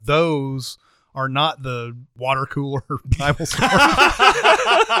those are not the water cooler Bible story.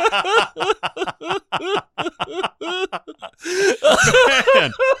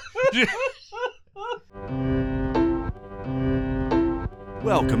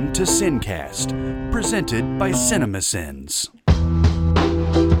 Welcome to Sincast, presented by CinemaSins.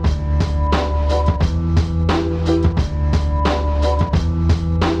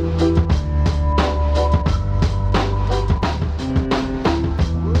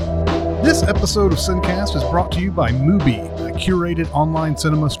 This episode of Sincast is brought to you by Mubi, a curated online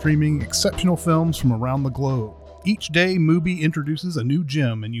cinema streaming exceptional films from around the globe. Each day, Mubi introduces a new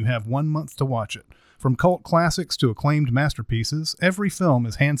gem, and you have 1 month to watch it. From cult classics to acclaimed masterpieces, every film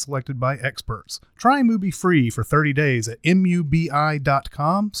is hand-selected by experts. Try Mubi free for 30 days at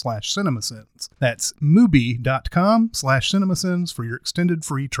mubi.com/cinemasins. That's mubi.com/cinemasins for your extended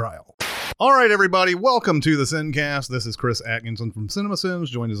free trial. All right, everybody, welcome to the Sincast. This is Chris Atkinson from CinemaSins,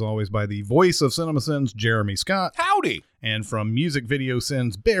 joined as always by the voice of CinemaSins, Jeremy Scott. Howdy. And from Music Video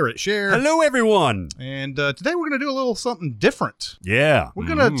Sins, Barrett Sher. Hello, everyone. And today we're going to do a little something different. Yeah. We're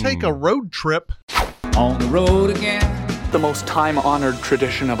going to take a road trip. On the road again. The most time-honored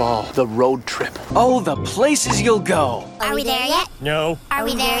tradition of all, the road trip. Oh, the places you'll go. Are we there yet? No. Are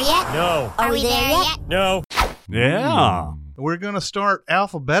we there yet? No. Are we there yet? No. Yeah. We're going to start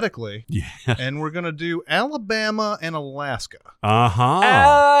alphabetically. Yeah. And we're going to do Alabama and Alaska. Uh-huh.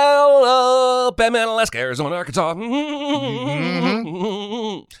 Alabama, Alaska, Arizona, Arkansas.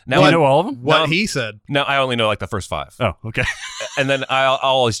 Now You know all of them? What he said. No, I only know like the first five. Oh, okay. And then I'll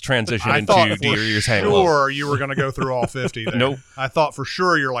always transition I into thought Do Your Ears Hang for Low. sure you were going to go through all 50 there. Nope. I thought for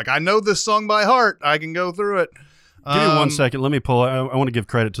sure you're like, I know this song by heart. I can go through it. Give me 1 second. Let me pull. I want to give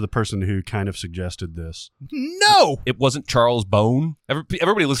credit to the person who kind of suggested this. No. It wasn't Charles Bone.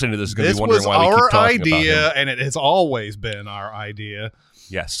 Everybody listening to this is going to This be wondering was why we keep our talking idea, about him. and it has always been our idea.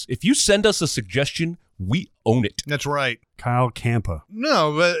 Yes. If you send us a suggestion, we own it. That's right. Kyle Campa.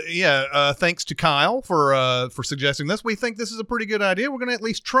 No, but yeah, thanks to Kyle for suggesting this. We think this is a pretty good idea. We're going to at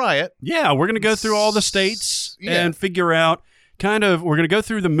least try it. Yeah, we're going to go through all the states Yeah. and figure out we're going to go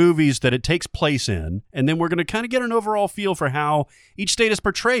through the movies that it takes place in, and then we're going to kind of get an overall feel for how each state is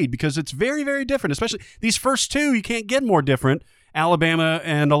portrayed, because it's very, very different, especially these first two. You can't get more different, Alabama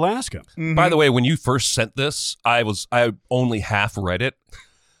and Alaska. Mm-hmm. By the way, when you first sent this, I only half read it,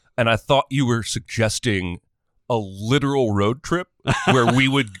 and I thought you were suggesting a literal road trip where we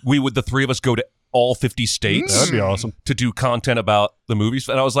would the three of us go to all 50 states. That'd be awesome. To do content about the movies.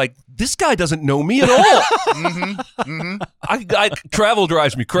 And I was like, this guy doesn't know me at all. Travel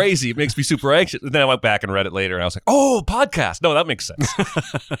drives me crazy. It makes me super anxious. And then I went back and read it later, and I was like, oh, podcast. No, that makes sense.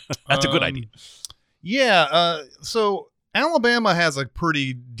 That's a good idea. Yeah, so Alabama has a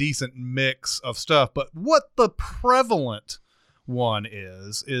pretty decent mix of stuff, but what the prevalent one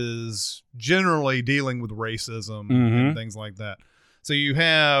is generally dealing with racism and things like that. So you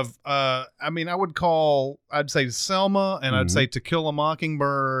have, I'd say Selma, and I'd say To Kill a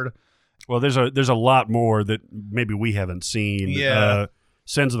Mockingbird. Well, there's a lot more that maybe we haven't seen. Yeah.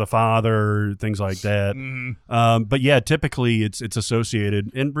 Sins of the Father, things like that. But yeah, typically it's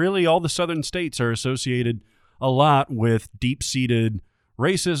associated, and really all the southern states are associated a lot with deep-seated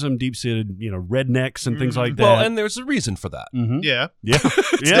racism, deep-seated, rednecks and things like that. Well, and there's a reason for that. Yeah. Yeah,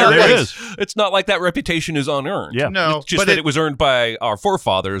 there is. It's not like that reputation is unearned. Yeah. No, It's just but that it was earned by our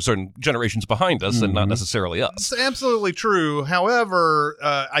forefathers and generations behind us, and not necessarily us. It's absolutely true. However,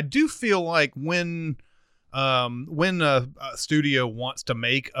 I do feel like when a studio wants to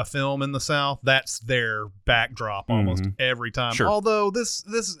make a film in the South, that's their backdrop almost every time. Sure. Although this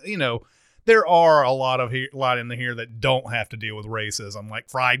there are a lot in here that don't have to deal with racism, like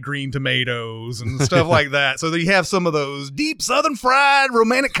fried green tomatoes and stuff like that. So you have some of those deep Southern fried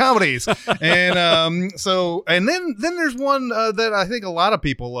romantic comedies, and then there's one that I think a lot of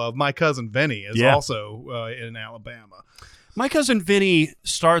people love. My Cousin Vinny is also in Alabama. My Cousin Vinny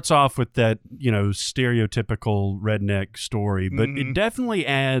starts off with that, stereotypical redneck story, but it definitely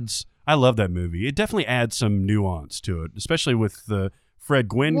adds. I love that movie. It definitely adds some nuance to it, especially with the Fred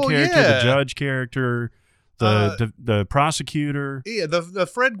Gwynn character, the judge character, the prosecutor. Yeah, the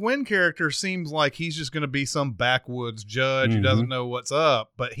Fred Gwynn character seems like he's just going to be some backwoods judge who doesn't know what's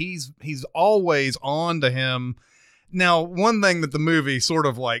up, but he's always on to him. Now, one thing that the movie sort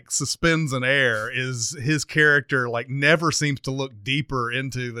of like suspends in air is his character like never seems to look deeper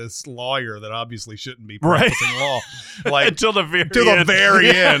into this lawyer that obviously shouldn't be practicing law, like until the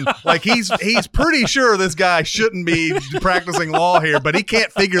very end. Like he's pretty sure this guy shouldn't be practicing law here, but he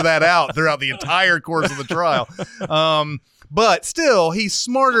can't figure that out throughout the entire course of the trial. but still, he's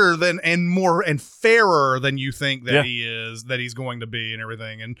smarter than and more and fairer than you think that Yeah. he is, that he's going to be, and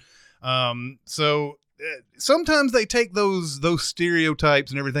everything. And so sometimes they take those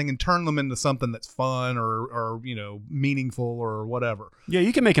stereotypes and everything and turn them into something that's fun or meaningful or whatever. Yeah,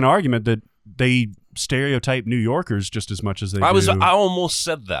 you can make an argument that they stereotype New Yorkers just as much as they do. I almost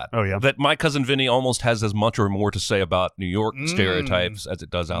said that. Oh, yeah. That My Cousin Vinny almost has as much or more to say about New York stereotypes as it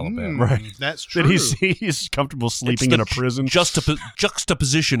does Alabama. Right. That's true. that he's comfortable sleeping in a prison.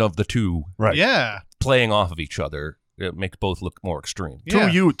 Juxtaposition of the two Right. Yeah. playing off of each other. It makes both look more extreme. Two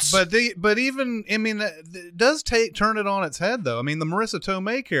Utes. But even, I mean, it does turn it on its head, though. I mean, the Marissa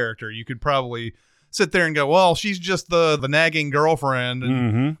Tomei character, you could probably sit there and go, well, she's just the nagging girlfriend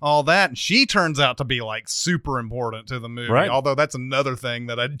and all that. And she turns out to be like super important to the movie. Right. Although that's another thing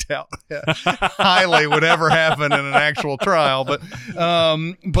that I doubt highly would ever happen in an actual trial. But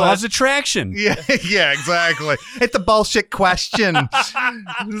Pause attraction. yeah, exactly. It's a bullshit question.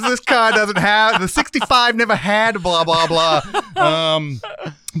 This car doesn't have the 65 never had blah blah blah.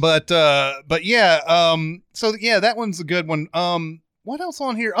 But yeah. So yeah, that one's a good one. What else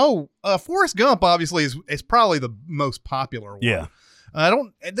on here? Oh, Forrest Gump obviously is probably the most popular one. Yeah. I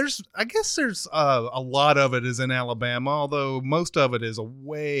guess there's a lot of it is in Alabama, although most of it is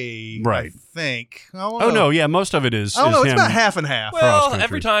away. Right. I think. Oh no, yeah, most of it is. Oh no, it's him. about half and half. Well, country.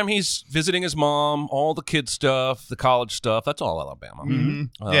 every time he's visiting his mom, all the kid stuff, the college stuff, that's all Alabama.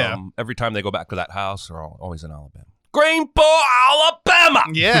 Yeah. Every time they go back to that house, they're always in Alabama. Greenbow, Alabama!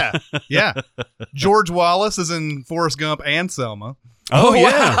 Yeah, yeah. George Wallace is in Forrest Gump and Selma. Oh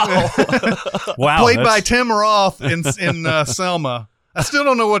yeah. Wow. Played by that's- Tim Roth in Selma. I still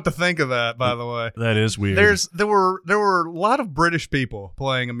don't know what to think of that, by the way. That is weird. There were a lot of British people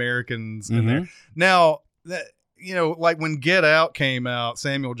playing Americans in there. Now, like when Get Out came out,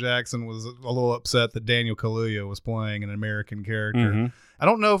 Samuel Jackson was a little upset that Daniel Kaluuya was playing an American character. I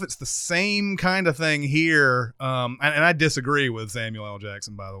don't know if it's the same kind of thing here. And I disagree with Samuel L.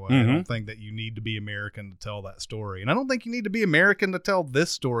 Jackson, by the way. I don't think that you need to be American to tell that story. And I don't think you need to be American to tell this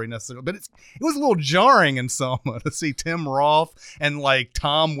story necessarily. But it was a little jarring in Selma to see Tim Roth and like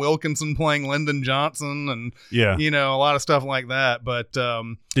Tom Wilkinson playing Lyndon Johnson and Yeah. a lot of stuff like that. But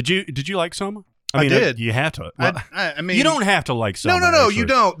Did you like Selma? I did. You have to. I mean, you don't have to like Selma. No, actually. you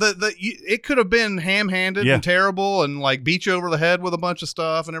don't. It could have been ham-handed Yeah. and terrible and like beat you over the head with a bunch of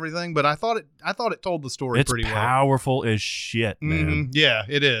stuff and everything. But I thought it told the story It's pretty well. powerful as shit, man. Yeah,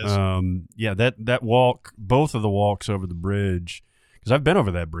 it is. Yeah, that walk, both of the walks over the bridge, because I've been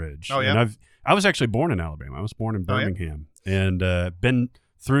over that bridge. Oh, yeah? And I was actually born in Alabama. I was born in Oh, yeah? Birmingham, and been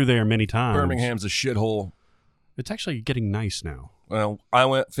through there many times. Birmingham's a shithole. It's actually getting nice now. Well, I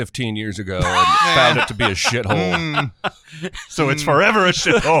went 15 years ago and found it to be a shithole. So it's forever a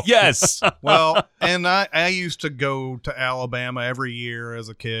shithole. Yes. Well, and I used to go to Alabama every year as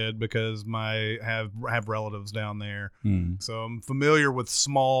a kid because I have relatives down there. So I'm familiar with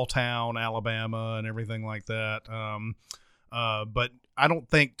small town Alabama and everything like that. But I don't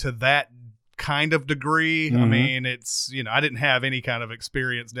think to that kind of degree. I mean, it's, I didn't have any kind of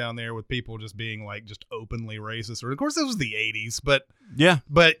experience down there with people just being like just openly racist. Or of course, this was the 80s, but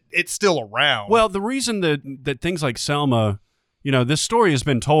it's still around. Well, the reason that things like Selma, this story has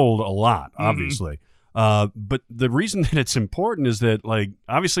been told a lot, obviously. But the reason that it's important is that, like,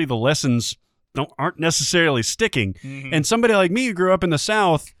 obviously the lessons aren't necessarily sticking. And somebody like me who grew up in the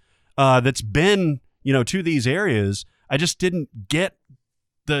South, that's been, to these areas, I just didn't get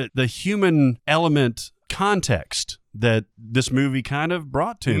the human element context that this movie kind of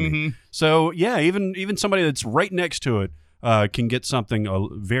brought to me. So yeah, even somebody that's right next to it can get something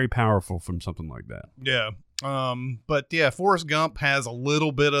very powerful from something like that. Yeah. But yeah, Forrest Gump has a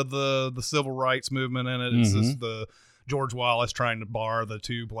little bit of the civil rights movement in it. It's just the George Wallace trying to bar the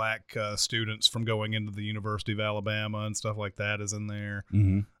two black students from going into the University of Alabama and stuff like that is in there.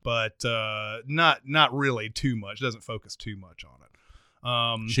 But not really too much. Doesn't focus too much on it.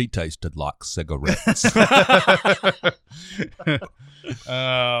 She tasted like cigarettes.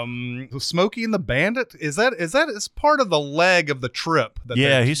 Smokey and the Bandit, is that part of the leg of the trip?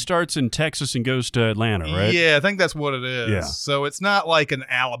 He starts in Texas and goes to Atlanta, right? Yeah, I think that's what it is. Yeah. So it's not like an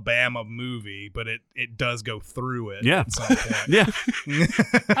Alabama movie, but it does go through it. Yeah. At some point. Yeah.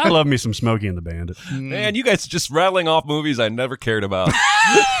 I love me some Smokey and the Bandit. Man, you guys are just rattling off movies I never cared about.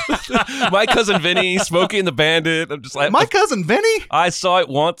 My Cousin Vinny, Smokey and the Bandit. I'm just like, My Cousin Vinny? I saw it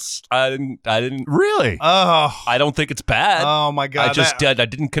once. I didn't. Really? Oh, I don't think it's bad. oh my God. I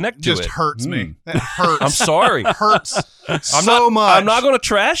didn't connect to just it. hurts me. It hurts. I'm sorry. hurts I'm so not, much. I'm not going to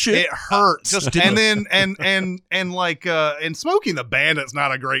trash it. It hurts. Just and didn't. then and like and Smokey the Bandit's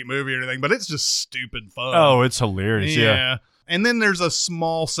not a great movie or anything, but it's just stupid fun. Oh, it's hilarious. Yeah. And then there's a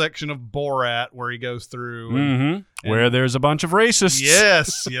small section of Borat where he goes through. Mm-hmm. Where there's a bunch of racists.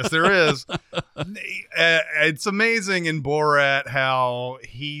 Yes, there is. It's amazing in Borat how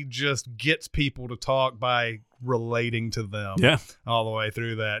he just gets people to talk by relating to them. Yeah. All the way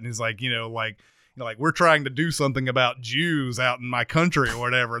through that, and he's like, like we're trying to do something about Jews out in my country or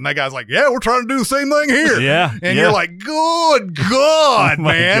whatever, and that guy's like, yeah, we're trying to do the same thing here. Yeah, and yeah. you're like, good God, Oh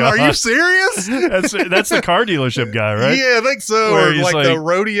my man, God. are you serious? That's the car dealership guy, right? Yeah, I think so. Where Or he's like the like-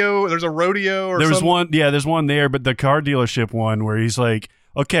 rodeo. There's a rodeo or There's something. one. Yeah, there's one there, but the car dealership one where he's like,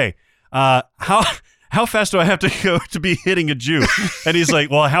 okay, how fast do I have to go to be hitting a Jew? And he's like,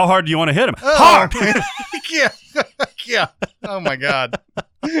 well, how hard do you want to hit him? Hard. yeah. Yeah. Oh my God.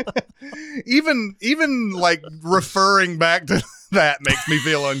 even like referring back to that makes me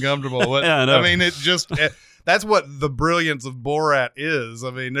feel uncomfortable. But, Yeah, I know. I mean, that's what the brilliance of Borat is. I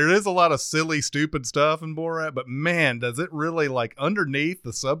mean, there is a lot of silly, stupid stuff in Borat, but man, does it really like underneath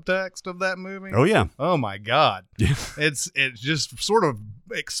the subtext of that movie? Oh yeah. Oh my God. Yeah. It just sort of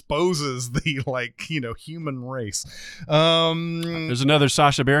exposes the human race. There's another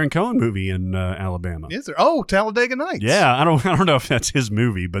Sacha Baron Cohen movie in Alabama. Is there? Oh, Talladega Nights. Yeah, I don't know if that's his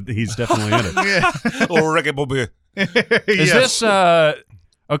movie, but he's definitely in it. Yeah. Oh, Ricky Bobby. Is Yes. this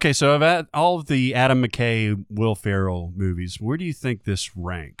okay? So of all of the Adam McKay, Will Ferrell movies, where do you think this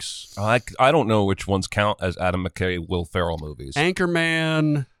ranks? I don't know which ones count as Adam McKay, Will Ferrell movies,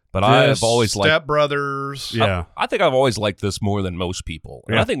 Anchorman. but I this, have always liked. Step Brothers. Yeah. I think I've always liked this more than most people,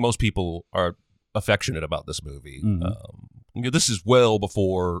 and Yeah. I think most people are affectionate about this movie. Mhm. This is well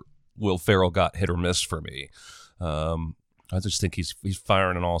before Will Ferrell got hit or miss for me. I just think he's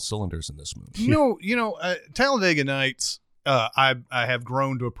firing on all cylinders in this movie. Talladega Nights. I have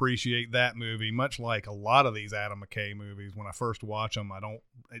grown to appreciate that movie, much like a lot of these Adam McKay movies. When I first watch them,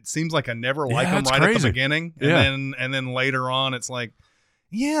 it seems like I never like them it's right at crazy. the beginning, and Yeah. then later on, it's like,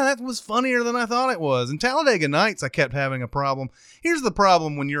 yeah, that was funnier than I thought it was. In Talladega Nights, I kept having a problem. Here's the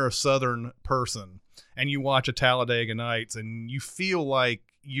problem when you're a Southern person and you watch a Talladega Nights and you feel like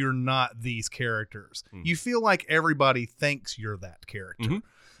you're not these characters. Mhm. You feel like everybody thinks you're that character. Mhm.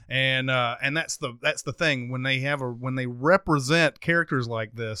 And that's the thing when they represent characters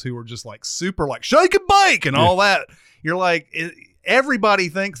like this who are just like super like shake and bake and all that. You're like everybody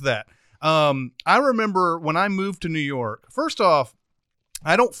thinks that. I remember when I moved to New York. First off,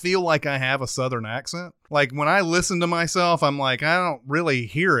 I don't feel like I have a Southern accent. Like when I listen to myself, I'm like I don't really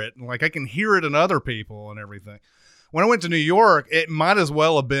hear it. Like I can hear it in other people and everything. When I went to New York, I might as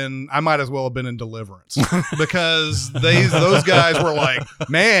well have been in Deliverance because those guys were like,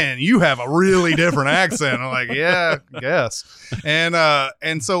 "Man, you have a really different accent." I'm like, "Yeah, I guess."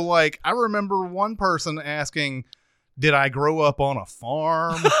 And so like I remember one person asking, "Did I grow up on a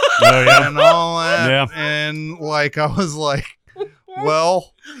farm?" Oh, yeah. and all that. Yeah. And like I was like,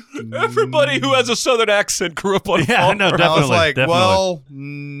 "Well, Everybody who has a Southern accent grew up on a Yeah, farm. no, I was definitely. like, definitely. well,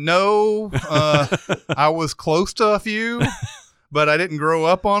 no, I was close to a few, but I didn't grow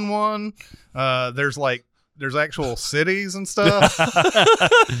up on one. There's actual cities and stuff.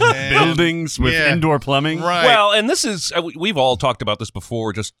 And- buildings with yeah. indoor plumbing. Right. Well, and this is we've all talked about this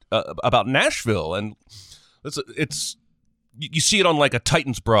before, just about Nashville, and it's you see it on like a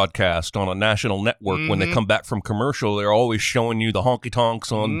Titans broadcast on a national network when they come back from commercial. They're always showing you the honky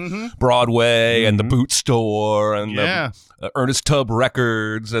tonks on Broadway and the boot store and Yeah. the Ernest Tubb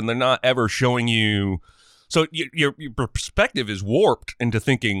Records, and they're not ever showing you. So your perspective is warped into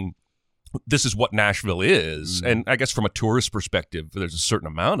thinking this is what Nashville is, and I guess from a tourist perspective, there's a certain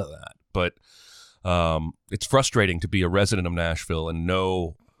amount of that, but it's frustrating to be a resident of Nashville and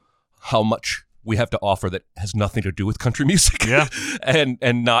know how much we have to offer that has nothing to do with country music. Yeah.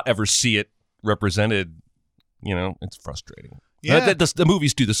 and not ever see it represented. It's frustrating. Yeah. The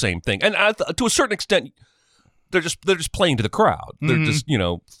movies do the same thing, and to a certain extent, they're just playing to the crowd. They're just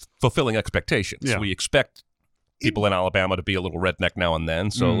fulfilling expectations. Yeah. We expect people in Alabama to be a little redneck now and then,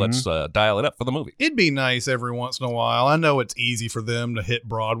 so let's dial it up for the movie. It'd be nice every once in a while. I know it's easy for them to hit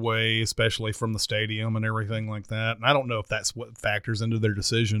Broadway, especially from the stadium and everything like that. And I don't know if that's what factors into their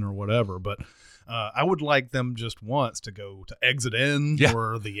decision or whatever, but I would like them just once to go to Exit End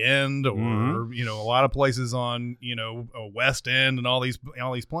or the End or a lot of places on West End and all these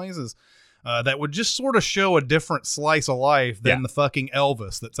places. That would just sort of show a different slice of life than the fucking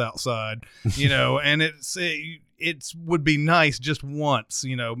Elvis that's outside, and it would be nice just once,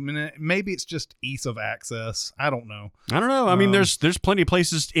 maybe it's just ease of access. I don't know. I mean, there's plenty of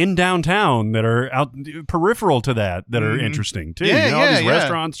places in downtown that are out peripheral to that are interesting too. Yeah, all these yeah.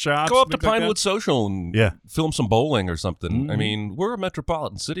 restaurants, shops. Go up to things like Pinewood that. Social and film some bowling or something. I mean, we're a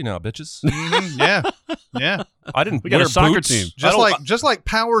metropolitan city now, bitches. Yeah. I didn't. We got a wear soccer boots. team. Just like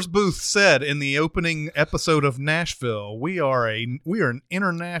Powers Booth said in the opening episode of Nashville, we are an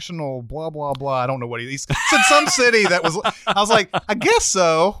international blah blah blah. I don't know what he said. Some city that was. I was like, I guess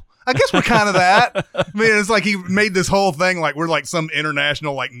so. I guess we're kind of that. I mean, it's like he made this whole thing like we're like some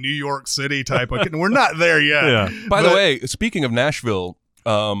international like New York City type of. We're not there yet. Yeah. By the way, speaking of Nashville,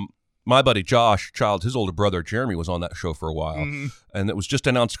 my buddy Josh Child, his older brother Jeremy, was on that show for a while, and it was just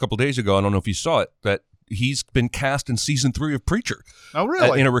announced a couple days ago. I don't know if you saw it, that he's been cast in season 3 of Preacher. Oh,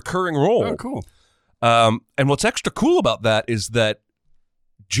 really? In a recurring role. Oh, cool. And what's extra cool about that is that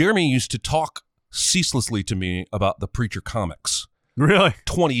Jeremy used to talk ceaselessly to me about the Preacher comics Really?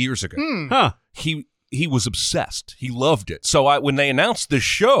 20 years ago. Huh. He was obsessed. He loved it. So when they announced this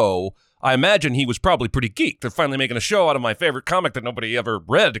show, I imagine he was probably pretty geeked. They're finally making a show out of my favorite comic that nobody ever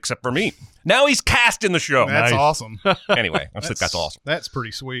read except for me. Now he's cast in the show. That's Nice. awesome. Anyway, that's awesome. That's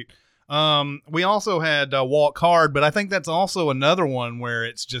pretty sweet. We also had Walk Hard, but I think that's also another one where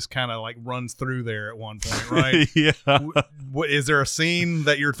it's just kind of like runs through there at one point, right? Yeah. What is there a scene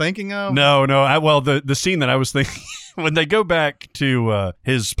that you're thinking of? No. The scene that I was thinking when they go back to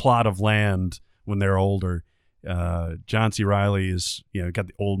his plot of land when they're older, John C. Reilly is got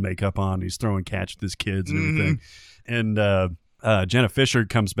the old makeup on. He's throwing catch with his kids and everything, and Jenna Fisher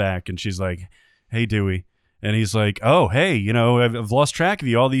comes back and she's like, "Hey, Dewey." And he's like, "Oh, hey, I've lost track of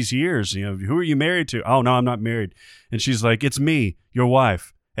you all these years. Who are you married to?" "Oh, no, I'm not married." And she's like, "It's me, your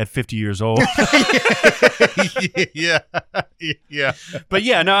wife, at 50 years old." yeah. But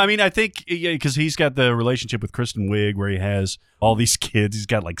yeah, no, I mean, I think because he's got the relationship with Kristen Wiig where he has all these kids. He's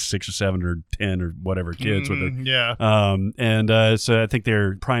got like 6 or 7 or 10 or whatever kids with her. Yeah. So I think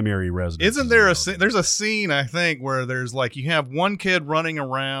they're primary residents. Isn't there there's a scene, I think, where there's like you have one kid running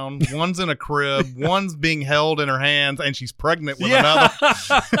around, one's in a crib, one's being held in her hands, and she's pregnant with another.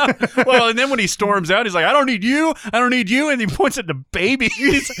 Well, and then when he storms out, he's like, I don't need you. And he points at the baby.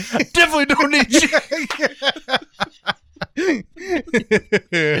 He's like, I definitely don't need you.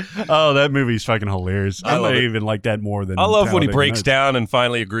 Oh, that movie's fucking hilarious. I might even like that more than I love when he Talladega breaks Nights. down and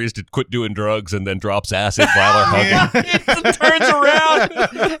finally agrees to quit doing drugs and then drops acid while they're hugging. He turns around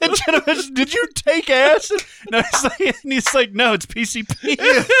and Jenna Fisher, "Did you take acid?" No, he's like, "No, it's PCP."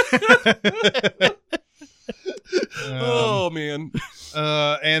 Oh, man.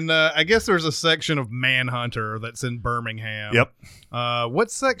 And I guess there's a section of Manhunter that's in Birmingham. Yep.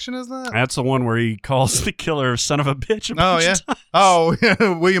 What section is that? That's the one where he calls the killer son of a bitch. a Oh, bunch yeah. of times. Oh,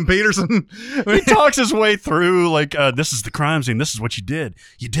 yeah. William Peterson. He talks his way through like, this is the crime scene. This is what you did.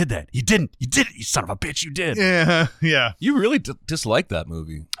 You did that. You didn't. You did it. You son of a bitch. You did. Yeah. Yeah. You really dislike that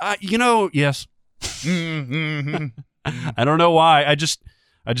movie. Yes. Mm-hmm. I don't know why. I just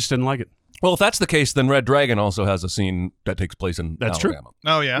didn't like it. Well, if that's the case, then Red Dragon also has a scene that takes place in That's true. Alabama.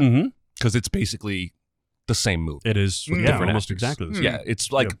 Oh, yeah. Mm-hmm. Because it's basically the same movie. It is With yeah, different almost actors. exactly the same. Yeah,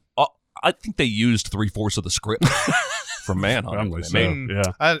 it's like, I think they used 3/4 of the script from Manhunter. Probably They so. made-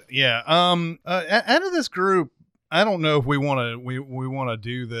 Yeah. Out of this group, I don't know if we want to we want to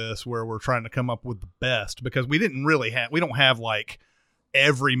do this where we're trying to come up with the best, because we don't have like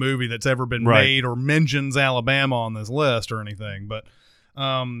every movie that's ever been Right. made or mentions Alabama on this list or anything, but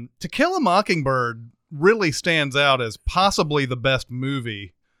To Kill a Mockingbird really stands out as possibly the best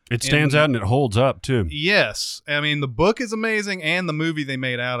movie. It stands out and it holds up too. Yes, I mean the book is amazing and the movie they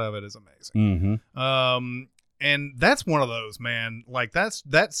made out of it is amazing. Mm-hmm. And that's one of those, man. Like that's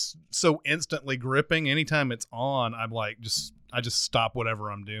so instantly gripping. Anytime it's on, I just stop whatever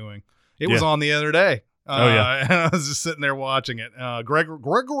I'm doing. It was Yeah. on the other day. Oh, yeah. And I was just sitting there watching it.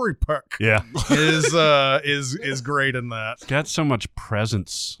 Gregory Peck Yeah. is great in that. He's got so much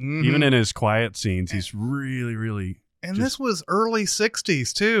presence. Mhm. Even in his quiet scenes, he's really, really. And Just- this was early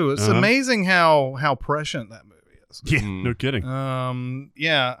 '60s too. It's Uh-huh. amazing how prescient that movie is. Yeah, Mm. no kidding.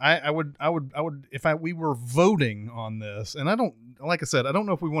 Yeah, I would if we were voting on this, and I don't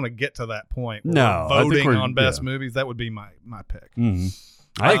know if we want to get to that point. where No, we're I think voting we're- on best yeah. movies, that would be my pick. Mm-hmm.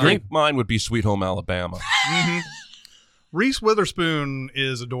 I agree. think mine would be Sweet Home Alabama. Reese Witherspoon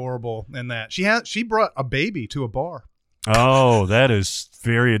is adorable in that she brought a baby to a bar. Oh, that is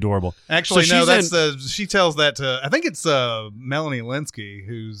very adorable. Actually, So no, she's she tells that to, I think it's Melanie Linsky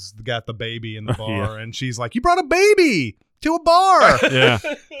who's got the baby in the bar, Yeah. and she's like, "You brought a baby to a bar." Yeah.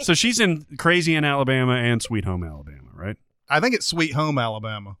 So she's in Crazy in Alabama and Sweet Home Alabama, right? I think it's Sweet Home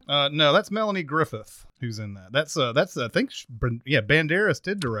Alabama. No, that's Melanie Griffith who's in that. That's I think Banderas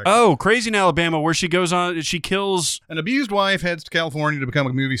did direct. Oh, Crazy in Alabama, where she goes on, she kills. An abused wife heads to California to become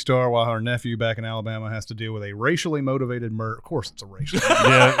a movie star, while her nephew back in Alabama has to deal with a racially motivated murder. Of course, it's a racial.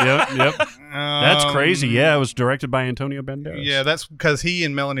 Yep. That's crazy. Yeah, it was directed by Antonio Banderas. Yeah, that's because he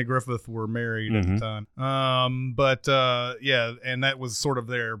and Melanie Griffith were married at the time. And that was sort of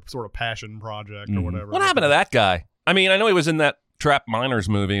their passion project or whatever. What happened to that guy? I mean, I know he was in that Trap Miners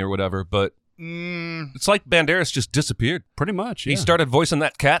movie or whatever, but it's like Banderas just disappeared. Pretty much. He started voicing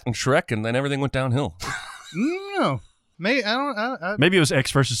that cat in Shrek, and then everything went downhill. No. Maybe I don't. Maybe it was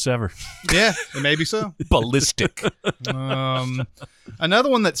X versus Sever. Yeah, maybe so. Ballistic. Another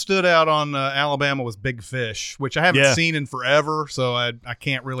one that stood out on Alabama was Big Fish, which I haven't seen in forever, so I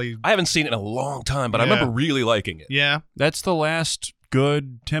can't really. I haven't seen it in a long time, but I remember really liking it. Yeah, that's the last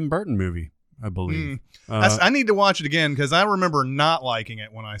good Tim Burton movie, I believe. I need to watch it again because I remember not liking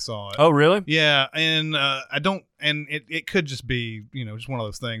it when I saw it. Oh, really? Yeah, and I don't. And it could just be, just one of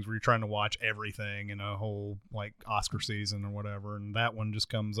those things where you're trying to watch everything in a whole like Oscar season or whatever, and that one just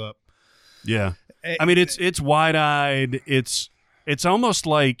comes up. Yeah, I mean it's wide-eyed. It's almost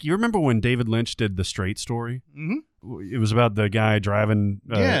like, you remember when David Lynch did The Straight Story? Mm-hmm. It was about the guy driving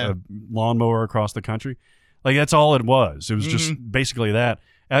a lawnmower across the country. Like, that's all it was. It was just basically that.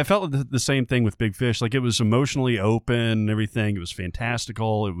 I felt the same thing with Big Fish. Like, it was emotionally open and everything. It was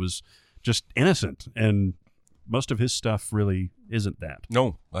fantastical. It was just innocent. And most of his stuff really isn't that.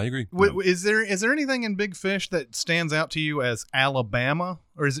 No, I agree. Is there anything in Big Fish that stands out to you as Alabama,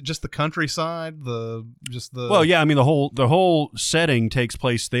 or is it just the countryside? Well, yeah. I mean, the whole setting takes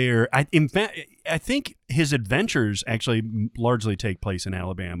place there. In fact, I think his adventures actually largely take place in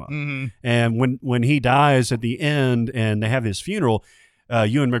Alabama. Mm-hmm. And when he dies at the end, and they have his funeral,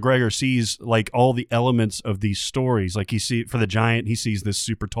 Ewan McGregor sees like all the elements of these stories. Like, for the giant, he sees this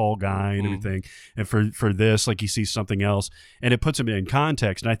super tall guy and everything, and for this, like, he sees something else, and it puts him in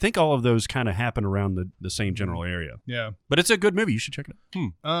context. And I think all of those kind of happen around the same general area. Yeah, but it's a good movie. You should check it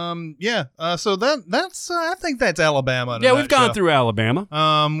out. So that's I think that's Alabama. Yeah, we've gone through Alabama.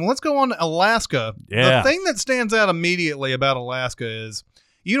 Let's go on to Alaska. Yeah. The thing that stands out immediately about Alaska is,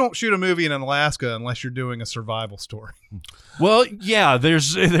 you don't shoot a movie in Alaska unless you're doing a survival story. Well, yeah,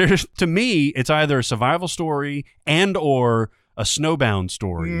 there's to me, it's either a survival story and or a snowbound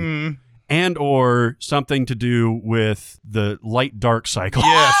story and or something to do with the light dark cycle.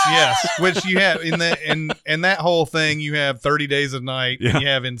 Yes, which you have in that whole thing. You have 30 Days of Night, and you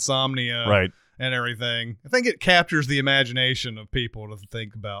have Insomnia, right, and everything. I think it captures the imagination of people to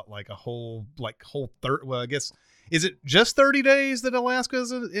think about like a whole I guess. Is it just 30 days that Alaska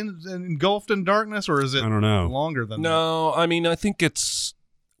is engulfed in darkness, or is it, I don't know, longer than that? No, I mean, I think it's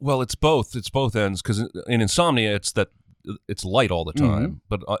both. It's both ends, because in Insomnia, it's light all the time,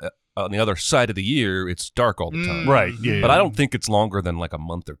 but on the other side of the year, it's dark all the time. Right, yeah. But I don't think it's longer than like a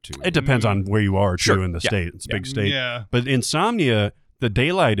month or two. It depends on where you are, too, in the state. It's a big state. Yeah. But Insomnia, the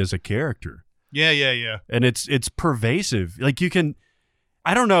daylight is a character. Yeah. And it's pervasive. Like, you can...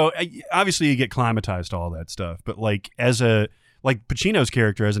 I don't know. Obviously, you get climatized to all that stuff, but like Pacino's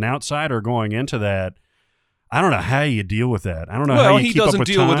character as an outsider going into that, I don't know how you deal with that. I don't know how you keep up with time.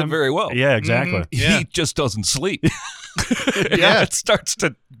 He doesn't deal with it very well. Yeah, exactly. Mm-hmm. Yeah. He just doesn't sleep. It starts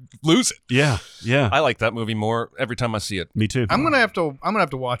to lose it. Yeah. I like that movie more every time I see it. Me too. I'm gonna have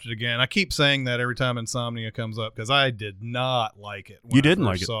to watch it again. I keep saying that every time Insomnia comes up because I did not like it. You didn't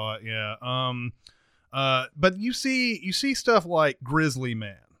like it. Saw it, yeah. But you see stuff like Grizzly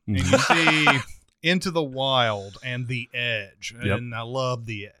Man, and you see Into the Wild and The Edge, and I love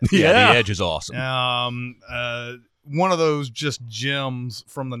The Edge. Yeah, The Edge is awesome. One of those just gems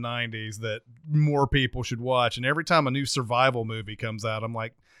from the 90s that more people should watch. And every time a new survival movie comes out, I'm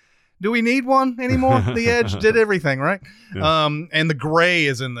like, do we need one anymore? The Edge did everything, right? Yeah. And The Gray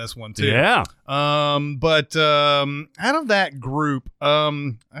is in this one too. Yeah. But out of that group,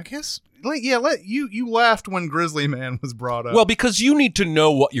 I guess. You laughed when Grizzly Man was brought up. Well, because you need to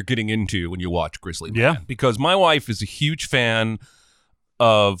know what you're getting into when you watch Grizzly Man. Yeah. Because my wife is a huge fan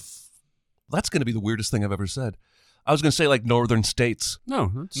of. That's going to be the weirdest thing I've ever said. I was going to say like Northern States.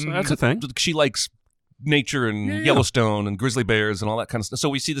 No, that's a thing. She likes nature and Yellowstone and grizzly bears and all that kind of stuff. So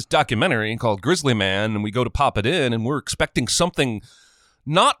we see this documentary called Grizzly Man, and we go to pop it in, and we're expecting something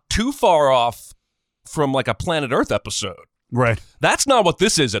not too far off from like a Planet Earth episode. Right. That's not what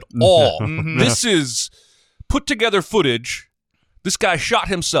this is at all. This is put together footage. This guy shot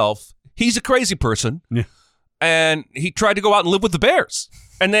himself. He's a crazy person. Yeah. And he tried to go out and live with the bears.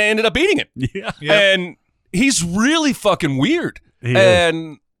 And they ended up eating him. Yeah. And he's really fucking weird. He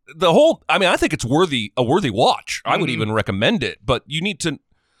and the whole. I mean, I think it's a worthy watch. I would Mhm. even recommend it. But you need to.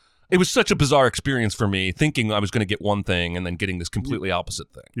 It was such a bizarre experience for me, thinking I was going to get one thing and then getting this completely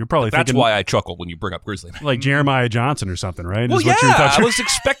opposite thing. You're probably That's thinking why I chuckled when you bring up Grizzly Man. like Jeremiah Johnson or something, right? Well, Is what you yeah, thought I was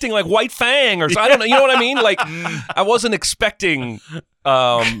expecting like White Fang or I don't know. You know what I mean? Like, I wasn't expecting.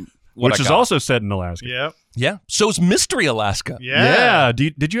 What which I is got. also set in Alaska. Yep. Yeah. So's Mystery Alaska. Yeah.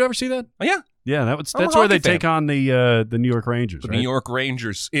 Did you ever see that? Oh, yeah. Yeah, I'm a that's where hockey they fan. take on the New York Rangers. The right? New York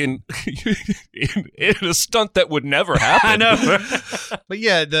Rangers in a stunt that would never happen. I know. But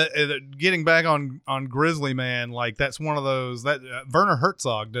yeah, getting back on Grizzly Man, like that's one of those that Werner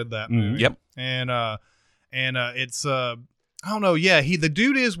Herzog did that movie. Yep. And it's I don't know. Yeah, the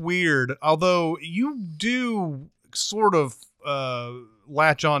dude is weird. Although you do sort of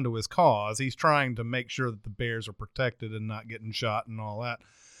latch onto his cause. He's trying to make sure that the bears are protected and not getting shot and all that.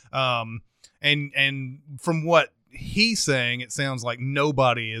 And from what he's saying, it sounds like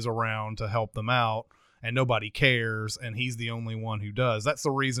nobody is around to help them out and nobody cares, and he's the only one who does. That's the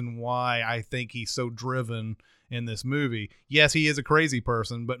reason why I think he's so driven in this movie. Yes, he is a crazy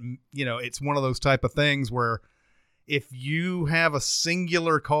person, but it's one of those type of things where if you have a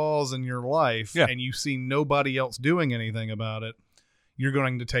singular cause in your life Yeah. and you see nobody else doing anything about it, you're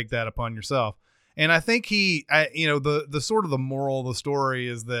going to take that upon yourself. And I think the sort of the moral of the story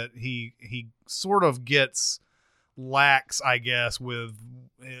is that he sort of gets lax, I guess, with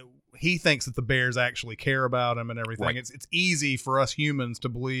he thinks that the bears actually care about him and everything. Right. It's easy for us humans to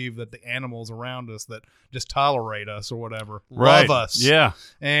believe that the animals around us that just tolerate us or whatever Right. love us. Yeah.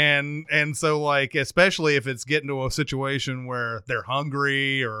 And so like, especially if it's getting to a situation where they're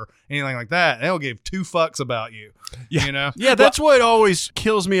hungry or anything like that, they'll give two fucks about you. Yeah. You know? Yeah, that's what always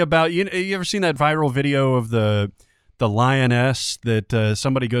kills me about you ever seen that viral video of the lioness that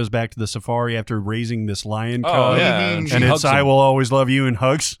somebody goes back to the safari after raising this lion cub? Oh, yeah. Mhm. She And hugs it's I him. will always love you and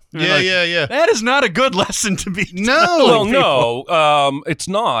hugs. And Yeah, like, yeah. That is not a good lesson to be No. Well, telling no, people. it's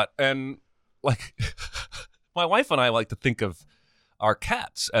not. And like, my wife and I like to think of our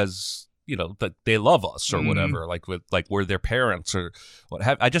cats as that they love us or Mhm. whatever, like we're their parents or what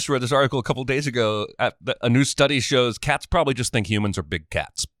have. I just read this article a couple days ago. A new study shows cats probably just think humans are big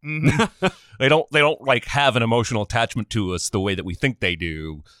cats. Mhm. They don't like have an emotional attachment to us the way that we think they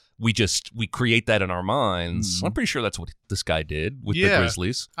do. We create that in our minds. I'm pretty sure that's what this guy did with the Yeah.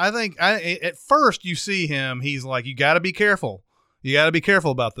 Grizzlies. I think at first you see him, he's like, you got to be careful. You got to be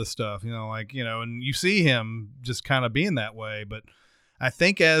careful about this stuff, and you see him just kind of being that way. But I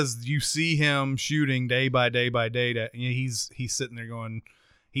think as you see him shooting day by day by day, he's sitting there going,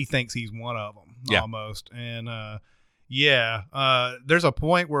 he thinks he's one of them almost. And there's a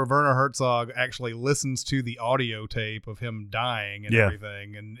point where Werner Herzog actually listens to the audio tape of him dying and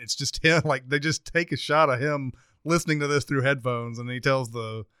everything. And it's just him, like they just take a shot of him listening to this through headphones. And he tells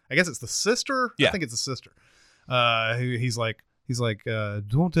I guess it's the sister. Yeah. I think it's the sister. He's like,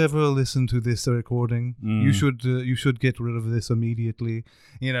 don't ever listen to this recording. You should get rid of this immediately.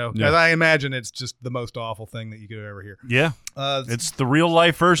 Yeah. As I imagine it's just the most awful thing that you could ever hear. Yeah. It's the real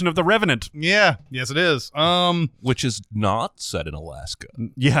life version of The Revenant. Yeah, yes, it is. Which is not set in Alaska,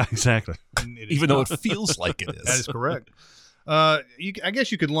 Yeah, exactly. It is even though not. it feels like it is. That is correct. I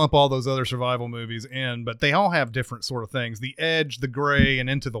guess you could lump all those other survival movies in, but they all have different sort of things. The Edge, The Gray, and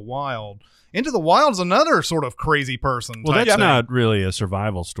Into the Wild. Into the Wild's another sort of crazy person. Well, type that's thing. not really a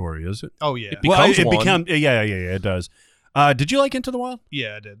survival story, is it? Oh yeah, becomes it one. becomes yeah, it does. Did you like Into the Wild?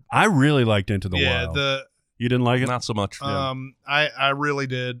 yeah, I did. I really liked Into the Yeah, Wild. You didn't like it? Not so much. I really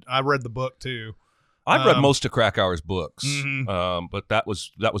did. I read the book too. I've read most of Krakauer's books, Mhm. but that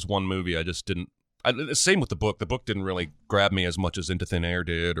was one movie I just didn't. Same with the book. The book didn't really grab me as much as Into Thin Air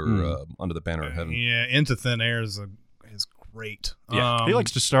did or Under the Banner of Heaven. Yeah, Into Thin Air is great. Yeah. He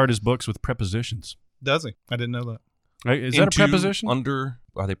likes to start his books with prepositions. Does he? I didn't know that. Right, is that a Into, preposition?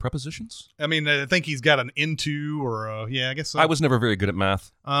 Are they prepositions? I mean, I think he's got an into or a, I guess so. I was never very good at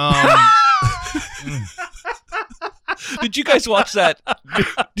math. Did you guys watch that?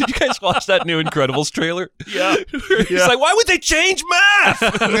 Did you guys watch that new Incredibles trailer? Yeah. It's like, why would they change math?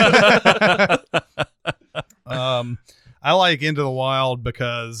 I like Into the Wild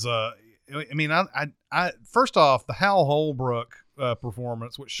because I first off, the Hal Holbrook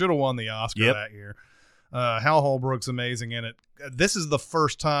performance, which should have won the Oscar that year. Hal Holbrook's amazing in it. This is the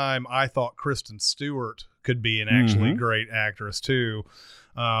first time I thought Kristen Stewart could be an actually great actress too,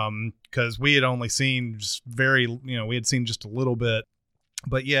 because we had only seen we had seen just a little bit,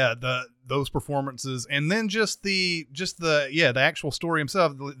 but yeah, those performances, and then just the actual story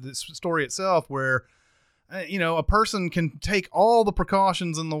himself, the story itself, where a person can take all the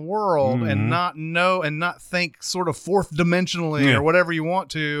precautions in the world and not know and not think sort of fourth dimensionally or whatever you want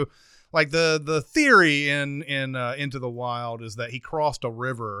to. Like the theory in Into the Wild is that he crossed a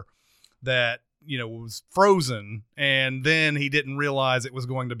river that was frozen, and then he didn't realize it was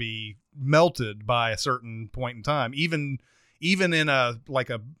going to be melted by a certain point in time. Even in a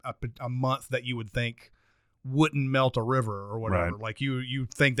month that you would think wouldn't melt a river or whatever. Right. Like you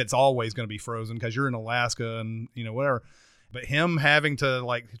think that's always going to be frozen because you're in Alaska and whatever. But him having to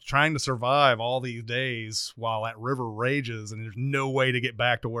trying to survive all these days while that river rages and there's no way to get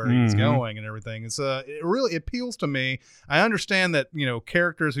back to where he's going and everything. It's it really appeals to me. I understand that,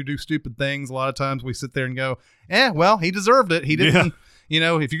 characters who do stupid things, a lot of times we sit there and go, well, he deserved it. He didn't,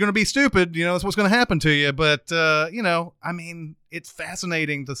 if you're going to be stupid, that's what's going to happen to you. But, it's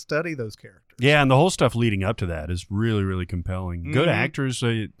fascinating to study those characters. Yeah, and the whole stuff leading up to that is really, really compelling. Good actors.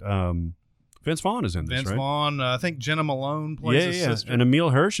 Vince Vaughn is in this, Vince right? Vaughn. I think Jenna Malone plays his sister. And Emile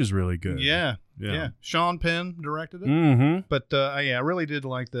Hirsch is really good. Yeah. Sean Penn directed it. Mm-hmm. But I really did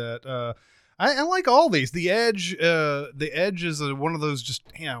like that. I like all these. The Edge. The Edge is one of those just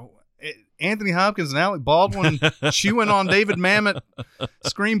Anthony Hopkins and Alec Baldwin chewing on David Mamet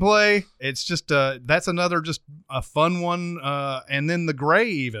screenplay. It's just that's another just a fun one. And then The Gray,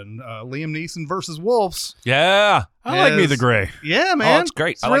 even Liam Neeson versus Wolves. Yeah. I like Me the Gray. Yeah, man. Oh, it's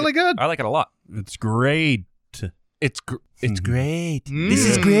great. It's really good. I like it a lot. It's great. It's great. This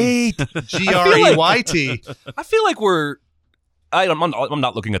is great. Greyt. I feel like I'm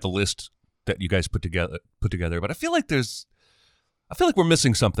not looking at the list that you guys put together, but I feel like we're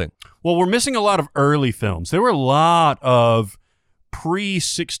missing something. Well, we're missing a lot of early films. There were a lot of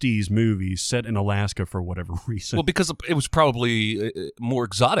pre-60s movies set in Alaska for whatever reason. Well, because it was probably more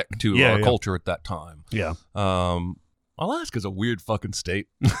exotic to our culture at that time. Yeah. Alaska's a weird fucking state.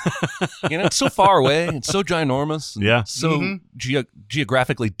 It's so far away. It's so ginormous. And so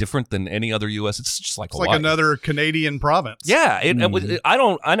geographically different than any other U.S. It's just like Hawaii. Like another Canadian province. Yeah.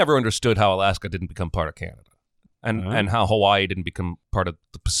 I never understood how Alaska didn't become part of Canada. And how Hawaii didn't become part of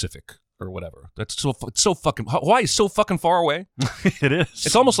the Pacific or whatever. It's so fucking Hawaii is so fucking far away. It is.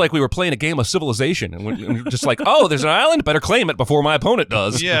 It's almost like we were playing a game of Civilization, and we're just like, oh, there's an island, better claim it before my opponent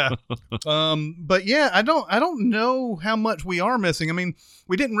does. Yeah. But yeah, I don't know how much we are missing. I mean,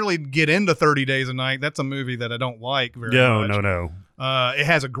 we didn't really get into 30 Days a Night. That's a movie that I don't like very much. No. It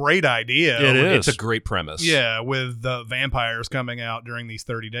has a great idea. It is. It's a great premise. Yeah, with the vampires coming out during these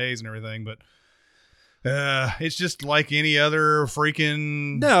 30 days and everything, but it's just like any other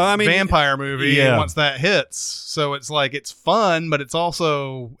freaking vampire movie once that hits. So it's like it's fun, but it's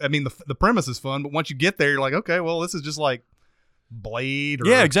also, I mean, the premise is fun, but once you get there, you're like, okay, well, this is just like Blade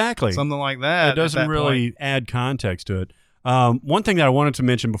or exactly. something like that. It doesn't really add context to it. One thing that I wanted to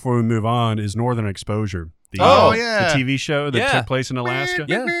mention before we move on is Northern Exposure. The TV show that took place in Alaska.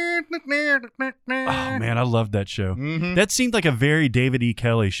 Yeah. Oh, man, I loved that show. Mm-hmm. That seemed like a very David E.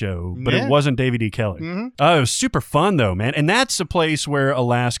 Kelly show, but Yeah. it wasn't David E. Kelly. Mm-hmm. It was super fun, though, man. And that's a place where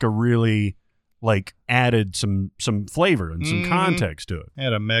Alaska really, added some flavor and some context to it. I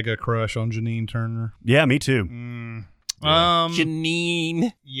had a mega crush on Janine Turner. Yeah, me too.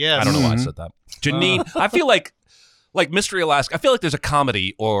 Janine. Yes. I don't know why I said that. Janine. I feel like Mystery Alaska. I feel like there's a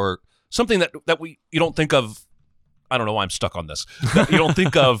comedy or something that you don't think of. I don't know why I'm stuck on this. That you don't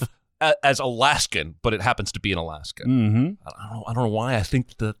think of as Alaskan, but it happens to be in Alaska. Mm-hmm. I don't know why I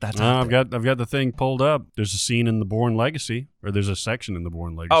think that's. I've got the thing pulled up. There's a scene in The Bourne Legacy, or there's a section in The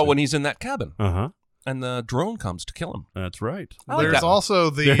Bourne Legacy. Oh, when he's in that cabin, and the drone comes to kill him. That's right. There's also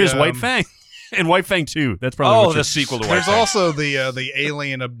there's White Fang. And White Fang 2. That's probably the sequel to White There's Fang. also the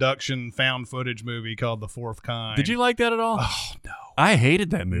alien abduction found footage movie called The Fourth Kind. Did you like that at all? Oh, no. I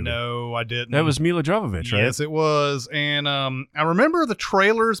hated that movie. No, I didn't. That was Mila Jovovich, right? Yes, it was. And I remember the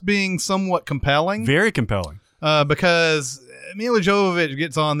trailers being somewhat compelling. Very compelling. Because Mila Jovovich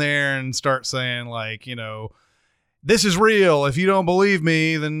gets on there and starts saying, this is real. If you don't believe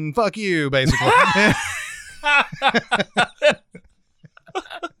me, then fuck you, basically.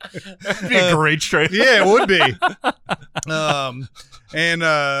 That'd be a great trailer. Yeah, it would be.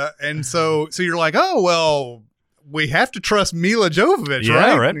 And so you're like, oh well, we have to trust Mila Jovovich,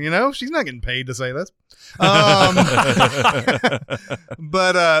 Yeah, right? right. She's not getting paid to say this.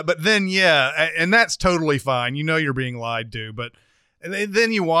 But then and that's totally fine. You're being lied to, but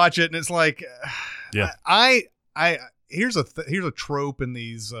then you watch it and it's like, here's a trope in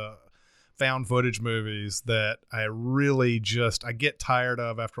these found footage movies that I really I get tired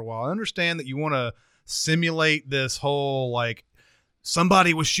of after a while. I understand that you want to simulate this whole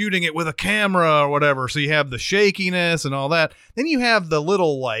somebody was shooting it with a camera or whatever, so you have the shakiness and all that. Then you have the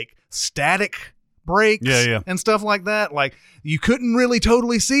little static breaks Yeah. and stuff like that. Like you couldn't really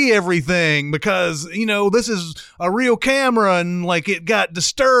totally see everything because, this is a real camera and like it got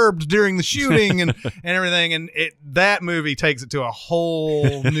disturbed during the shooting and everything. And that movie takes it to a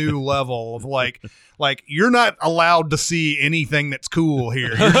whole new level of like you're not allowed to see anything that's cool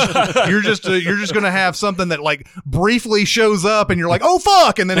here. You're just going to have something that like briefly shows up and you're like, oh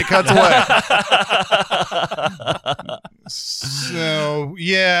fuck. And then it cuts away. So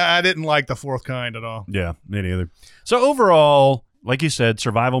yeah, I didn't like The Fourth Kind at all. Yeah, me neither. So overall, like you said,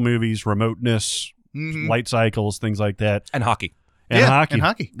 survival movies, remoteness, light cycles, things like that. And hockey. And hockey. And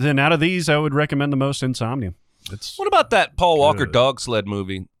hockey. Then out of these, I would recommend the most Insomnia. What about that Paul Walker Good. dog sled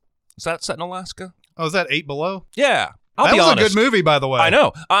movie? Is that set in Alaska? Oh, is that 8 Below? Yeah. I'll That be was honest. a good movie, by the way. I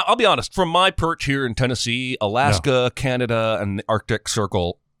know. I'll be honest. From my perch here in Tennessee, Alaska, Canada, and the Arctic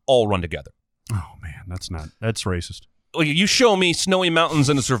Circle all run together. Oh, man, that's racist. Well, you show me snowy mountains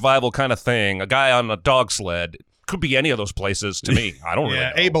and a survival kind of thing, a guy on a dog sled. Could be any of those places to me. I don't really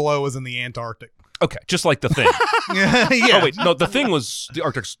know. 8 Below was in the Antarctic. Okay, just like The Thing. yeah. Oh, wait. No, The Thing was the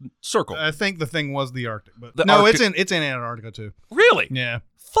Arctic Circle. I think The Thing was the Arctic, but The no, Arctic- it's in Antarctica too. Really? Yeah,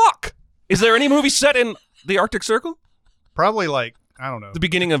 Fuck. Is there any movie set in the Arctic Circle? probably like I don't know. The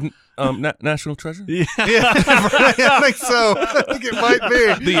beginning of National Treasure? Yeah. Yeah, I think so. I think it might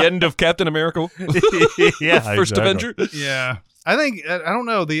be. The end of Captain America? Yeah, First exactly. Avenger? Yeah, I think I don't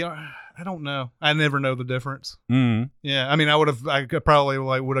know I don't know. I never know the difference. Mm. Yeah, I mean, I could probably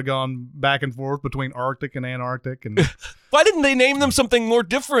would have gone back and forth between Arctic and Antarctic, and Why didn't they name them something more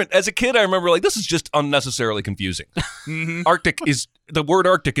different? As a kid, I remember this is just unnecessarily confusing. The word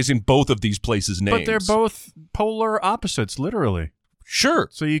Arctic is in both of these places' names. But they're both polar opposites, literally. Sure.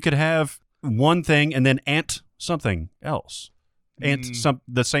 So you could have one thing and then ant something else.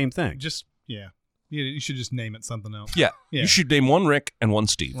 The same thing. just you should just name it something else. Yeah. Yeah. You should name one Rick and one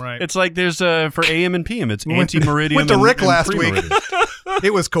Steve. Right. It's like there's for AM and PM, it's anti-meridium. Went to and- Rick and last week. pre-meridium.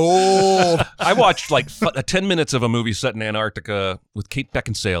 It was cold. I watched 10 minutes of a movie set in Antarctica with Kate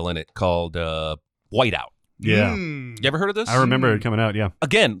Beckinsale in it called Whiteout. Yeah. Mm. You ever heard of this? I remember it coming out, yeah.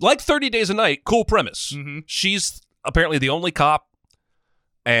 Again, like 30 Days a Night, cool premise. Mhm. She's apparently the only cop,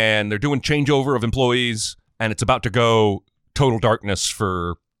 and they're doing changeover of employees, and it's about to go total darkness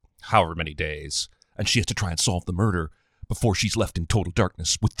for however many days, and she has to try and solve the murder before she's left in total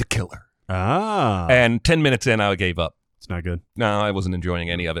darkness with the killer. Ah. And 10 minutes in, I gave up. It's not good. No, I wasn't enjoying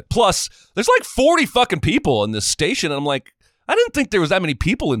any of it. Plus, there's 40 fucking people in this station, and I'm like, I didn't think there was that many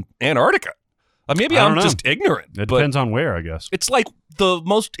people in Antarctica. Maybe I I'm don't know. just ignorant. It but depends on where, I guess. it's like the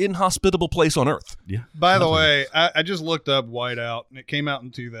most inhospitable place on Earth. Yeah. By the way, I just looked up Whiteout, and it came out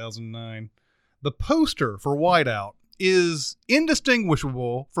in 2009. The poster for Whiteout is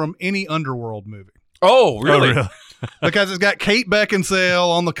indistinguishable from any Underworld movie Oh, really? because it's got Kate Beckinsale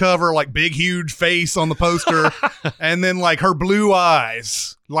on the cover, like big, huge face on the poster, and then like her blue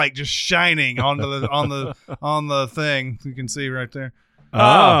eyes, like just shining on the thing. You can see right there,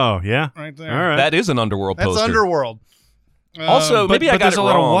 Oh, yeah. right there. All right. That is an Underworld That's poster. Underworld. Also, but- maybe I but got there's it a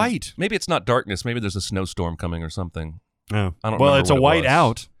lot of wrong. white. Maybe it's not darkness. Maybe there's a snowstorm coming or something. Oh. I don't Well, remember it's a what it white was.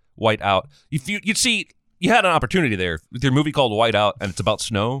 out. White out. If you'd see, you had an opportunity there with your movie called White Out, and it's about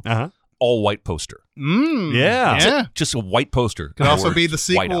snow. Uh-huh. All white poster. Yeah. Yeah. Just a white poster. Could also Words, be the White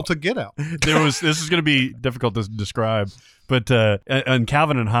sequel Out. to Get Out. This is going to be difficult to describe, but on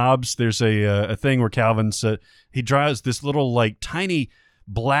Calvin and Hobbes, there's a thing where Calvin he draws this little like tiny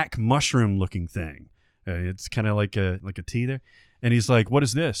black mushroom looking thing. It's kind of like a T there, and he's like, "What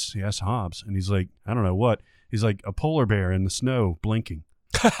is this?" He asks Hobbes, and he's like, "I don't know what." He's like, "A polar bear in the snow blinking."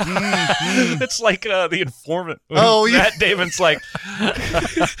 It's like The Informant. Oh, yeah. Matt Damon's like,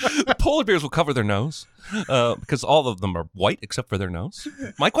 polar bears will cover their nose because all of them are white except for their nose.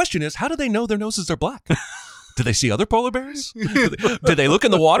 My question is, how do they know their noses are black? Do they see other polar bears? Do they look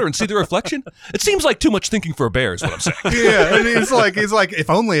in the water and see the reflection? It seems like too much thinking for a bear is what I'm saying. Yeah, and he's like,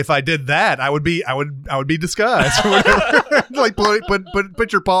 if I did that, I would be disguised or whatever. Like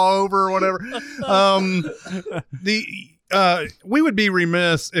put your paw over or whatever. We would be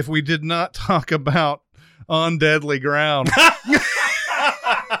remiss if we did not talk about On Deadly Ground.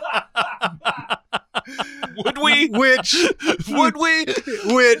 Would we? Which Would we?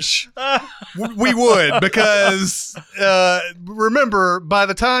 we would, because remember, by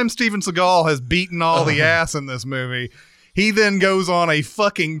the time Steven Seagal has beaten all the ass in this movie, he then goes on a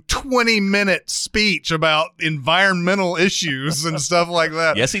fucking 20-minute speech about environmental issues and stuff like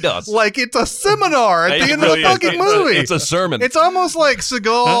that. Yes, he does. Like it's a seminar at It the end really of the is. fucking movie. It's a sermon. It's almost like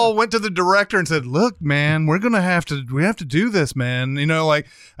Seagal went to the director and said, "Look, man, we have to do this, man. You know, like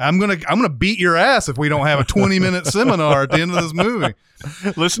I'm gonna beat your ass if we don't have a 20-minute seminar at the end of this movie."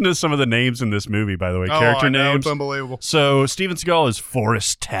 Listen to some of the names in this movie, by the way. Character I know, names. it's unbelievable. So Steven Seagal is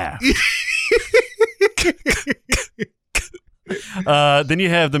Forrest Taft. Then you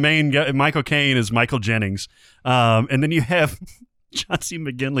have the main guy, Michael Caine is Michael Jennings. And then you have John C.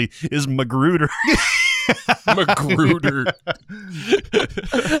 McGinley is Magruder. Magruder.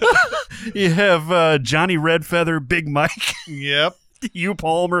 You have Johnny Redfeather, Big Mike, Yep. Hugh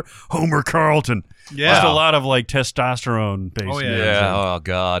Palmer, Homer Carlton. Yeah. Just a lot of like testosterone based. Oh, yeah. Yeah. Oh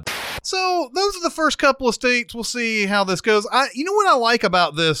God. So those are the first couple of states. We'll see how this goes. You know what I like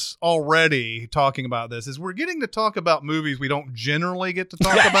about this already, talking about this, is we're getting to talk about movies we don't generally get to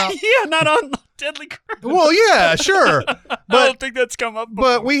talk about. Yeah, not on Deadly Criminal. Well, yeah, sure. I don't think that's come up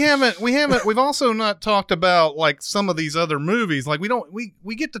before. But we've also not talked about like some of these other movies. Like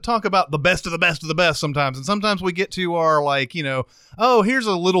we get to talk about the best of the best of the best sometimes. And sometimes we get to our like, you know, oh, here's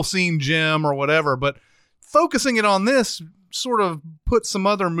a little scene gem or whatever. But focusing it on this sort of put some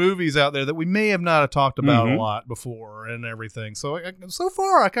other movies out there that we may have not talked about a lot before and everything. So so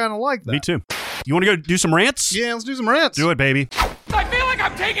far I kind of like that. Me too. You want to go do some rants? Yeah, let's do some rants. Do it, baby. I feel like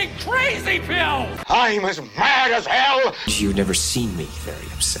I'm taking crazy pills! I'm as mad as hell. You've never seen me very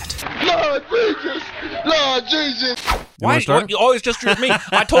upset. Lord Jesus! Lord Jesus! Why you always just with me?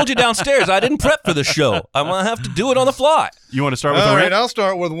 I told you downstairs I didn't prep for the show. I'm gonna have to do it on the fly. You want to start with All the right, rant? I'll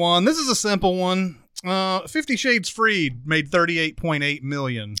start with one. This is a simple one. 50 Shades Freed made $38.8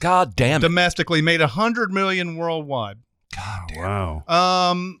 million. God damn it. Domestically, made $100 million worldwide. God damn.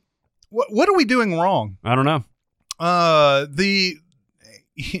 Wow. What are we doing wrong? I don't know.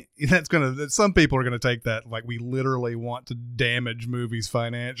 Some people are gonna take that like we literally want to damage movies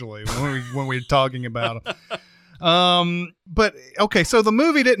financially when we're talking about them. But okay, so the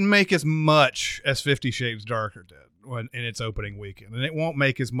movie didn't make as much as 50 Shades Darker did in its opening weekend, and it won't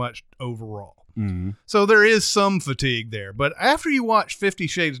make as much overall. Mm-hmm. So there is some fatigue there. But after you watch 50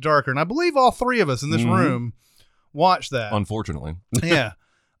 Shades Darker, and I believe all three of us in this room watched that. Unfortunately. Yeah.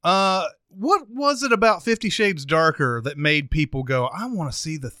 What was it about 50 Shades Darker that made people go, I want to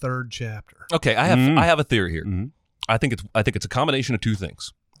see the third chapter? Okay, I have a theory here. Mm-hmm. I think it's a combination of two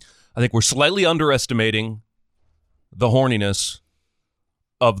things. I think we're slightly underestimating the horniness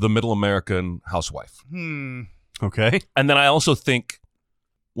of the middle American housewife. Okay. And then I also think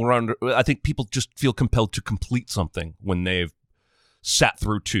I think people just feel compelled to complete something when they've sat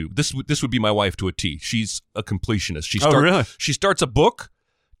through two. This would be my wife to a T. She's a completionist. Really? She starts a book,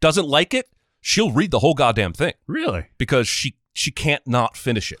 doesn't like it, she'll read the whole goddamn thing. Really? Because she can't not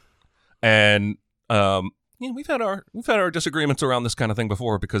finish it. And we've had our disagreements around this kind of thing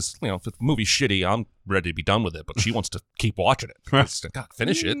before because, you know, if the movie's shitty, I'm ready to be done with it, but she wants to keep watching it. God,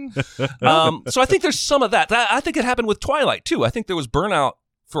 finish it. So I think there's some of that. I think it happened with Twilight too. I think there was burnout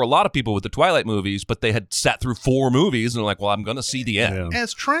for a lot of people with the Twilight movies, but they had sat through 4 movies and they're like, well, I'm going to see the end. Yeah.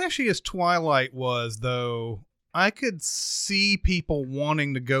 As trashy as Twilight was, though, I could see people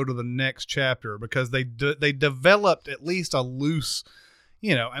wanting to go to the next chapter because they developed at least a loose,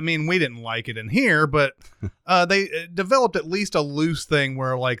 you know, I mean, we didn't like it in here, but they developed at least a loose thing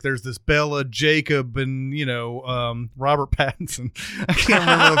where, like, there's this Bella, Jacob, and, you know, Robert Pattinson. I can't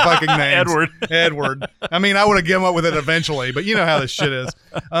remember the fucking names. Edward. I mean, I would have come up with it eventually, but you know how this shit is.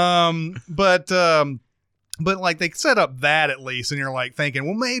 But like they set up that at least, and you're like thinking,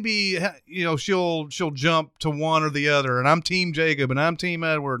 well, maybe, you know, she'll jump to one or the other, and I'm Team Jacob and I'm Team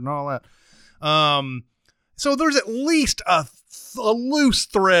Edward and all that. So there's at least a loose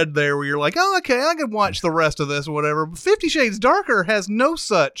thread there where you're like, oh, okay, I could watch the rest of this or whatever. But 50 Shades Darker has no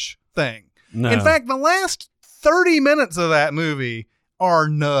such thing. No. In fact, the last 30 minutes of that movie are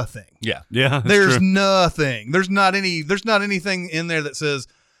nothing. Yeah. Yeah. There's true. nothing. There's not anything in there that says,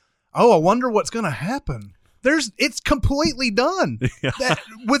 oh, I wonder what's going to happen. It's completely done. Yeah.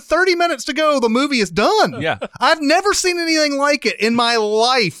 With 30 minutes to go, the movie is done. Yeah. I've never seen anything like it in my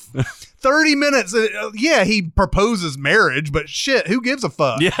life. 30 minutes. Yeah, he proposes marriage, but shit, who gives a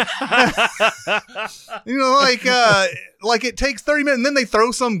fuck? Yeah. You know, like it takes 30 minutes and then they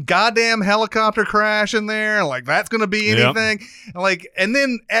throw some goddamn helicopter crash in there. Like that's going to be anything. Yep. And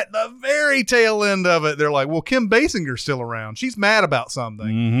then at the very tail end of it, they're like, well, Kim Basinger's still around. She's mad about something.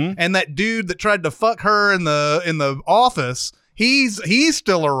 Mm-hmm. And that dude that tried to fuck her in the office, he's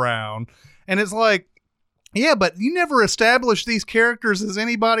still around. And it's like, yeah, but you never established these characters as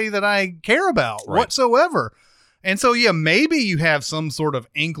anybody that I care about whatsoever. And so, yeah, maybe you have some sort of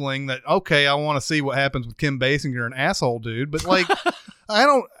inkling that, okay, I want to see what happens with Kim Basinger, an asshole dude. But, like,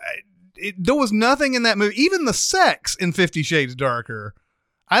 there was nothing in that movie. Even the sex in 50 Shades Darker,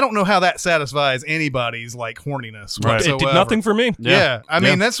 I don't know how that satisfies anybody's, like, horniness whatsoever. It did nothing for me. Yeah. I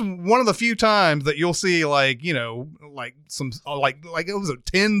mean, that's one of the few times that you'll see, like, you know, like some, like it was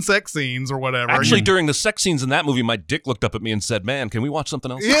 10 sex scenes or whatever. Actually, during the sex scenes in that movie, my dick looked up at me and said, "Man, can we watch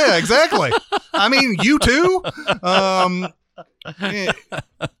something else?" Yeah, exactly. I mean, you too.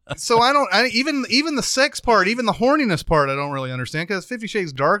 So even the sex part, even the horniness part, I don't really understand, because 50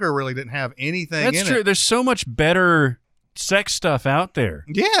 Shades Darker really didn't have anything in it. That's true. There's so much better sex stuff out there.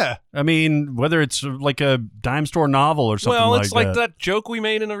 Yeah. I mean, whether it's like a dime store novel or something Well, like it's like that. that joke we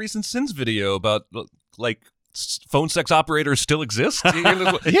made in a recent Sins video about, like, phone sex operators still exist.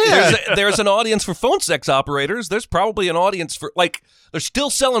 Yeah. There's an audience for phone sex operators. There's probably an audience for, like, they're still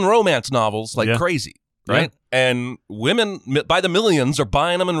selling romance novels like crazy, right? Yeah. And women by the millions are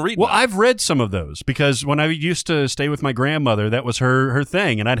buying them and reading them. I've read some of those because when I used to stay with my grandmother, that was her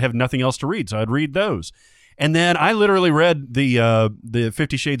thing, and I'd have nothing else to read, so I'd read those. And then I literally read the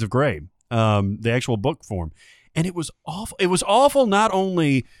 50 Shades of Grey, the actual book form. And it was awful. It was awful not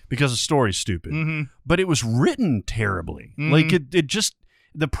only because the story's stupid, but it was written terribly. Like it just,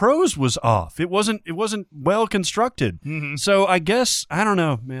 the prose was off. It wasn't well constructed. So I guess, I don't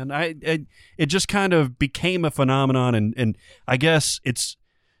know, man. It just kind of became a phenomenon, and I guess it's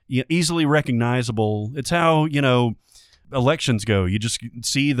easily recognizable. It's how, elections go. You just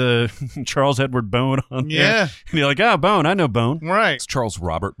see the Charles Edward Bone on there. And you're like, oh, Bone, I know Bone. Right. It's Charles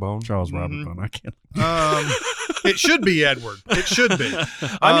Robert Bone. Charles Robert Bone. I can't. It should be Edward. It should be.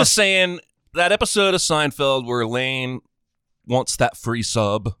 I'm just saying, that episode of Seinfeld where Elaine wants that free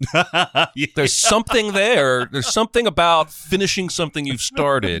sub. There's something there. There's something about finishing something you've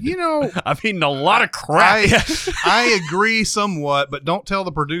started. I've eaten a lot of crap. I agree somewhat, but don't tell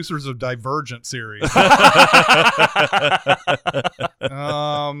the producers of Divergent series.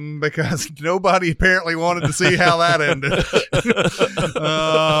 Because nobody apparently wanted to see how that ended.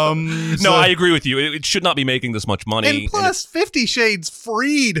 No, I agree with you. It should not be making this much money. And plus, 50 Shades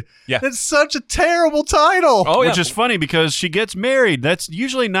Freed. Yeah. It's such a terrible title. Oh, yeah. Which is funny because she gets married. That's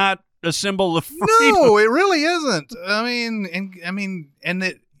usually not a symbol of freedom. No, it really isn't.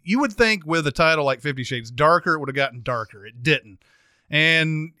 And you would think with a title like 50 Shades Darker, it would have gotten darker. It didn't.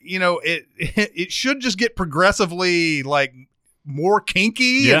 And, it should just get progressively, like, more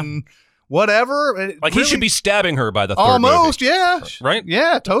kinky and whatever. Like, he should be stabbing her by the third almost, movie. yeah. Right?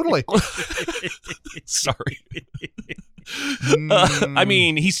 Yeah, totally. Sorry. I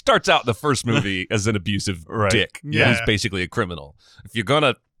mean, he starts out the first movie as an abusive dick. Yeah. He's basically a criminal. If you're going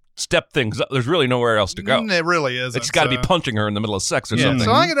to step things up, there's really nowhere else to go. It really isn't. It's got to be punching her in the middle of sex or something.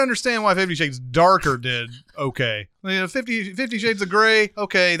 So I can understand why 50 Shades Darker did okay. 50 Shades of Grey,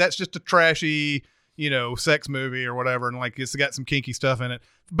 okay, that's just a trashy, sex movie or whatever, and like it's got some kinky stuff in it.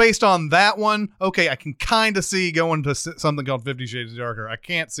 Based on that one, okay, I can kind of see going to something called 50 Shades Darker. I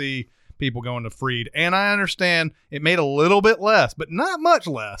can't see people going to Freed, and I understand it made a little bit less, but not much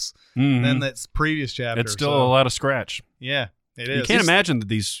less than that previous chapter. It's still a lot of scratch. Yeah, it is. You can't imagine that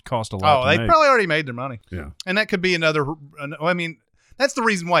these cost a lot. They probably already made their money. Yeah, and that could be another. I mean, that's the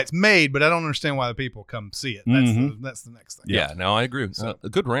reason why it's made, but I don't understand why the people come see it. That's the next thing. Yeah, no, I agree. A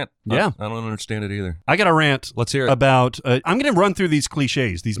good rant. Yeah, I don't understand it either. I got a rant. Let's hear it. About. I'm going to run through these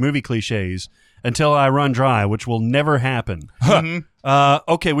cliches, these movie cliches, until I run dry, which will never happen.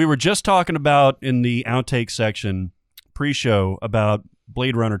 Okay, we were just talking about in the outtake section pre-show about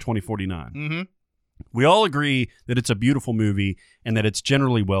Blade Runner 2049. We all agree that it's a beautiful movie and that it's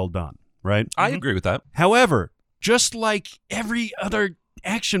generally well done, right? I agree with that. However, just like every other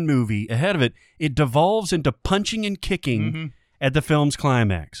action movie ahead of it, it devolves into punching and kicking at the film's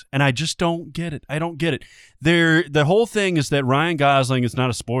climax. And I just don't get it. I don't get it. The whole thing is that Ryan Gosling is not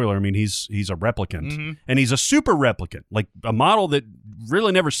a spoiler. I mean, he's a replicant. And he's a super replicant, like a model that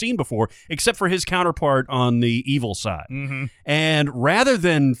really never seen before, except for his counterpart on the evil side. And rather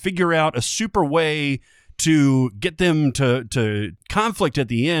than figure out a super way to get them to conflict at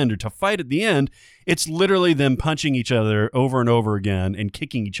the end or to fight at the end, it's literally them punching each other over and over again and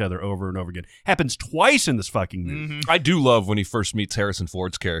kicking each other over and over again. Happens twice in this fucking movie. I do love when he first meets Harrison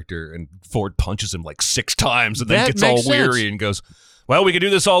Ford's character and Ford punches him like 6 times and then That gets all makes weary sense. and goes, well, we could do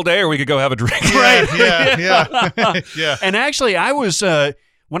this all day or we could go have a drink. Right. Yeah. And actually, I was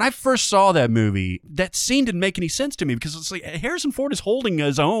when I first saw that movie, that scene didn't make any sense to me because it's like Harrison Ford is holding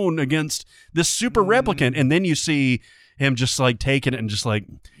his own against this super replicant, and then you see him just like taking it and just like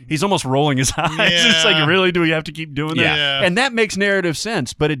he's almost rolling his eyes. It's like, really, do we have to keep doing that? Yeah. And that makes narrative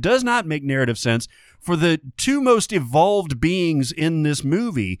sense, but it does not make narrative sense for the two most evolved beings in this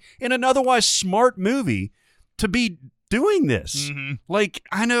movie, in an otherwise smart movie, to be doing this. Like,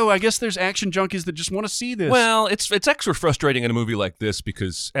 I guess there's action junkies that just want to see this. Well, it's extra frustrating in a movie like this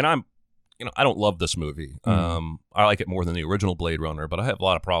because, and I don't love this movie. I like it more than the original Blade Runner, but I have a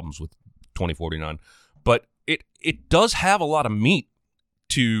lot of problems with 2049. But it does have a lot of meat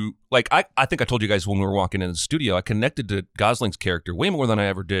to, like, I think I told you guys when we were walking in the studio, I connected to Gosling's character way more than I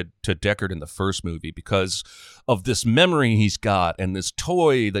ever did to Deckard in the first movie because of this memory he's got and this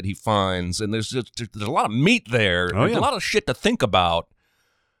toy that he finds, and there's a lot of meat there. There's a lot of shit to think about.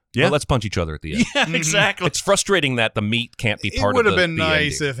 Yeah, well, let's punch each other at the end. Yeah, exactly. It's frustrating that the meat can't be part of the It would have been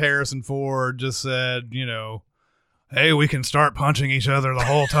nice ending. if Harrison Ford just said, hey, we can start punching each other the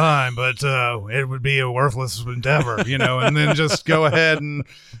whole time, but it would be a worthless endeavor, and then just go ahead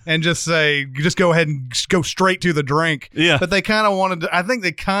and just say, just go ahead and just go straight to the drink. Yeah. But they kind of wanted to, I think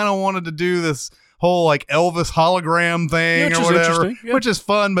they kind of wanted to do this whole like Elvis hologram thing which or is whatever, interesting, which is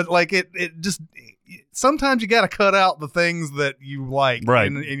fun, but like it just, sometimes you got to cut out the things that you like. Right.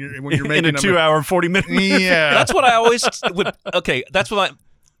 When you're making in a 2 hour, 40-minute movie. Yeah. That's what I always would. Okay, that's what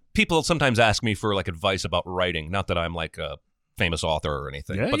people sometimes ask me for like advice about writing. Not that I'm like a famous author or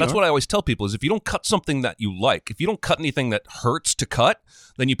anything, Yeah, but that's what I always tell people is if you don't cut something that you like, if you don't cut anything that hurts to cut,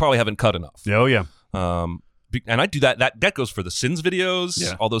 then you probably haven't cut enough. Oh, yeah. And I do that. That goes for the Sins videos.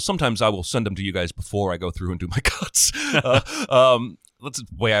 Yeah. Although sometimes I will send them to you guys before I go through and do my cuts. That's the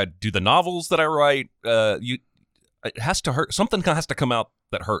way I do the novels that I write. It has to hurt. Something has to come out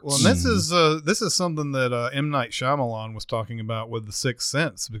that hurts. Well, and this is something that M. Night Shyamalan was talking about with The Sixth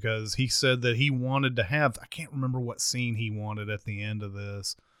Sense, because he said that he wanted to have, I can't remember what scene he wanted at the end of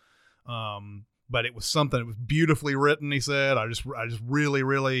this, but it was something. It was beautifully written. He said, I just really,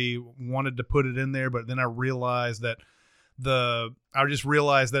 really wanted to put it in there, but then I realized that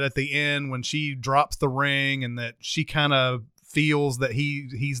at the end when she drops the ring and that she kind of feels that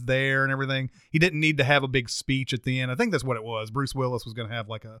he's there and everything, he didn't need to have a big speech at the end. I think that's what it was. Bruce Willis was going to have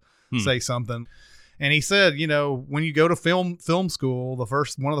like say something, and he said, when you go to film school,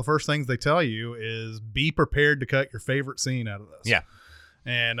 one of the first things they tell you is be prepared to cut your favorite scene out of this. Yeah.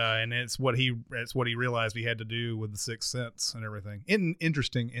 And it's what he realized he had to do with The Sixth Sense and everything.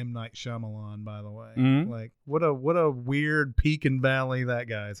 Interesting M. Night Shyamalan, by the way. Mm-hmm. Like what a weird peak and valley that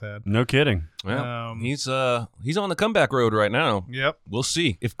guy's had. No kidding. Well, he's on the comeback road right now. Yep. We'll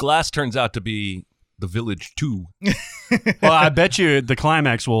see if Glass turns out to be The Village 2. Well, I bet you the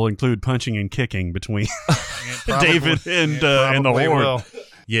climax will include punching and kicking between David and the Horde.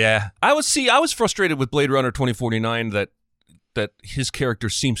 Yeah, I was frustrated with Blade Runner 2049 that his character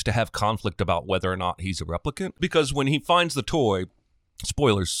seems to have conflict about whether or not he's a replicant. Because when he finds the toy,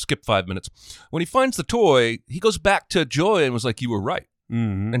 spoilers, skip 5 minutes. When he finds the toy, he goes back to Joy and was like, you were right.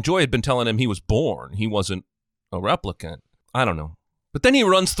 Mm-hmm. And Joy had been telling him he was born. He wasn't a replicant. I don't know. But then he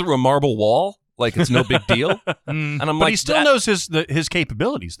runs through a marble wall like it's no big deal. And I'm but like, he still knows his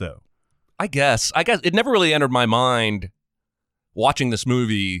capabilities, though. I guess it never really entered my mind watching this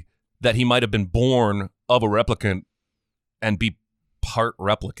movie that he might have been born of a replicant and be part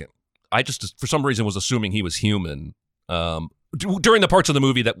replicant. I just, for some reason, was assuming he was human during the parts of the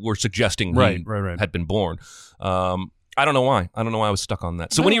movie that were suggesting he had been born. I don't know why. I was stuck on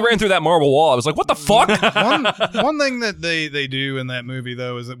that. So when he ran through that marble wall, I was like, what the fuck? One thing that they do in that movie,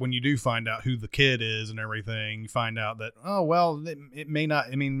 though, is that when you do find out who the kid is and everything, you find out that, oh, well, it may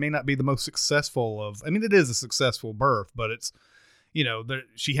not be the most successful of, it is a successful birth, but it's,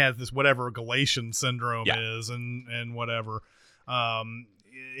 she has this whatever Galatian syndrome is and whatever.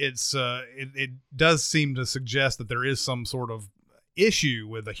 It does seem to suggest that there is some sort of issue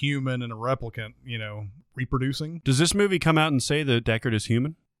with a human and a replicant, reproducing. Does this movie come out and say that Deckard is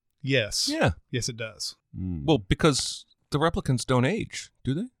human? Yes. Yeah. Yes, it does. Well, because the replicants don't age,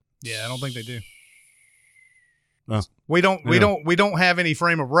 do they? Yeah, I don't think they do. Oh. We don't have any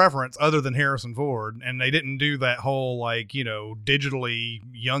frame of reference other than Harrison Ford, and they didn't do that whole digitally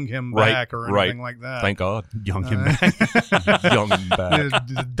young him back or anything like that. Thank God, young him back, young him back,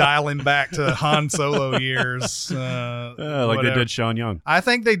 dial him back to Han Solo years, like they did Sean Young. I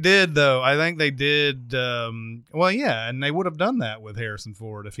think they did, though. I think they did. Well, yeah, and they would have done that with Harrison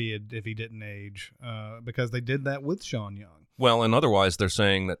Ford if he didn't age, because they did that with Sean Young. Well, and otherwise they're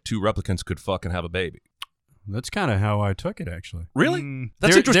saying that two replicants could fuck and have a baby. That's kind of how I took it, actually. Really?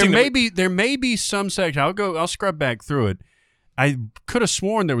 That's interesting. There may be some section. I'll scrub back through it. I could have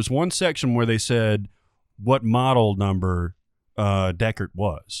sworn there was one section where they said what model number Deckard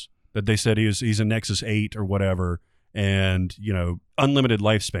was. That they said he's a Nexus 8 or whatever, and unlimited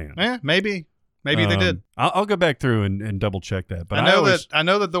lifespan. Maybe they did. I'll go back through and double check that. But I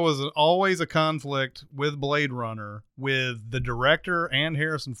know that there was always a conflict with Blade Runner with the director and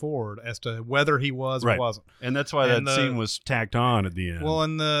Harrison Ford as to whether he was or wasn't, and that's why that scene was tacked on at the end. Well,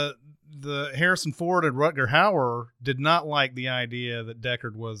 and the Harrison Ford and Rutger Hauer did not like the idea that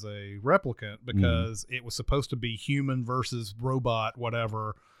Deckard was a replicant because it was supposed to be human versus robot,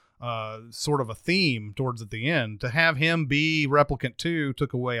 whatever. Sort of a theme towards at the end. To have him be Replicant 2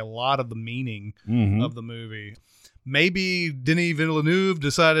 took away a lot of the meaning of the movie. Maybe Denis Villeneuve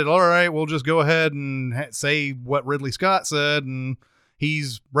decided, all right, we'll just go ahead and say what Ridley Scott said, and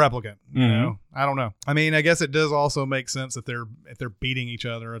he's Replicant. You know, I don't know. I mean, I guess it does also make sense if they're beating each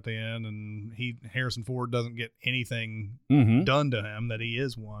other at the end, and Harrison Ford doesn't get anything done to him that he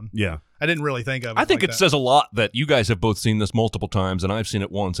is one. Yeah. I didn't really think of it. I think like it says a lot that you guys have both seen this multiple times, and I've seen it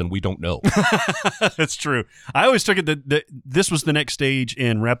once, and we don't know. That's true. I always took it that this was the next stage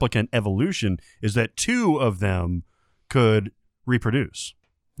in replicant evolution, is that two of them could reproduce.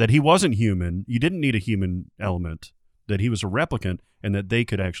 That he wasn't human. You didn't need a human element. That he was a replicant, and that they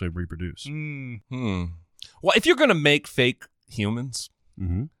could actually reproduce. Well, if you're going to make fake humans,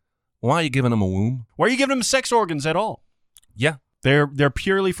 why are you giving them a womb? Why are you giving them sex organs at all? Yeah. They're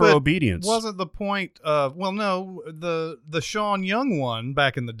purely for But obedience. Wasn't the point of the Sean Young one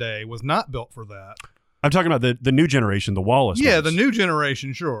back in the day was not built for that. I'm talking about the new generation, the Wallace. Yeah, ones. the new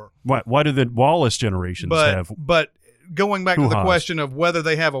generation, sure. Why do the Wallace generations have? But going back to the hoo-has. question of whether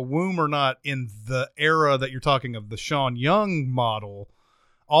they have a womb or not in the era that you're talking of, the Sean Young model,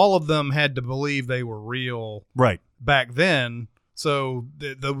 all of them had to believe they were real Right. back then. So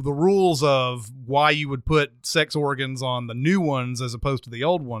the rules of why you would put sex organs on the new ones as opposed to the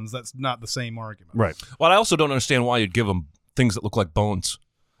old ones, that's not the same argument. Right. Well, I also don't understand why you'd give them things that look like bones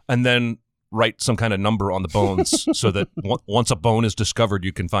and then write some kind of number on the bones so that once a bone is discovered,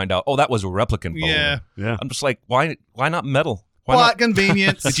 you can find out, oh, that was a replicant bone. Yeah. I'm just like, why not metal? Why Plot not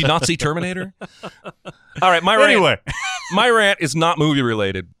convenience. Did you not see Terminator? All right, my rant is not movie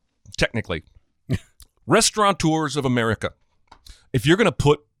related, technically. Restaurateurs of America. If you're going to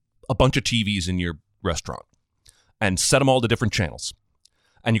put a bunch of TVs in your restaurant and set them all to different channels,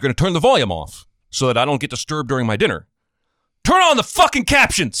 and you're going to turn the volume off so that I don't get disturbed during my dinner, turn on the fucking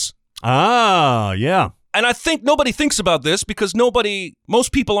captions. Ah, yeah. And I think nobody thinks about this because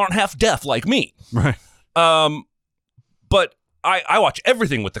most people aren't half deaf like me. Right. But I watch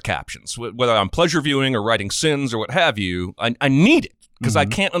everything with the captions, whether I'm pleasure viewing or writing sins or what have you. I need it. Because I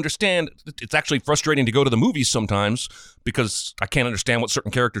can't understand. It's actually frustrating to go to the movies sometimes because I can't understand what certain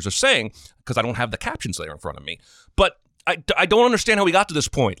characters are saying because I don't have the captions there in front of me. But I don't understand how we got to this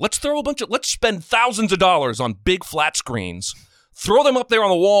point. Let's spend thousands of dollars on big flat screens, throw them up there on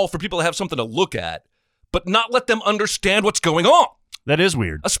the wall for people to have something to look at, but not let them understand what's going on. That is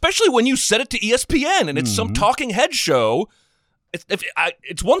weird. Especially when you set it to ESPN and it's some talking head show.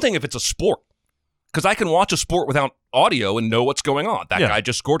 It's one thing if it's a sport. Because I can watch a sport without audio and know what's going on. That guy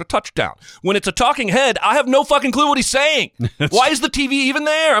just scored a touchdown. When it's a talking head, I have no fucking clue what he's saying. Why is the TV even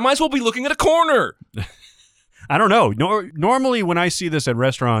there? I might as well be looking at a corner. I don't know. Normally, when I see this at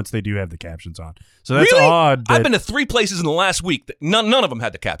restaurants, they do have the captions on. So that's really? odd. I've been to 3 places in the last week that none of them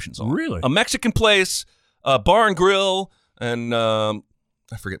had the captions on. Really? A Mexican place, a bar and grill, and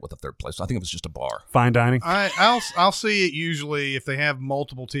I forget what the third place. I think it was just a bar. Fine dining. I'll see it usually if they have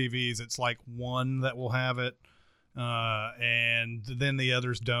multiple TVs. It's like one that will have it, and then the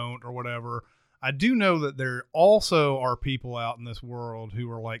others don't or whatever. I do know that there also are people out in this world who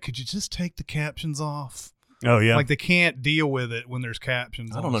are like, could you just take the captions off? Oh, yeah. Like they can't deal with it when there's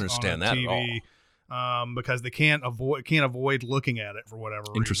captions. I don't understand that TV, at all. Because they can't avoid looking at it for whatever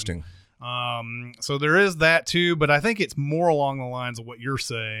reason. Interesting. So there is that too, but I think it's more along the lines of what you're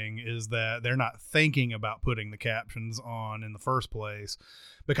saying is that they're not thinking about putting the captions on in the first place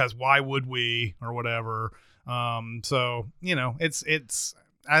because why would we or whatever. So, it's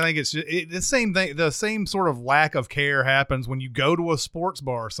I think it's the same thing. The same sort of lack of care happens when you go to a sports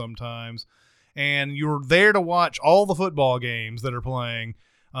bar sometimes and you're there to watch all the football games that are playing.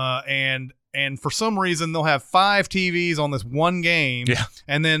 And for some reason they'll have 5 TVs on this one game,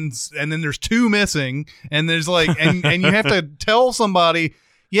 and then there's 2 missing, and there's like, and you have to tell somebody,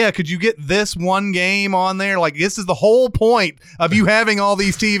 could you get this one game on there? Like this is the whole point of you having all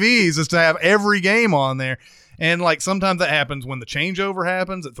these TVs is to have every game on there. And like sometimes that happens when the changeover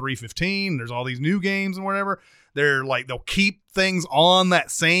happens at 3:15. There's all these new games and whatever. they'll keep things on that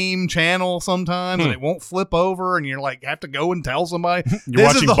same channel sometimes and it won't flip over and you're like have to go and tell somebody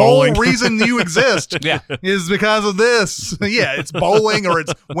this is the bowling. whole reason you exist Yeah. is because of this. Yeah, it's bowling or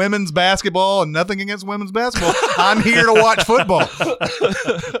it's women's basketball, and nothing against women's basketball. I'm here to watch football.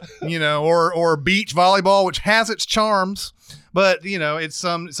 Or beach volleyball, which has its charms, but it's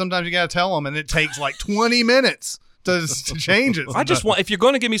sometimes you got to tell them and it takes like 20 minutes to change it. I just want, if you're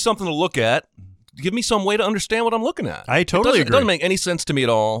going to give me something to look at, give me some way to understand what I'm looking at. I totally It agree. doesn't make any sense to me at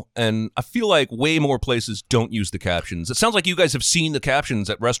all, and I feel like way more places don't use the captions. It sounds like you guys have seen the captions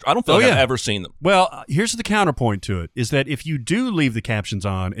at restaurants. I don't feel like I've ever seen them. Well, here's the counterpoint to it, is that if you do leave the captions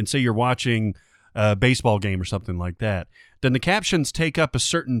on and say you're watching a baseball game or something like that, then the captions take up a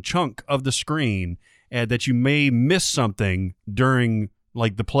certain chunk of the screen that you may miss something during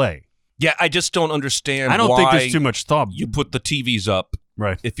like the play. Yeah, I just don't understand I don't why think there's too much thought. you put the TVs up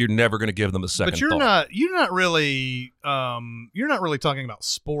Right. if you're never going to give them a second But you're thought. not really talking about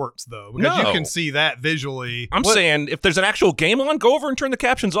sports though, because you No. can see that visually. I'm saying if there's an actual game on, go over and turn the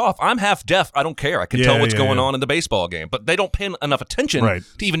captions off. I'm half deaf. I don't care. I can tell what's going on in the baseball game. But they don't pay enough attention to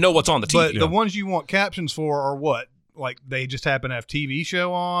even know what's on the TV. But the ones you want captions for are what? Like they just happen to have TV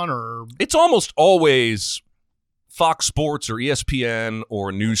show on, or It's almost always Fox Sports or ESPN or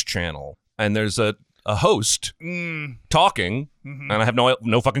a news channel, and there's a host talking, and I have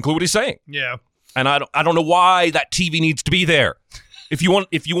no fucking clue what he's saying. Yeah. And I don't know why that TV needs to be there. If you want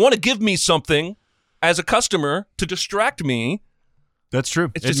to give me something as a customer to distract me, That's true.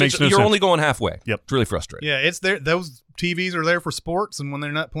 it's It just makes no you're sense. only going halfway. Yep. It's really frustrating. Yeah, it's there. Those TVs are there for sports, and when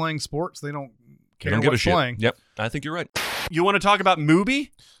they're not playing sports, they don't They care don't give a what's shit. playing. Yep, I think you're right. You want to talk about Mubi?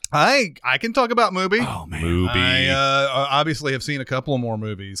 I can talk about Mubi. Oh man, Mubi. I obviously have seen a couple of more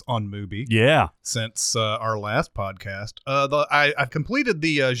movies on Mubi. Yeah. Since our last podcast. I've completed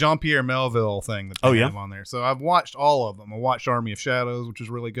the Jean-Pierre Melville thing that they have on there. So I've watched all of them. I watched Army of Shadows, which is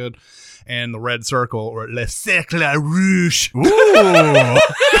really good, and The Red Circle, or Le Cercle Rouge. Ooh.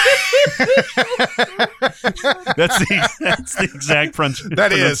 That's the exact French.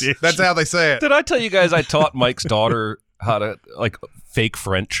 That is. That's how they say it. Did I tell you guys I taught Mike's daughter how to fake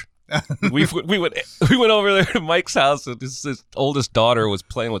French? we went over there to Mike's house, and his oldest daughter was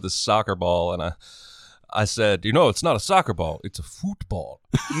playing with a soccer ball, and I said, it's not a soccer ball, it's a football.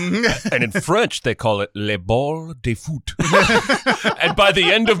 And in French, they call it le ball de foot. And by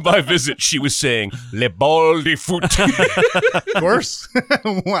the end of my visit, she was saying, le ball de foot. Of course.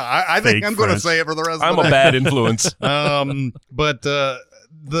 Well, I think Fake I'm going to French. say it for the rest I'm of the a day. bad influence. But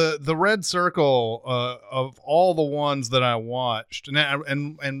the Red Circle of all the ones that I watched,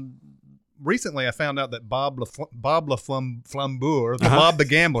 and recently I found out that Bob Le Flambeur, Bob the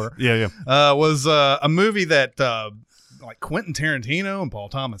Gambler, was a movie that like Quentin Tarantino and Paul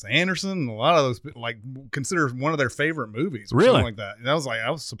Thomas Anderson and a lot of those consider one of their favorite movies, or Really? something like that. And I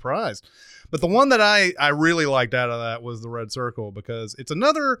was surprised. But the one that I really liked out of that was the Red Circle, because it's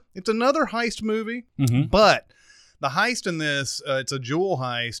another heist movie, but the heist in this, it's a jewel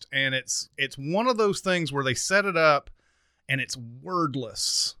heist, and it's one of those things where they set it up and it's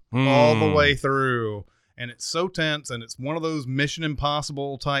wordless all the way through, and it's so tense, and it's one of those Mission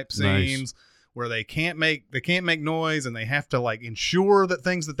Impossible type scenes where they can't make noise, and they have to ensure that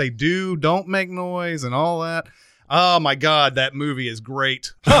things that they do don't make noise and all that. Oh my God, that movie is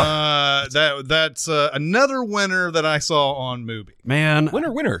great. That's another winner that I saw on Mubi. Man,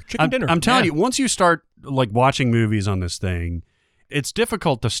 Winner, chicken dinner. I'm telling you, once you start watching movies on this thing, it's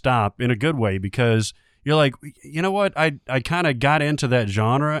difficult to stop in a good way, because you're like, you know what? I kind of got into that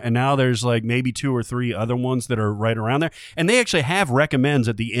genre, and now there's maybe 2 or 3 other ones that are right around there. And they actually have recommends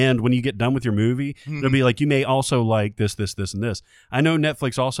at the end when you get done with your movie. They'll be like, you may also like this, this, this, and this. I know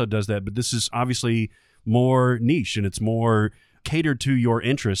Netflix also does that, but this is obviously more niche, and it's more catered to your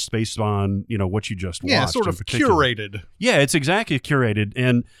interests based on, what you just watched. Yeah, sort of in particular. curated. Yeah, it's exactly curated.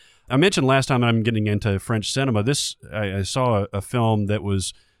 And I mentioned last time I'm getting into French cinema. I saw a film that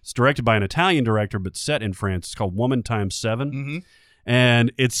was directed by an Italian director but set in France. It's called Woman Times 7.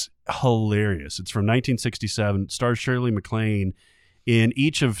 And it's hilarious. It's from 1967. It stars Shirley MacLaine in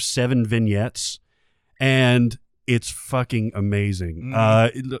each of 7 vignettes, and it's fucking amazing.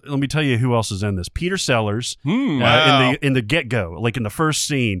 Let me tell you who else is in this. Peter Sellers, Wow. in the get-go, in the first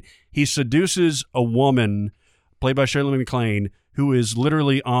scene, he seduces a woman played by Shirley MacLaine who is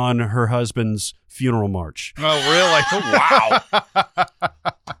literally on her husband's funeral march. Oh, really? Wow.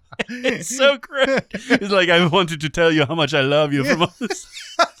 It's so great. He's like, I wanted to tell you how much I love you. From us.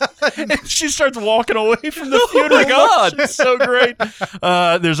 And she starts walking away from the funeral. my God. It's so great.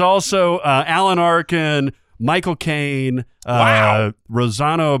 There's also Alan Arkin, Michael Caine, Wow.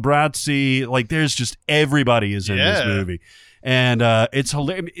 Rosanna Brazzi. Like, there's just everybody is in this Yeah. movie, and it's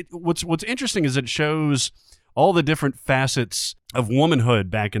hilarious. What's interesting is it shows all the different facets of womanhood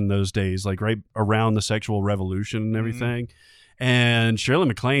back in those days, like right around the sexual revolution and everything. And Shirley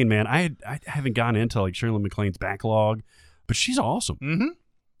MacLaine, man, I haven't gone into like Shirley MacLaine's backlog, but she's awesome. Mm-hmm.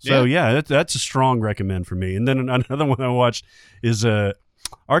 So that's a strong recommend for me. And then another one I watched is a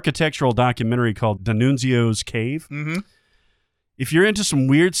architectural documentary called D'Annunzio's Cave. Mm-hmm. If you're into some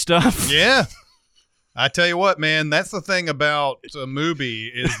weird stuff, Yeah. I tell you what, man, that's the thing about a movie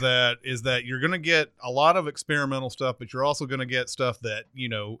is that you're going to get a lot of experimental stuff, but you're also going to get stuff that,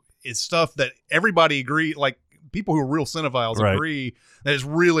 is stuff that everybody agree, like people who are real cinephiles Right. agree that it's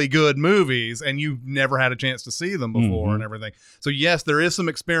really good movies and you've never had a chance to see them before and everything. So yes, there is some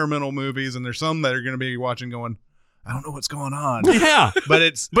experimental movies and there's some that are going to be watching going, I don't know what's going on. yeah. But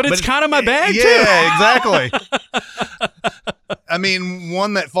it's kind of my bag, too. Yeah, exactly. I mean,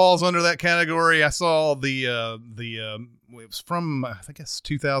 one that falls under that category. I saw it was from I think it's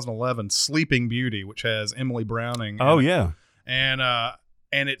 2011, Sleeping Beauty, which has Emily Browning. Oh in it. yeah.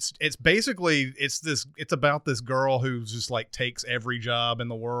 And it's basically it's about this girl who just like takes every job in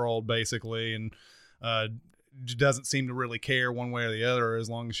the world basically, and doesn't seem to really care one way or the other as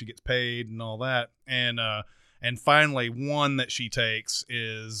long as she gets paid and all that. And finally, one that she takes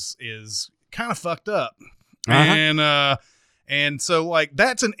is kind of fucked up, and so like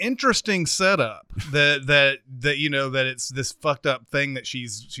that's an interesting setup that it's this fucked up thing that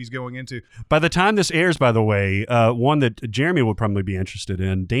she's going into. By the time this airs, by the way, one that Jeremy would probably be interested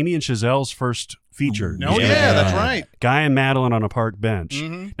in, Damien Chazelle's first feature. Oh yeah, that's right. Guy and Madeline on a park bench.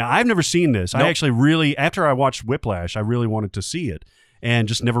 Mm-hmm. Now, I've never seen this. Nope. I actually really, after I watched Whiplash, I really wanted to see it and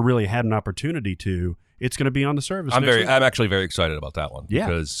just never really had an opportunity to. It's going to be on the service. I'm next week. actually very excited about that one. Yeah.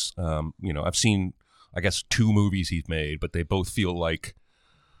 Because I've seen, I guess, 2 movies he's made, but they both feel like,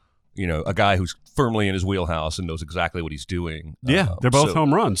 a guy who's firmly in his wheelhouse and knows exactly what he's doing. Yeah, they're both so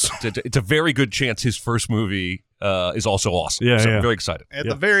home runs. It's a very good chance his first movie is also awesome. Yeah, so yeah. I'm very excited. At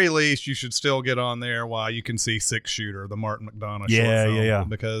the very least, you should still get on there while you can see Six Shooter, the Martin McDonough Yeah, short film. yeah.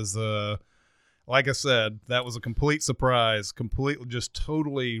 Because, like I said, that was a complete surprise, completely, just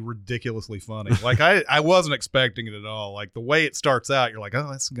totally ridiculously funny. Like, I wasn't expecting it at all. Like, the way it starts out, you're like, oh,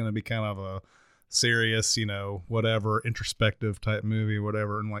 that's going to be kind of a serious, whatever, introspective type movie,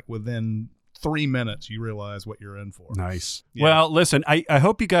 whatever. And, like, within 3 minutes, you realize what you're in for. Nice. Yeah. Well, listen, I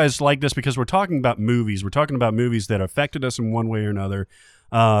hope you guys like this because we're talking about movies. We're talking about movies that affected us in one way or another.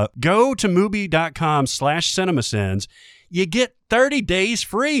 Go to Mubi.com/CinemaSins. You get 30 days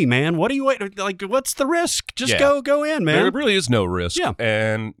free, man. What are you waiting? Like, what's the risk? Just go in, man. There really is no risk. Yeah.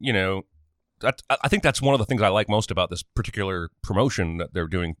 And, I think that's one of the things I like most about this particular promotion that they're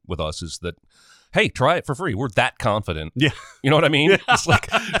doing with us is that, hey, try it for free. We're that confident. Yeah. You know what I mean? Yeah. It's like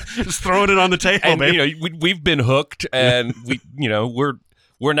just throwing it on the table, and man. we've been hooked, and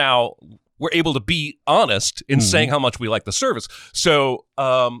we're now able to be honest in saying how much we like the service. So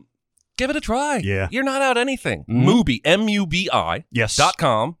give it a try. Yeah. You're not out anything. Mhm. Mubi, MUBI Yes.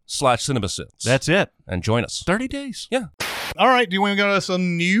 .com/CinemaSins. That's it. And join us. 30 days. Yeah. All right, do you want to go to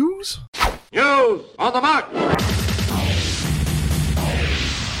some news? News on the mark.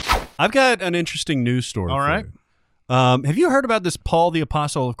 I've got an interesting news story. All for right. you. Have you heard about this Paul the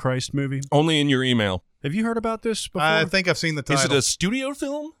Apostle of Christ movie? Only in your email. Have you heard about this before? I think I've seen the title. Is it a studio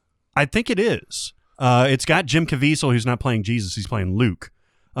film? I think it is. It's got Jim Caviezel, who's not playing Jesus; he's playing Luke.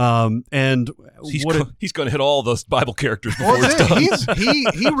 And He's what going to hit all those Bible characters before Well, it's done.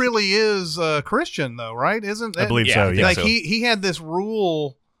 he really is a Christian though, right? Isn't I believe so. I think Yeah. like so. he had this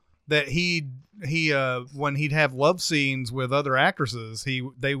rule that he when he'd have love scenes with other actresses, he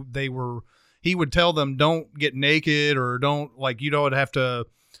would tell them don't get naked or don't like you'd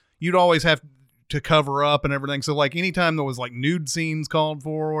always have to cover up and everything. So like anytime there was like nude scenes called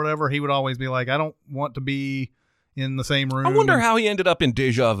for or whatever, he would always be like, I don't want to be in the same room. I wonder how he ended up in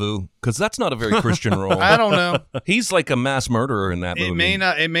Deja Vu, because that's not a very Christian role. I don't know. He's like a mass murderer in that movie. It may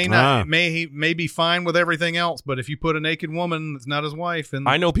not. He may be fine with everything else, but if you put a naked woman that's not his wife, and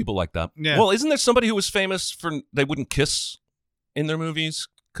I know people like that. Yeah. Well, isn't there somebody who was famous for they wouldn't kiss in their movies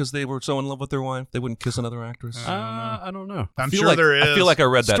because they were so in love with their wife they wouldn't kiss another actress? I don't know. I'm feel sure like, there is. I feel like I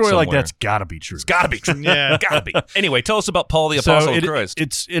read that Story somewhere. like that's got to be true. It's got to be true. Yeah. Got to be. Anyway, tell us about Paul the Apostle of Christ.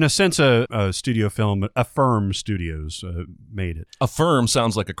 It's in a sense a studio film. Affirm Studios made it. Affirm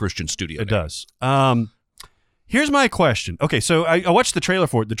sounds like a Christian studio. It name. does. Here's my question. Okay, so I watched the trailer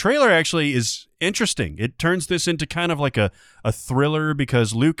for it. The trailer actually is interesting. It turns this into kind of like a thriller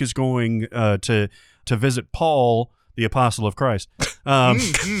because Luke is going to visit Paul, the Apostle of Christ.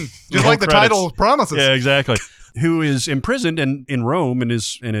 Just roll like the credits. title promises. Yeah, exactly. Who is imprisoned in Rome and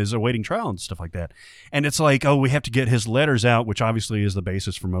is awaiting trial and stuff like that. And it's like, oh, we have to get his letters out, which obviously is the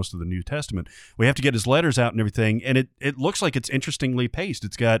basis for most of the New Testament. We have to get his letters out and everything. And it looks like it's interestingly paced.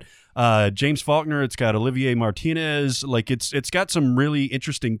 It's got James Faulkner. It's got Olivier Martinez. Like it's got some really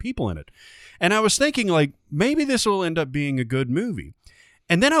interesting people in it. And I was thinking, like, maybe this will end up being a good movie.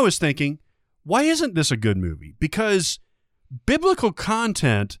 And then I was thinking, why isn't this a good movie? Because biblical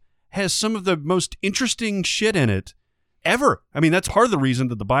content has some of the most interesting shit in it ever. I mean, that's part of the reason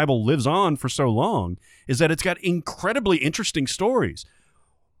that the Bible lives on for so long, is that it's got incredibly interesting stories.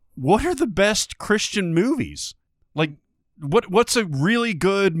 What are the best Christian movies? Like, what's a really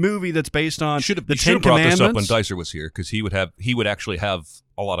good movie that's based on the Ten brought Commandments? this up when Dicer was here, because he would actually have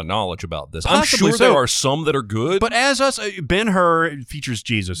a lot of knowledge about this. Possibly I'm sure so. there are some that are good. But as us, Ben-Hur features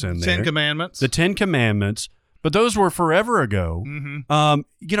Jesus in there. Ten Commandments. The Ten Commandments. But those were forever ago.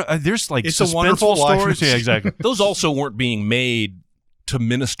 There's like It's a Wonderful suspenseful Life. stories. Yeah, exactly. Those also weren't being made to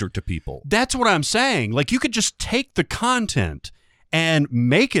minister to people. That's what I'm saying. Like, you could just take the content and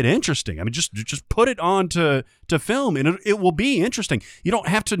make it interesting. I mean, just put it on to film, and it will be interesting. You don't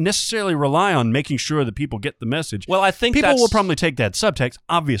have to necessarily rely on making sure that people get the message. Well, I think people that's- will probably take that subtext,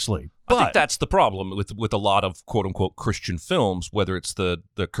 obviously. I think But that's the problem with a lot of quote unquote Christian films, whether it's the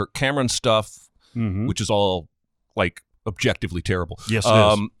Kirk Cameron stuff, which is all like objectively terrible. Yes, it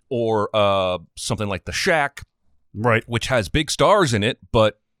is. Or something like The Shack, right, which has big stars in it,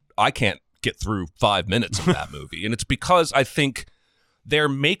 but I can't get through 5 minutes of that movie. And it's because I think they're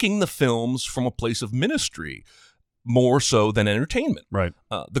making the films from a place of ministry more so than entertainment. Right.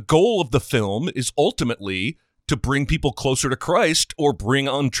 The goal of the film is ultimately to bring people closer to Christ or bring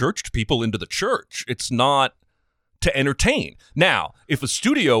unchurched people into the church. It's not to entertain. Now, if a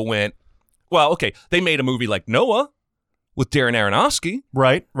studio went, well, okay, they made a movie like Noah with Darren Aronofsky.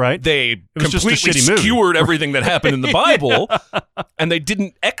 Right. They was just a completely shitty movie. skewered everything that happened in the Bible, and they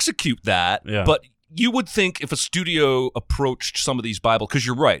didn't execute that. Yeah. But you would think if a studio approached some of these Bible, because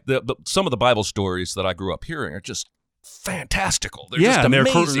you're right, some of the Bible stories that I grew up hearing are just fantastical. They're just and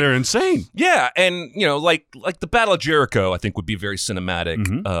amazing. they're insane. Yeah, and like the Battle of Jericho, I think would be very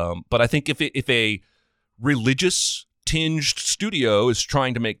cinematic. But I think if a religious tinged studio is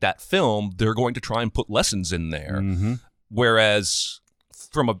trying to make that film, they're going to try and put lessons in there. Whereas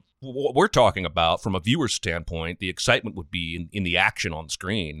from what we're talking about from a viewer's standpoint, the excitement would be in the action on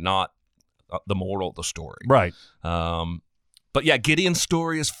screen, not the moral of the story. Right. But yeah, Gideon's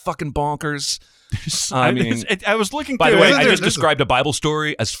story is fucking bonkers. I mean, I was looking. By the through way, it. I just described a Bible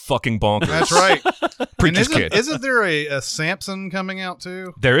story as fucking bonkers. That's right. Preacher's kid. Isn't there a Samson coming out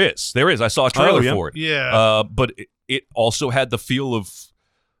too? There is. I saw a trailer for it. Yeah. But it also had the feel of,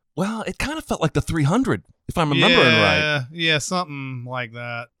 well, it kind of felt like the 300, if I'm remembering right. Yeah, something like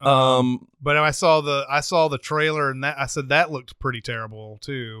that. But I saw the trailer, and I said that looked pretty terrible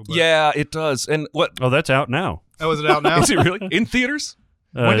too. But, Yeah, it does. And what? Oh, that's out now. Oh, is it out now? Is it really in theaters?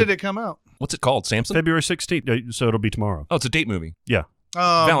 When did it come out? What's it called? Samson? February 16th. So it'll be tomorrow. Oh, it's a date movie. Yeah.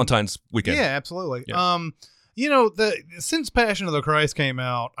 Valentine's weekend. Yeah, absolutely. Yeah. Since Passion of the Christ came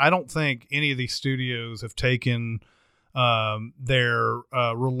out, I don't think any of these studios have taken their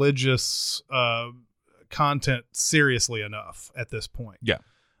religious content seriously enough at this point. Yeah.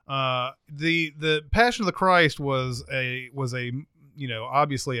 The Passion of the Christ was a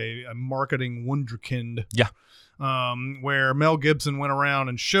obviously a marketing wunderkind. Yeah. Where Mel Gibson went around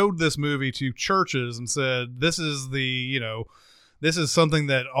and showed this movie to churches and said, this is something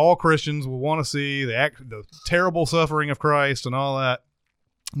that all Christians will want to see, the terrible suffering of Christ and all that.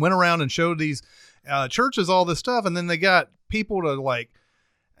 Went around and showed these churches all this stuff, and then they got people to, like,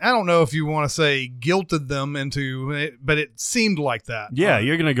 I don't know if you want to say guilted them into it, but it seemed like that. Yeah,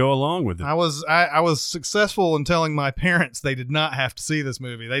 you're going to go along with it. I was successful in telling my parents they did not have to see this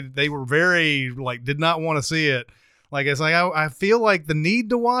movie. They were very, like, did not want to see it. Like, it's like I feel like the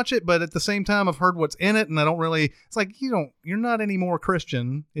need to watch it, but at the same time I've heard what's in it, and I don't really. It's like you're not any more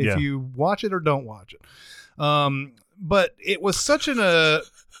Christian if you watch it or don't watch it. But it was such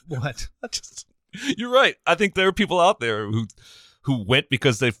what? You're right. I think there are people out there who went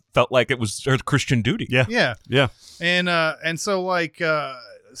because they felt like it was their Christian duty. Yeah. And so, like,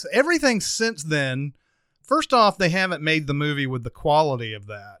 so everything since then, first off, they haven't made the movie with the quality of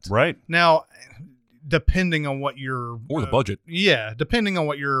that. Right. Now, depending on what your Or the budget. Depending on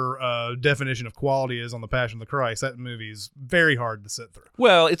what your definition of quality is on the Passion of the Christ, that movie is very hard to sit through.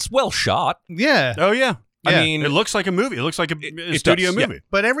 Well, it's well shot. Yeah. Oh, yeah. I mean, it looks like a movie. It looks like a it studio does, yeah. movie.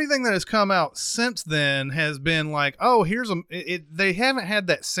 But everything that has come out since then has been like, oh, they haven't had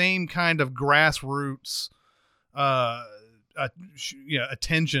that same kind of grassroots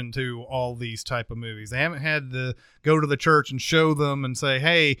attention to all these type of movies. They haven't had to go to the church and show them and say,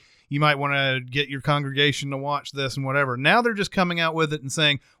 hey, you might want to get your congregation to watch this and whatever. Now they're just coming out with it and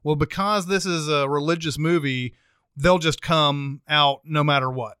saying, well, because this is a religious movie, they'll just come out no matter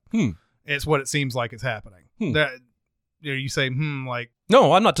what. It's what it seems like is happening. That you say, like.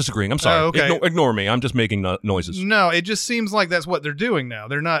 No, I'm not disagreeing. I'm sorry. Oh, okay. Ignore me. I'm just making noises. No, it just seems like that's what they're doing now.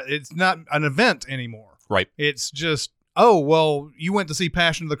 It's not an event anymore. Right. It's just, oh, well, you went to see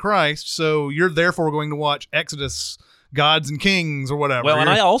Passion of the Christ, so you're therefore going to watch Exodus, Gods and Kings, or whatever. Well, and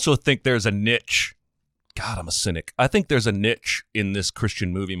I also think there's a niche. God, I'm a cynic. I think there's a niche in this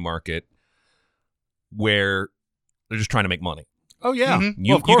Christian movie market where they're just trying to make money. Oh, yeah. Mm-hmm.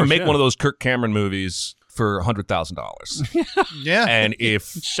 You can make one of those Kirk Cameron movies for $100,000. Yeah. And if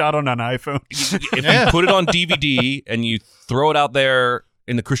shot on an iPhone, if you put it on DVD and you throw it out there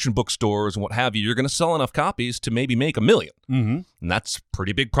in the Christian bookstores and what have you, you're going to sell enough copies to maybe make $1 million. Mm-hmm. And that's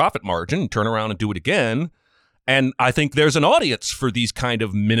pretty big profit margin. Turn around and do it again. And I think there's an audience for these kind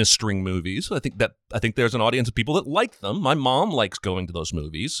of ministering movies. I think there's an audience of people that like them. My mom likes going to those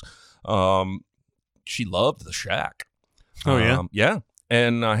movies. She loved The Shack. Oh, yeah? Yeah.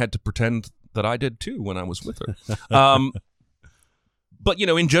 And I had to pretend that I did too when I was with her. But,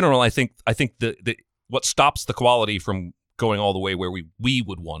 in general, I think the what stops the quality from going all the way where we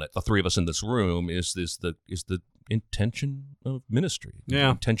would want it, the three of us in this room, is the intention of ministry. Yeah. The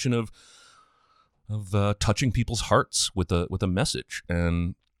intention of touching people's hearts with a message.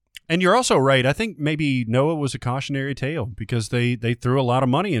 And you're also right. I think maybe Noah was a cautionary tale because they threw a lot of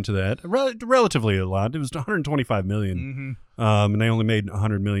money into that, relatively a lot. It was $125 million, and they only made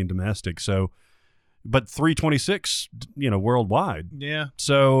 $100 million domestic. So, but 326, worldwide. Yeah.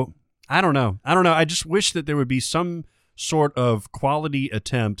 So I don't know. I just wish that there would be some sort of quality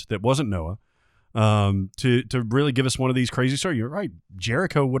attempt that wasn't Noah, to really give us one of these crazy stories. You're right.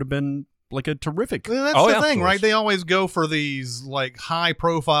 Jericho would have been like a terrific. Well, that's the thing, right? They always go for these like high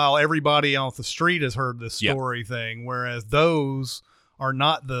profile, everybody off the street has heard this story thing, whereas those are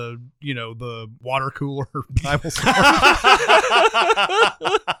not the water cooler Bible story.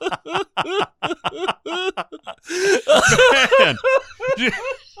 Man.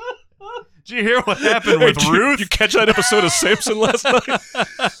 Did you hear what happened with Ruth? Did you catch that episode of Samson last night?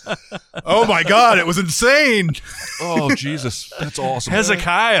 Oh my God, it was insane. Oh Jesus, that's awesome.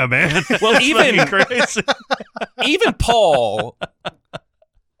 Hezekiah, man. Well, even Paul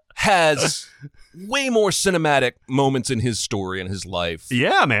has way more cinematic moments in his story and his life.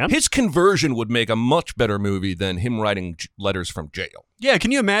 Yeah, man. His conversion would make a much better movie than him writing letters from jail. Yeah,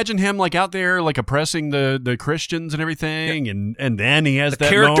 can you imagine him like out there like oppressing the Christians and everything, and then he has the that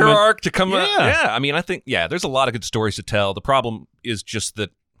character moment. arc to come out. Yeah. Yeah, I mean, I think there's a lot of good stories to tell. The problem is just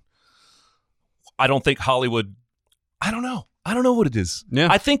that I don't think Hollywood. I don't know what it is. Yeah.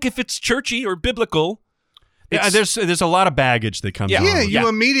 I think if it's churchy or biblical. Yeah, there's a lot of baggage that comes. Yeah. on Yeah, with you it.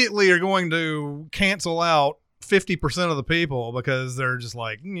 immediately are going to cancel out 50% of the people because they're just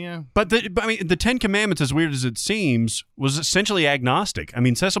like, yeah. But the Ten Commandments, as weird as it seems, was essentially agnostic. I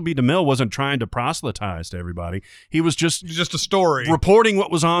mean, Cecil B. DeMille wasn't trying to proselytize to everybody. He was just a story. Reporting what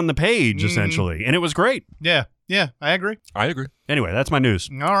was on the page, essentially. And it was great. Yeah, I agree. Anyway, that's my news.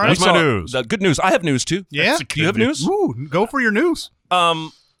 All right. That's my news. Good news. I have news, too. Yeah? Do you have news? Ooh, go for your news.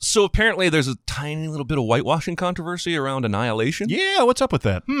 So apparently there's a tiny little bit of whitewashing controversy around Annihilation. Yeah, what's up with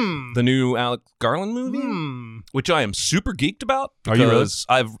that? The new Alex Garland movie, which I am super geeked about. Are you really? Because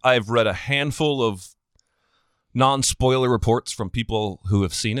I've read a handful of non-spoiler reports from people who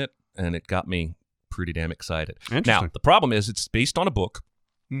have seen it, and it got me pretty damn excited. Now, the problem is it's based on a book,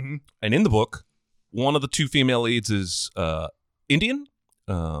 and in the book, one of the two female leads is Indian,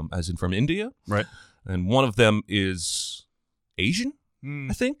 as in from India, right? And one of them is Asian.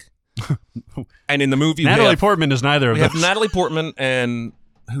 I think. And in the movie, Natalie Portman is neither of we those. have Natalie Portman and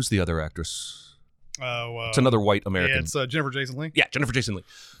who's the other actress? It's another white American. Yeah, it's Jennifer Jason Leigh. Yeah, Jennifer Jason Leigh.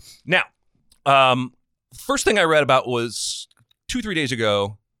 Now, first thing I read about was 2-3 days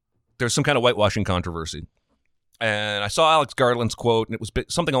ago, there's some kind of whitewashing controversy. And I saw Alex Garland's quote, and it was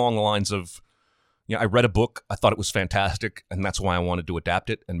something along the lines of, I read a book, I thought it was fantastic, and that's why I wanted to adapt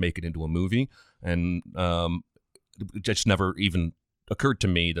it and make it into a movie. And it just never even occurred to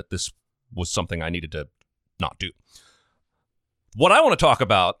me that this was something I needed to not do. What I want to talk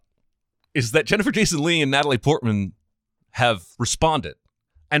about is that Jennifer Jason Leigh and Natalie Portman have responded,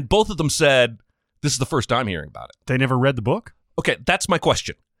 and both of them said, this is the first I'm hearing about it. They never read the book? Okay, that's my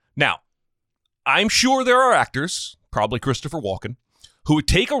question. Now, I'm sure there are actors, probably Christopher Walken, who would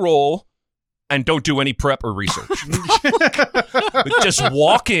take a role and don't do any prep or research. Just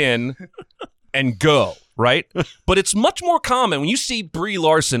walk in and go. right? But it's much more common when you see Brie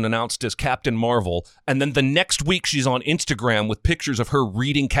Larson announced as Captain Marvel, and then the next week she's on Instagram with pictures of her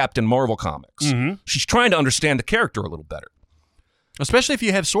reading Captain Marvel comics. Mm-hmm. She's trying to understand the character a little better. Especially if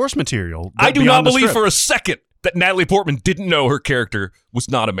you have source material. I do not believe script. for a second that Natalie Portman didn't know her character was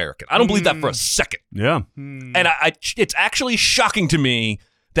not American. I don't believe that for a second. Yeah. And it's actually shocking to me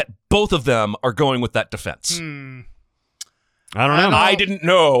that both of them are going with that defense. I don't know. I didn't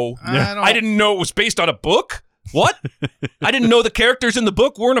know. I didn't know it was based on a book. What? I didn't know the characters in the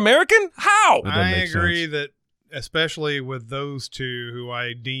book weren't American? How? I agree that, especially with those two who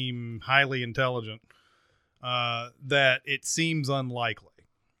I deem highly intelligent, that it seems unlikely.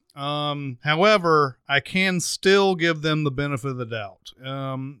 However, I can still give them the benefit of the doubt,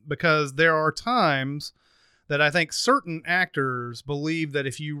 because there are times that I think certain actors believe that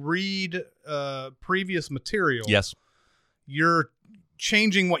if you read previous material, Yes. you're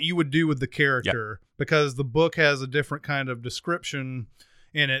changing what you would do with the character because the book has a different kind of description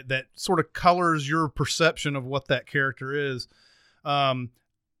in it that sort of colors your perception of what that character is. I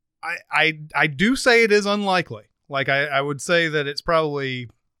do say it is unlikely. Like I would say that it's probably,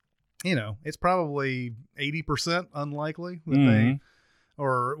 it's probably 80% unlikely that they,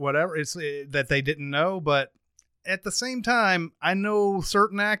 or whatever, that they didn't know. But at the same time, I know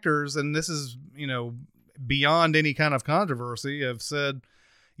certain actors, and this is, beyond any kind of controversy, have said,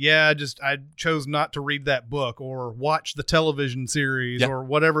 I chose not to read that book or watch the television series or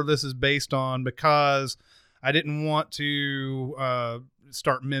whatever this is based on because I didn't want to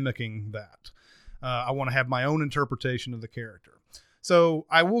start mimicking that. I want to have my own interpretation of the character. So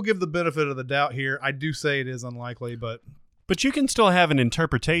I will give the benefit of the doubt here. I do say it is unlikely, but you can still have an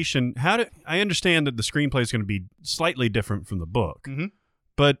interpretation. I understand that the screenplay is going to be slightly different from the book,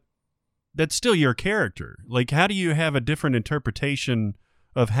 but that's still your character. Like, how do you have a different interpretation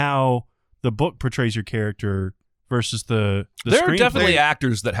of how the book portrays your character versus the There screenplay? are definitely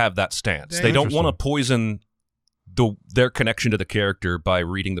actors that have that stance. They don't want to poison their connection to the character by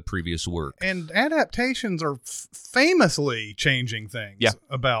reading the previous work. And adaptations are famously changing things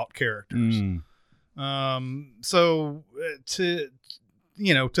about characters. So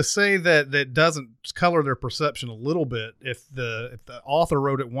to say that doesn't color their perception a little bit if the author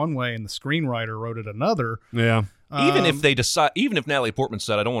wrote it one way and the screenwriter wrote it another. Yeah. Even if Natalie Portman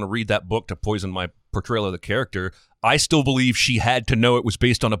said, I don't want to read that book to poison my portrayal of the character, I still believe she had to know it was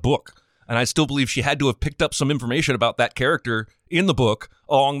based on a book. And I still believe she had to have picked up some information about that character in the book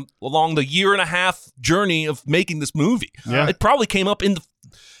along the 1.5-year journey of making this movie. Yeah. It probably came up in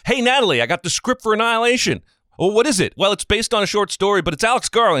hey, Natalie, I got the script for Annihilation. Well, what is it? Well, it's based on a short story, but it's Alex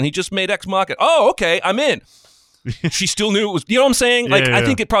Garland. He just made Ex Machina. Oh, okay, I'm in. She still knew it was, you know what I'm saying? I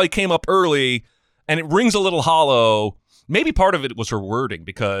think it probably came up early, and it rings a little hollow. Maybe part of it was her wording,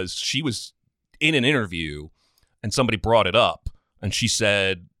 because she was in an interview, and somebody brought it up, and she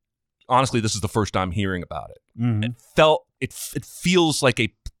said, honestly, this is the first time hearing about it. It feels like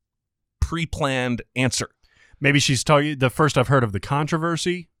a pre-planned answer. Maybe she's talking the first I've heard of the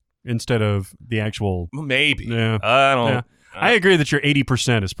controversy instead of the actual. Maybe. Yeah. I don't. Yeah. I agree that your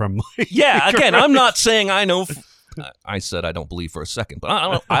 80% is probably. Yeah. Again, I'm not saying I know. I said I don't believe for a second, but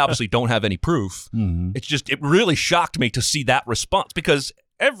I obviously don't have any proof. It's just it really shocked me to see that response, because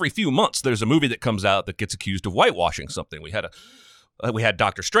every few months there's a movie that comes out that gets accused of whitewashing something. We had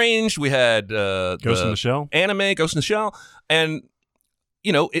Doctor Strange. We had Ghost in the Shell. Anime Ghost in the Shell, and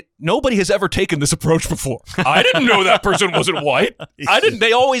nobody has ever taken this approach before. I didn't know that person wasn't white.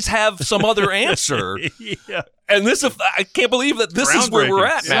 They always have some other answer. Yeah. And I can't believe that this is where we're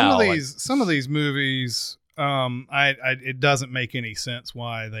at now. Some of these movies, it doesn't make any sense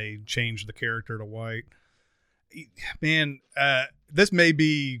why they changed the character to white. Man, this may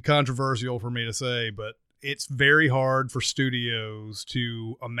be controversial for me to say, but it's very hard for studios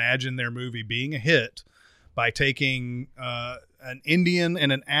to imagine their movie being a hit by taking an Indian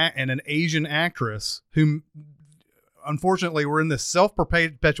and an Asian actress who, unfortunately, we're in this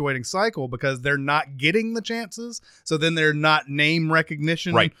self-perpetuating cycle because they're not getting the chances. So then they're not name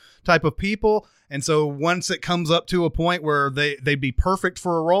recognition type of people. And so once it comes up to a point where they'd be perfect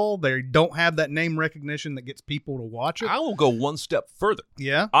for a role, they don't have that name recognition that gets people to watch it. I will go one step further.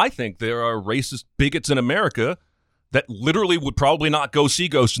 Yeah. I think there are racist bigots in America that literally would probably not go see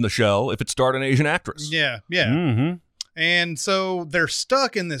Ghost in the Shell if it starred an Asian actress. Yeah, yeah. Mm-hmm. And so they're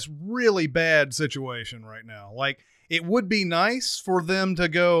stuck in this really bad situation right now. Like, it would be nice for them to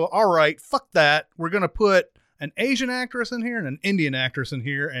go, all right, fuck that. We're going to put an Asian actress in here and an Indian actress in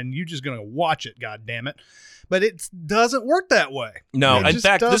here, and you're just going to watch it, God damn it. But it doesn't work that way. No, It in just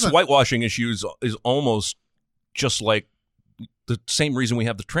fact, doesn't. this whitewashing issue is almost just like the same reason we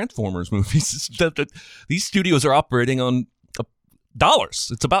have the Transformers movies. Is that these studios are operating on dollars.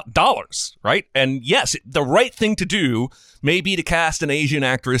 It's about dollars, right? And yes, the right thing to do may be to cast an Asian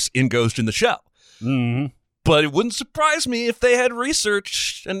actress in Ghost in the Shell. Mm-hmm. But it wouldn't surprise me if they had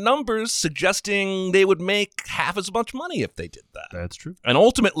research and numbers suggesting they would make half as much money if they did that. That's true. And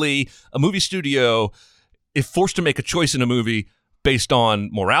ultimately, a movie studio, if forced to make a choice in a movie based on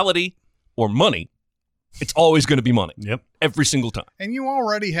morality or money, it's always going to be money. Yep. Every single time. And you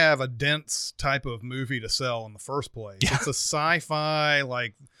already have a dense type of movie to sell in the first place. Yeah. It's a sci-fi,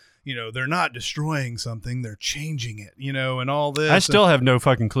 like, they're not destroying something, they're changing it, and all this. I still have no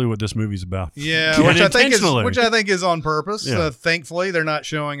fucking clue what this movie's about. Yeah, And which I intentionally. think is on purpose. Yeah. Thankfully, they're not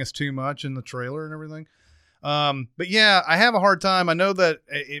showing us too much in the trailer and everything. But yeah, I have a hard time. I know that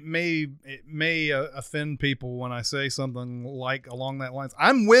it may offend people when I say something like along that lines.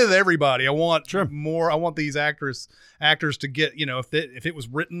 I'm with everybody. I want more. I want these actors to get. If it was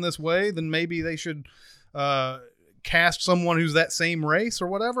written this way, then maybe they should cast someone who's that same race or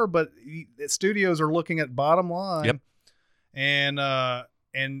whatever. But studios are looking at bottom line. Yep.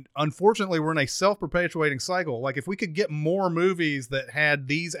 And unfortunately, we're in a self-perpetuating cycle. Like, if we could get more movies that had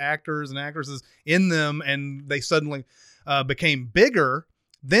these actors and actresses in them and they suddenly became bigger,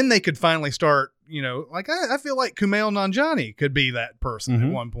 then they could finally start, like I feel like Kumail Nanjiani could be that person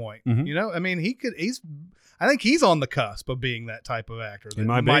at one point. Mhm. I mean, I think he's on the cusp of being that type of actor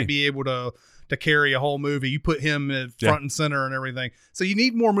that might be able to carry a whole movie. You put him in front and center and everything. So you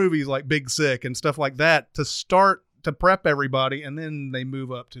need more movies like Big Sick and stuff like that to start to prep everybody, and then they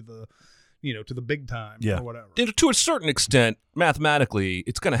move up to the to the big time or whatever. To a certain extent, mathematically,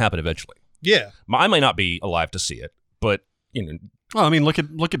 it's going to happen eventually. Yeah. I might not be alive to see it, but Well, I mean, look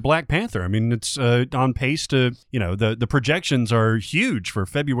at Black Panther. I mean, it's on pace to, the projections are huge for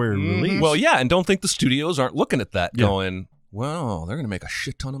February release. Well, yeah, and don't think the studios aren't looking at that going, well, they're going to make a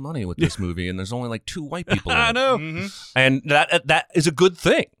shit ton of money with this movie, and there's only like 2 white people in it. I know. And that is a good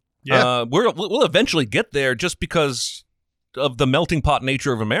thing. Yeah. We'll eventually get there just because of the melting pot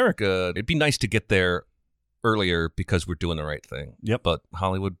nature of America. It'd be nice to get there earlier because we're doing the right thing. Yep. But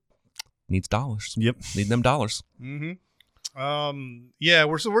Hollywood needs dollars. Yep. Need them dollars. Mm-hmm. Yeah,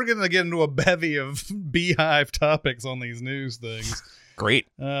 we're going to get into a bevy of beehive topics on these news things. Great.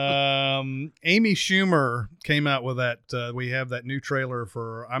 Amy Schumer came out with that. We have that new trailer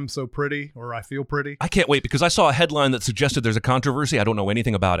for "I'm So Pretty" or "I Feel Pretty." I can't wait because I saw a headline that suggested there's a controversy. I don't know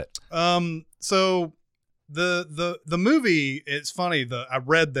anything about it. So the movie, it's funny. I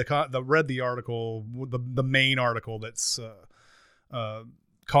read the article, the main article that's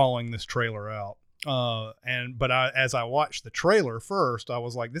calling this trailer out. But as I watched the trailer first, I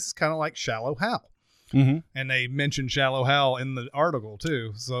was like, this is kind of like Shallow Hal. Mm-hmm. And they mentioned Shallow Hal in the article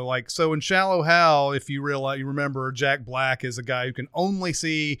too. So in Shallow Hal, if you remember, Jack Black is a guy who can only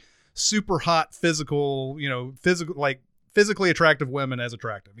see super hot physically attractive women as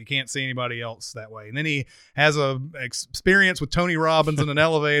attractive. He can't see anybody else that way. And then he has a experience with Tony Robbins in an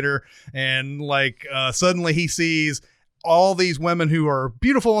elevator, and suddenly he sees all these women who are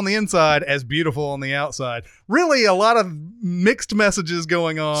beautiful on the inside as beautiful on the outside. Really a lot of mixed messages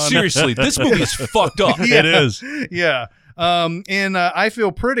going on. Seriously, this movie is fucked up. It is. Yeah. In I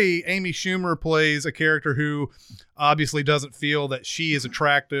Feel Pretty, Amy Schumer plays a character who obviously doesn't feel that she is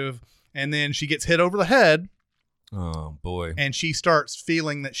attractive, and then she gets hit over the head. Oh, boy. And she starts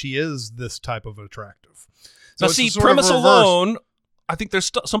feeling that she is this type of attractive. So it's see, sort of premise reverse. alone, I think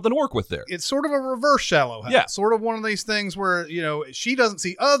there's something to work with there. It's sort of a reverse Shallow Hal. Yeah. Sort of one of these things where, she doesn't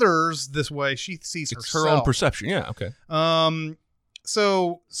see others this way. She sees It's herself. her own perception. Yeah, okay.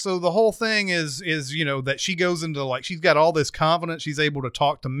 So the whole thing is that she goes into she's got all this confidence. She's able to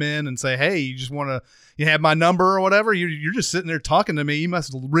talk to men and say, hey, you just want to, you have my number or whatever. You're just sitting there talking to me. You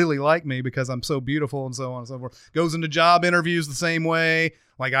must really like me because I'm so beautiful, and so on and so forth. Goes into job interviews the same way.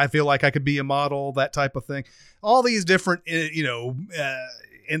 Like, I feel like I could be a model, that type of thing. All these different,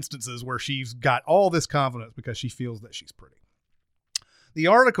 instances where she's got all this confidence because she feels that she's pretty. The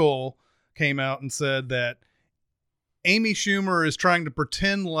article came out and said that Amy Schumer is trying to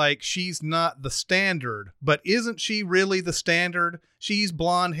pretend like she's not the standard, but isn't she really the standard? She's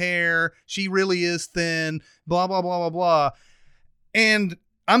blonde hair. She really is thin, blah, blah, blah, blah, blah. And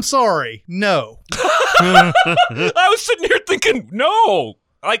I'm sorry. No. I was sitting here thinking, no,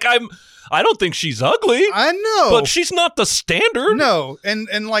 I don't think she's ugly. I know. But she's not the standard. No. And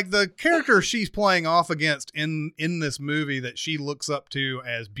the character she's playing off against in this movie that she looks up to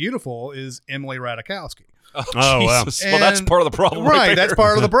as beautiful is Emily Ratajkowski. Oh, Jesus. wow. Well, that's part of the problem. Right, there. that's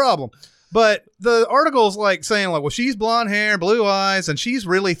part of the problem. But the article's saying well, she's blonde hair, blue eyes, and she's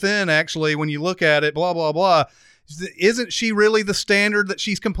really thin actually when you look at it, blah, blah, blah. Isn't she really the standard that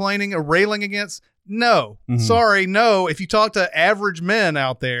she's complaining or railing against? No. Sorry, no. If you talk to average men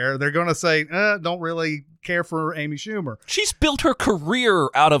out there, they're going to say, don't really care for Amy Schumer. She's built her career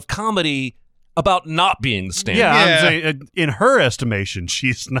out of comedy about not being the standard. Yeah, I'm saying, in her estimation,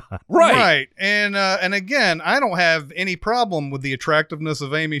 she's not. Right. And again, I don't have any problem with the attractiveness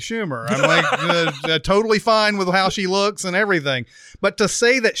of Amy Schumer. I'm like totally fine with how she looks and everything. But to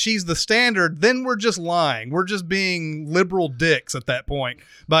say that she's the standard, then we're just lying. We're just being liberal dicks at that point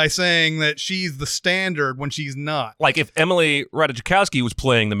by saying that she's the standard when she's not. Like if Emily Ratajkowski was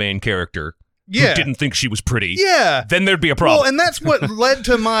playing the main character, who didn't think she was pretty, then there'd be a problem. Well, and that's what led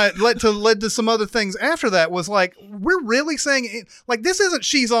to some other things after that. Was like, we're really saying like, this isn't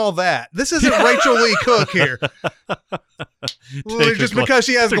She's All That. This isn't Rachel Lee Cook here. Just because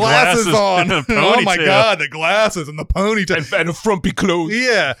she has glasses on. Oh my God, the glasses and the ponytail and frumpy clothes.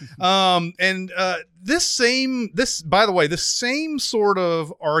 Yeah. This by the way, this same sort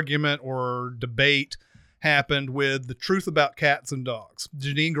of argument or debate happened with The Truth About Cats and Dogs,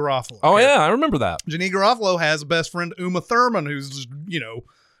 Janeane Garofalo. Oh, yeah, I remember that. Janeane Garofalo has a best friend, Uma Thurman, who's,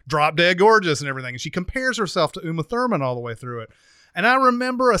 drop dead gorgeous and everything. And she compares herself to Uma Thurman all the way through it. And I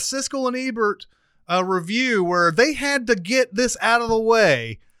remember a Siskel and Ebert review where they had to get this out of the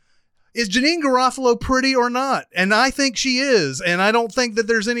way. Is Janeane Garofalo pretty or not? And I think she is. And I don't think that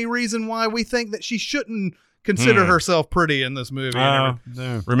there's any reason why we think that she shouldn't consider herself pretty in this movie.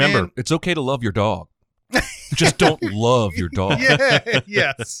 Remember, it's okay to love your dog. Just don't love your dog.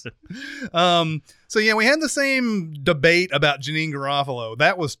 Yes. So we had the same debate about Janeane Garofalo.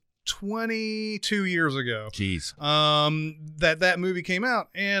 That was 22 years ago. Jeez. That movie came out,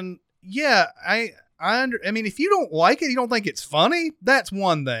 and I mean, if you don't like it, you don't think it's funny, that's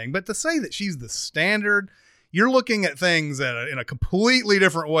one thing. But to say that she's the standard, you're looking at things in a completely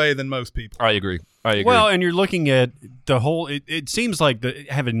different way than most people. I agree. Well, and you're looking at the whole. It seems like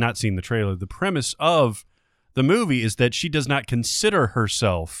having not seen the trailer, the premise of the movie is that she does not consider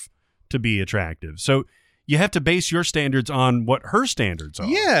herself to be attractive. So you have to base your standards on what her standards are.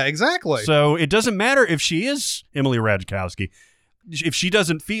 Yeah, exactly. So it doesn't matter if she is Emily Ratajkowski. If she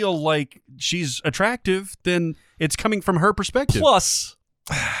doesn't feel like she's attractive, then it's coming from her perspective. Plus,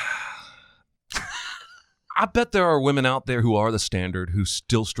 I bet there are women out there who are the standard who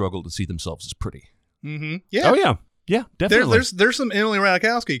still struggle to see themselves as pretty. Mm-hmm. Yeah. Oh, yeah. Yeah, definitely. There's some Emily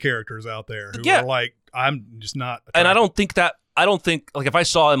Ratajkowski characters out there who are like, I'm just not attractive. And I don't think like if I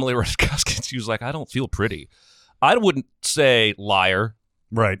saw Emily Ratajkowski, she was like, I don't feel pretty, I wouldn't say liar.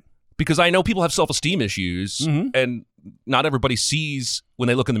 Right. Because I know people have self-esteem issues, and not everybody sees when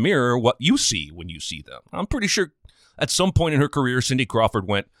they look in the mirror what you see when you see them. I'm pretty sure at some point in her career, Cindy Crawford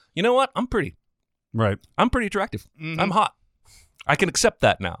went, you know what? I'm pretty. Right. I'm pretty attractive. I'm hot. I can accept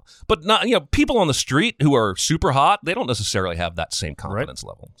that now. But not, people on the street who are super hot, they don't necessarily have that same confidence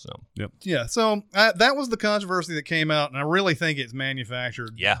level. So, yeah. So that was the controversy that came out, and I really think it's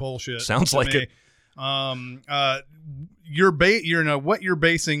manufactured bullshit. Sounds like it. What you're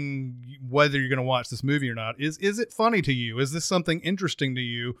basing whether you're going to watch this movie or not is it funny to you? Is this something interesting to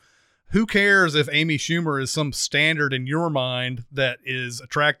you? Who cares if Amy Schumer is some standard in your mind that is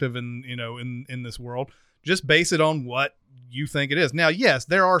attractive in this world? Just base it on what you think it is. Now, yes,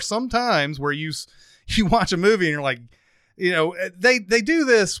 there are some times where you watch a movie and you're like, they do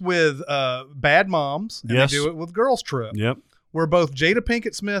this with Bad Moms, and they do it with Girls Trip. Yep. Where both Jada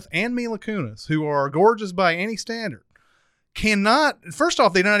Pinkett Smith and Mila Kunis, who are gorgeous by any standard, first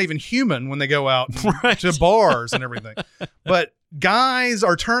off, they're not even human when they go out to bars and everything. But guys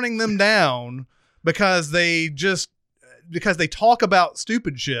are turning them down because they talk about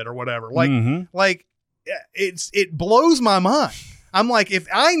stupid shit or whatever. It blows my mind. I'm like, if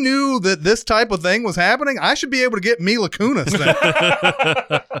I knew that this type of thing was happening, I should be able to get Mila Kunis then.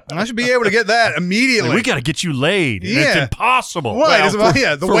 I should be able to get that immediately. We got to get you laid. Yeah. It's impossible. Right. Well,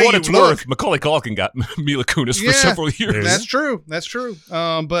 for what it's worth, Macaulay Culkin got Mila Kunis for several years. That's true.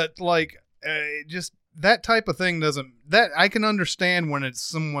 But just that type of thing I can understand when it's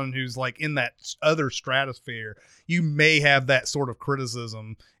someone who's like in that other stratosphere. You may have that sort of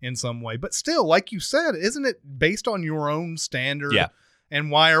criticism in some way, but still, like you said, isn't it based on your own standard? Yeah. And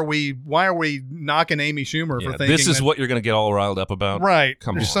why are we knocking Amy Schumer for thinking this is what you're going to get all riled up about? Right.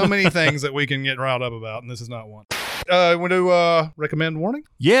 There's so many things that we can get riled up about, and this is not one. Want to recommend warning?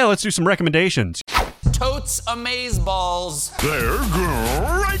 Yeah, let's do some recommendations. Totes Amazeballs. They're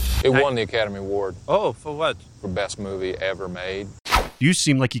great. It won the Academy Award. Oh, for what? For best movie ever made. You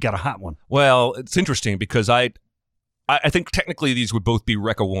seem like you got a hot one. Well, it's interesting because I think technically these would both be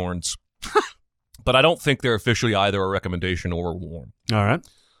Rec-A-Warns, but I don't think they're officially either a recommendation or a warn. All right.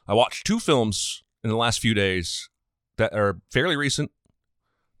 I watched two films in the last few days that are fairly recent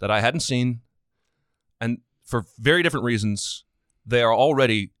that I hadn't seen, and for very different reasons, they are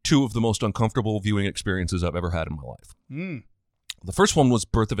already two of the most uncomfortable viewing experiences I've ever had in my life. Mm. The first one was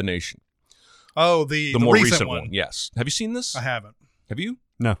Birth of a Nation. Oh, the more recent one. Yes. Have you seen this? I haven't. Have you?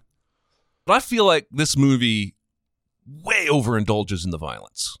 No. But I feel like this movie way overindulges in the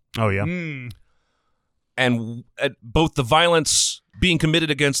violence. Oh, yeah. Mm. And both the violence being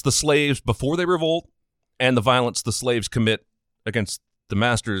committed against the slaves before they revolt and the violence the slaves commit against the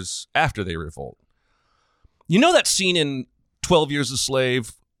masters after they revolt. You know that scene in 12 Years a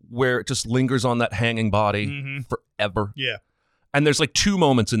Slave where it just lingers on that hanging body forever? Yeah. And there's like two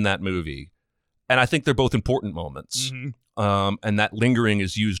moments in that movie, and I think they're both important moments. And that lingering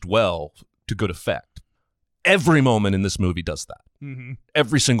is used well to good effect. Every moment in this movie does that.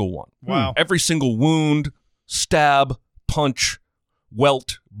 Every single one. Wow. Every single wound, stab, punch,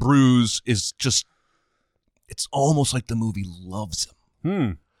 welt, bruise is just, it's almost like the movie loves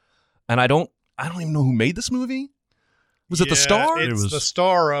him. And I don't even know who made this movie. Was it the star? It was the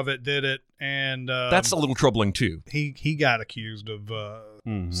star of it did it, and that's a little troubling too. He got accused of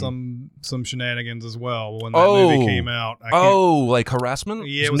some shenanigans as well when that movie came out. Like harassment?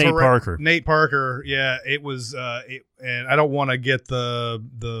 Yeah, it was Nate Parker. Nate Parker. Yeah, it was. And I don't want to get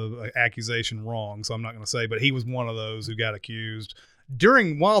the accusation wrong, so I'm not going to say. But he was one of those who got accused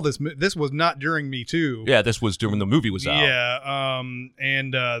while this was not during Me Too. Yeah, this was during the movie was out. Yeah,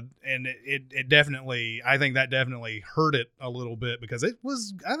 and it definitely, I think that definitely hurt it a little bit because I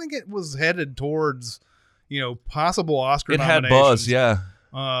think it was headed towards, possible Oscar nominations. It had buzz, yeah.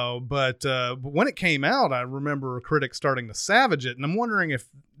 But when it came out, I remember critics starting to savage it, and I'm wondering if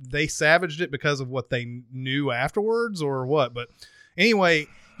they savaged it because of what they knew afterwards or what. But anyway,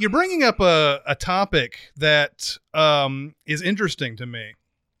 you're bringing up a topic that is interesting to me.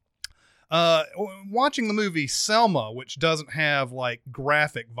 Watching the movie Selma, which doesn't have like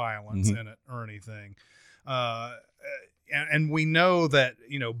graphic violence in it or anything, and we know that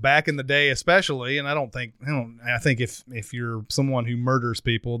back in the day, especially, and I think if you're someone who murders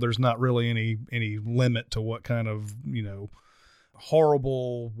people, there's not really any limit to what kind of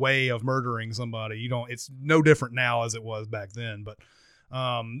horrible way of murdering somebody. It's no different now as it was back then,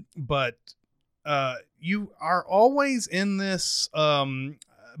 but you are always in this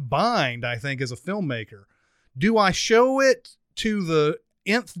bind, I think, as a filmmaker. Do I show it to the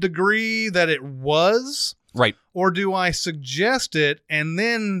nth degree that it was? Right. Or do I suggest it and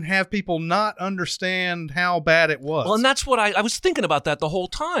then have people not understand how bad it was? Well, and that's what I was thinking about that the whole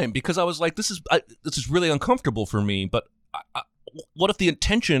time, because I was like, this is really uncomfortable for me, but what if the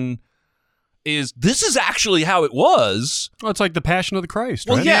intention is this is actually how it was? Well, it's like the Passion of the Christ,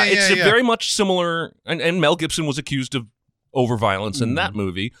 well, right? Yeah, it's very much similar, and Mel Gibson was accused of over-violence in that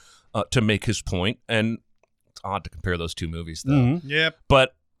movie to make his point, and it's odd to compare those two movies, though. Yep.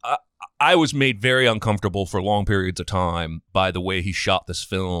 But I was made very uncomfortable for long periods of time by the way he shot this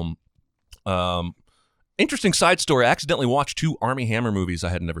film. Interesting side story, I accidentally watched 2 Armie Hammer movies I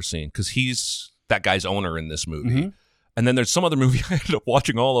had never seen, because he's that guy's owner in this movie. And then there's some other movie I ended up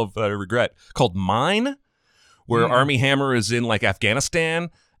watching all of that I regret, called Mine, where Armie Hammer is in like Afghanistan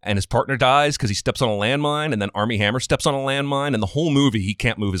and his partner dies because he steps on a landmine, and then Armie Hammer steps on a landmine, and the whole movie he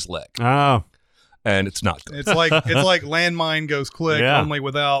can't move his leg. Oh. And it's not good. It's like Landmine Goes Click, only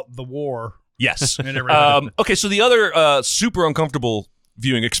without the war. Yes. And everything. Okay, so the other super uncomfortable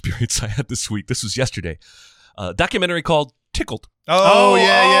viewing experience I had this week, this was yesterday, documentary called Tickled. Oh,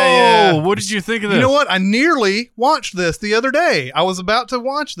 yeah. What did you think of this? You know what? I nearly watched this the other day. I was about to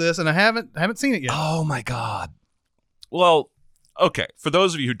watch this, and I haven't seen it yet. Oh, my God. Well, okay. For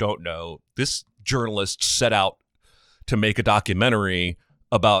those of you who don't know, this journalist set out to make a documentary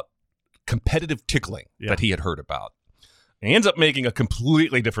about competitive tickling that he had heard about. And he ends up making a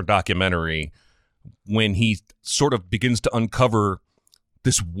completely different documentary when he sort of begins to uncover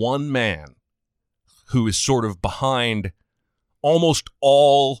this one man who is sort of behind almost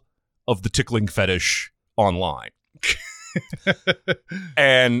all of the tickling fetish online.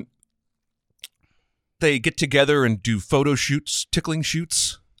 And they get together and do photo shoots, tickling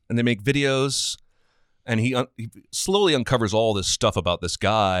shoots, and they make videos. And he slowly uncovers all this stuff about this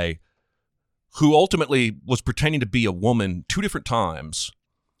guy who ultimately was pretending to be a woman 2 different times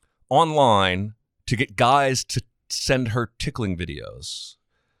online to get guys to send her tickling videos.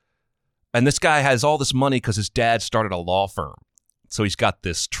 And this guy has all this money because his dad started a law firm. So he's got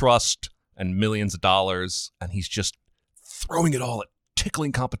this trust and millions of dollars, and he's just throwing it all at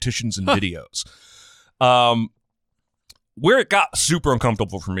tickling competitions and videos. Where it got super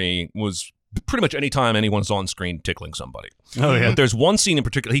uncomfortable for me was pretty much any time anyone's on screen tickling somebody. Oh, yeah. But there's one scene in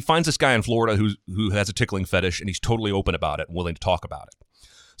particular. He finds this guy in Florida who has a tickling fetish, and he's totally open about it and willing to talk about it.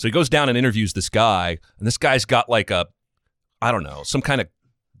 So he goes down and interviews this guy, and this guy's got like some kind of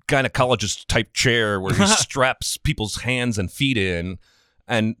gynecologist type chair where he straps people's hands and feet in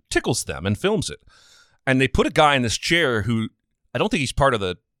and tickles them and films it. And they put a guy in this chair who, I don't think he's part of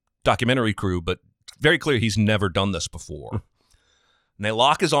the documentary crew, but very clear he's never done this before. And they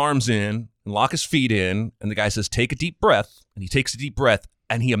lock his arms in and lock his feet in, and the guy says, take a deep breath. And he takes a deep breath,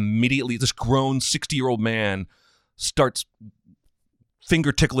 and he immediately, this grown 60-year-old man, starts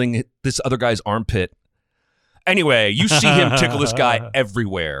finger tickling this other guy's armpit. Anyway, you see him tickle this guy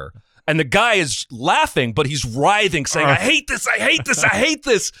everywhere. And the guy is laughing, but he's writhing, saying, I hate this, I hate this, I hate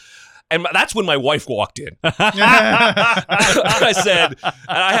this. And that's when my wife walked in. I said,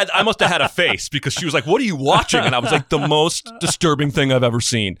 and I must have had a face because she was like, what are you watching? And I was like, the most disturbing thing I've ever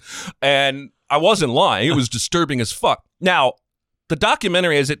seen. And I wasn't lying. It was disturbing as fuck. Now, the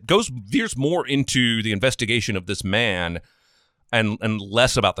documentary, as it veers more into the investigation of this man and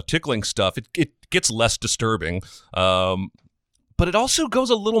less about the tickling stuff, it gets less disturbing. But it also goes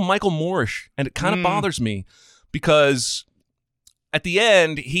a little Michael Moore-ish, and it kind of bothers me because at the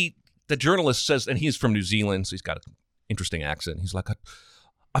end, the journalist says, and he's from New Zealand, so he's got an interesting accent. He's like,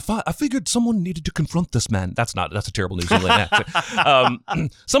 I figured someone needed to confront this man. That's a terrible New Zealand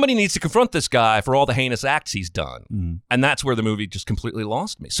accent. Somebody needs to confront this guy for all the heinous acts he's done. And that's where the movie just completely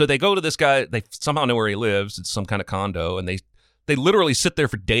lost me. So they go to this guy. They somehow know where he lives. It's some kind of condo. And they literally sit there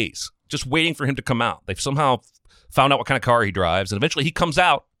for days just waiting for him to come out. They've somehow found out what kind of car he drives. And eventually he comes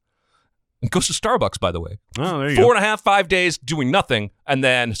out. And goes to Starbucks, by the way. Oh, there you go. 4.5, 5 days doing nothing, and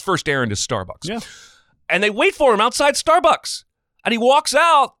then his first errand is Starbucks. Yeah. And they wait for him outside Starbucks. And he walks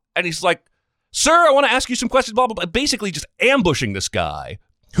out, and he's like, sir, I want to ask you some questions, blah, blah, blah. Basically just ambushing this guy,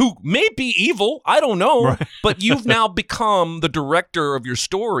 who may be evil, I don't know, right. But you've now become the director of your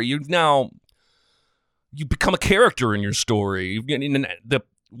story. You become a character in your story.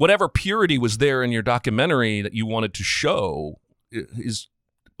 Whatever purity was there in your documentary that you wanted to show is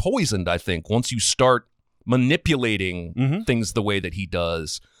poisoned, I think, once you start manipulating things the way that he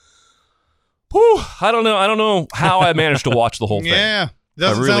does. Whew, I don't know how I managed to watch the whole thing. Yeah.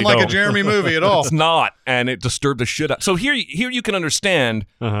 Doesn't sound like a Jeremy movie at all. It's not, and it disturbed the shit out. So here you can understand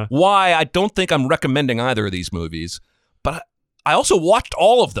why I don't think I'm recommending either of these movies, but I also watched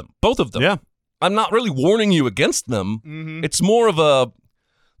all of them, both of them. Yeah. I'm not really warning you against them. It's more of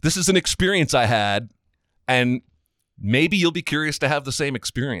this is an experience I had, and maybe you'll be curious to have the same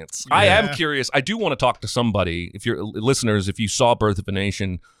experience. Yeah. I am curious. I do want to talk to somebody. If you're listeners, if you saw Birth of a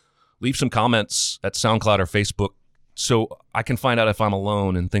Nation, leave some comments at SoundCloud or Facebook so I can find out if I'm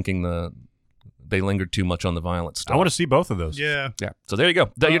alone in thinking they lingered too much on the violent stuff. I want to see both of those. Yeah. So there you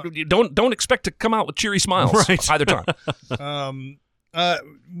go. You don't expect to come out with cheery smiles either time.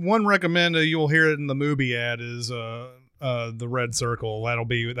 One recommend, you'll hear it in the movie ad, is the Red Circle.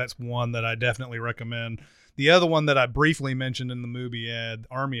 That's one that I definitely recommend. The other one that I briefly mentioned in the movie ad,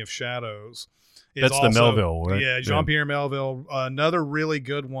 Army of Shadows. That's also, the Melville, right? Yeah, Jean-Pierre Melville. Another really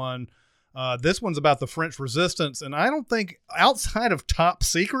good one. This one's about the French Resistance, and I don't think, outside of Top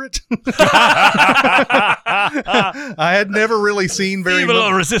Secret, I had never really seen very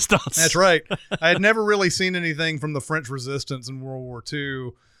much. Resistance. That's right. I had never really seen anything from the French Resistance in World War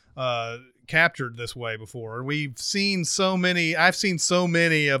II captured this way before. I've seen so many of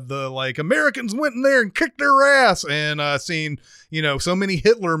the Americans went in there and kicked their ass, and seen so many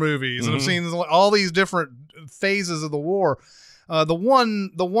Hitler movies, and I've seen all these different phases of the war. The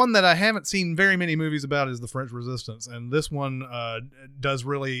one that I haven't seen very many movies about is the French Resistance, and this one does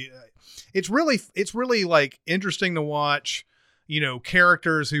really. It's really like interesting to watch.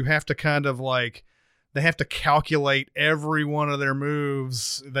 Characters who have to kind of they have to calculate every one of their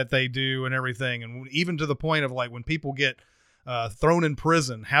moves that they do and everything, and even to the point of when people get thrown in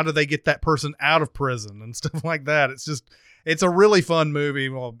prison, how do they get that person out of prison and stuff like that? It's a really fun movie.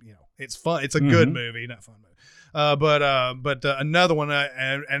 Well, it's fun. It's a good movie, not fun movie. But another one,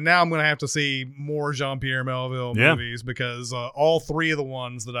 and now I'm going to have to see more Jean-Pierre Melville movies because all three of the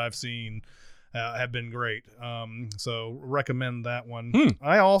ones that I've seen have been great. So recommend that one.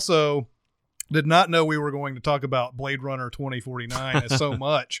 I also did not know we were going to talk about Blade Runner 2049 so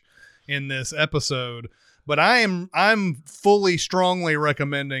much in this episode, but I'm fully, strongly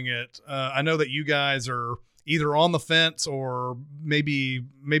recommending it. I know that you guys are either on the fence or maybe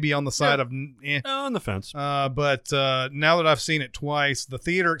on the side of on the fence. But now that I've seen it twice, the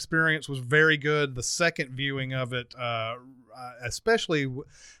theater experience was very good. The second viewing of it, especially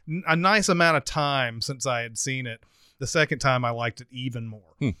a nice amount of time since I had seen it, The second time, I liked it even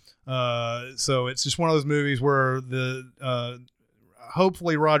more. So it's just one of those movies where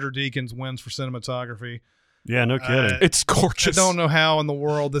hopefully Roger Deakins wins for cinematography. Yeah, no kidding. It's gorgeous. I don't know how in the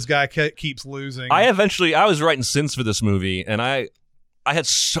world this guy keeps losing. I was writing sins for this movie, and I had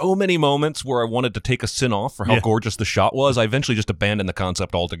so many moments where I wanted to take a sin off for how gorgeous the shot was. I eventually just abandoned the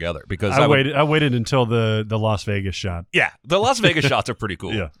concept altogether because I waited until the Las Vegas shot. Yeah, the Las Vegas shots are pretty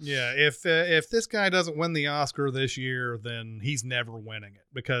cool. Yeah. If this guy doesn't win the Oscar this year, then he's never winning it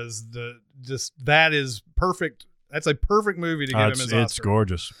because that is perfect. That's a perfect movie to give him his Oscar. It's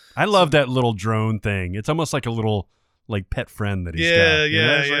gorgeous. I love that little drone thing. It's almost like a little pet friend that he's got.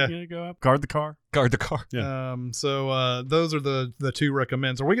 Yeah. Go up, guard the car. Yeah. So those are the two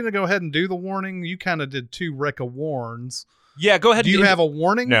recommends. Are we going to go ahead and do the warning? You kind of did two warns. Yeah, go ahead. Do you have a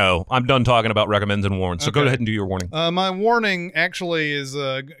warning? No, I'm done talking about recommends and warns. So go ahead and do your warning. My warning actually is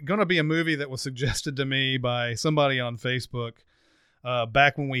going to be a movie that was suggested to me by somebody on Facebook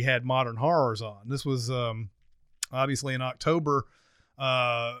back when we had Modern Horrors on. This was obviously in October.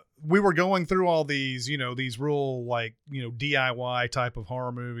 We were going through all these, these real DIY type of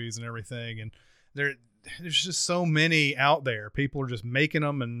horror movies and everything. And there's just so many out there. People are just making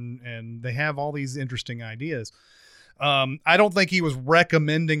them and they have all these interesting ideas. I don't think he was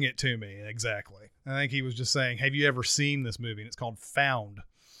recommending it to me exactly. I think he was just saying, have you ever seen this movie? And it's called Found.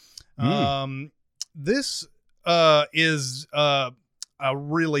 This is a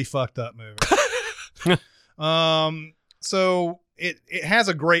really fucked up movie. So it has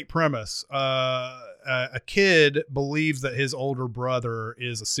a great premise. A kid believes that his older brother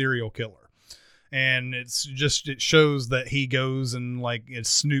is a serial killer. And it shows that he goes and it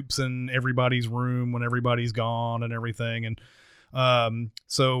snoops in everybody's room when everybody's gone and everything. And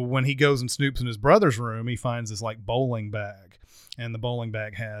so when he goes and snoops in his brother's room, he finds this bowling bag, and the bowling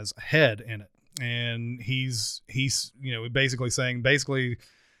bag has a head in it. And he's basically saying,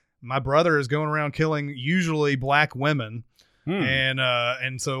 my brother is going around killing usually black women.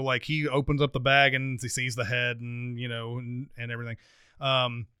 And so he opens up the bag and he sees the head and everything.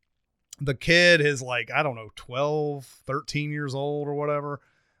 The kid is 12, 13 years old or whatever.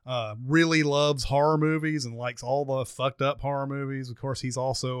 Really loves horror movies and likes all the fucked up horror movies. Of course, he's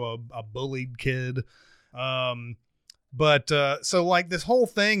also a bullied kid. But this whole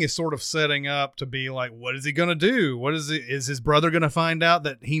thing is sort of setting up to be what is he going to do? Is his brother going to find out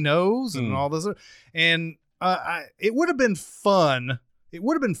that he knows and all this? And it would have been fun. It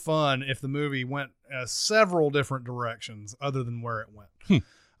would have been fun if the movie went several different directions other than where it went.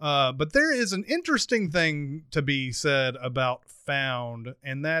 But there is an interesting thing to be said about Found,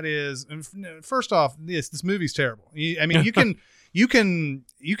 and that is, first off, this movie's terrible. I mean, you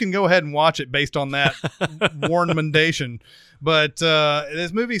can go ahead and watch it based on that warnmendation, but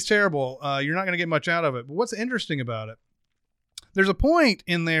this movie's terrible. You're not going to get much out of it. But what's interesting about it? There's a point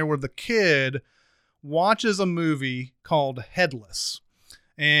in there where the kid watches a movie called Headless,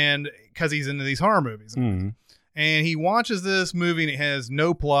 and because he's into these horror movies. And he watches this movie and it has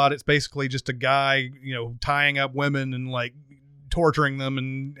no plot. It's basically just a guy, tying up women and torturing them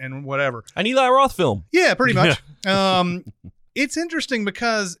and whatever. An Eli Roth film. Yeah, pretty much. It's interesting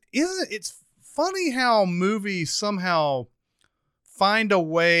because it's funny how movies somehow find a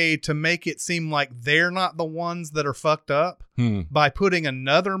way to make it seem like they're not the ones that are fucked up by putting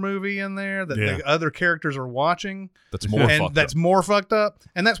another movie in there that the other characters are watching. That's more fucked up.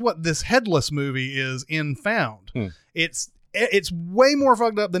 And that's what this Headless movie is in Found. It's way more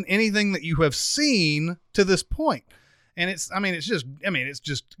fucked up than anything that you have seen to this point. And it's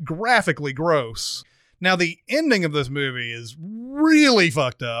just graphically gross. Now, the ending of this movie is really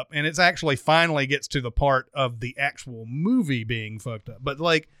fucked up, and it's actually finally gets to the part of the actual movie being fucked up. But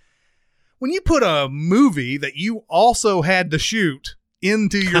when you put a movie that you also had to shoot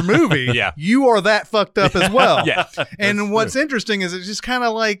into your movie, you are that fucked up as well. And what's interesting is it's just kind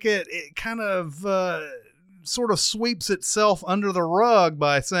of it kind of sort of sweeps itself under the rug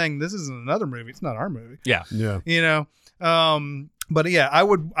by saying this isn't another movie. It's not our movie. But yeah, I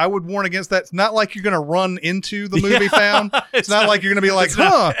would warn against that. It's not like you're going to run into the movie Found. It's not like you're going to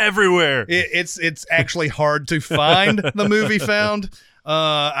be everywhere. It's actually hard to find the movie Found.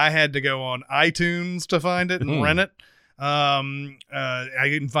 I had to go on iTunes to find it and rent it. I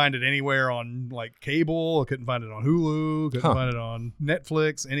didn't find it anywhere on cable. I couldn't find it on Hulu. Couldn't find it on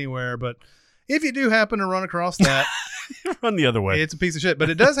Netflix, anywhere. But if you do happen to run across that, run the other way. It's a piece of shit, but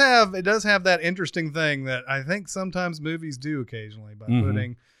it does have that interesting thing that I think sometimes movies do occasionally by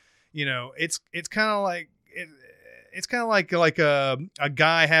putting, it's kind of it's kind of like a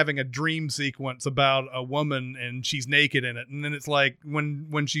guy having a dream sequence about a woman and she's naked in it, and then it's like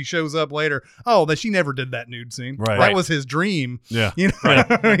when she shows up later, that she never did that nude scene. Right. That was his dream. Yeah.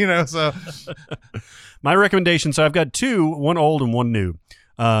 So my recommendation. So I've got two, one old and one new.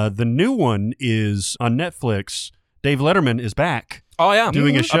 The new one is on Netflix. Dave Letterman is back. Oh yeah,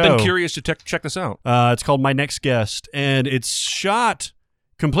 doing a show. I've been curious to check this out. It's called My Next Guest, and it's shot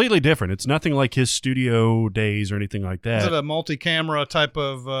completely different. It's nothing like his studio days or anything like that. Is it a multi-camera type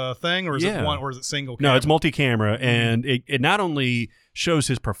of thing, or is it one, or is it single camera? No, it's multi-camera, and it not only shows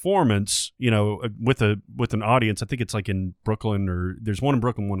his performance, with an audience. I think it's like in Brooklyn, or there's one in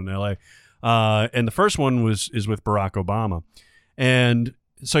Brooklyn, one in LA. And the first one is with Barack Obama. And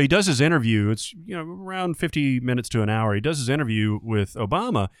so he does his interview. It's around 50 minutes to an hour. He does his interview with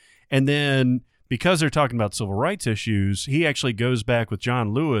Obama, and then because they're talking about civil rights issues, he actually goes back with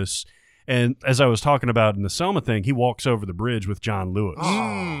John Lewis. And as I was talking about in the Selma thing, he walks over the bridge with John Lewis.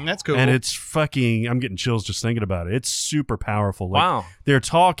 That's cool. And it's I'm getting chills just thinking about it. It's super powerful. Wow. They're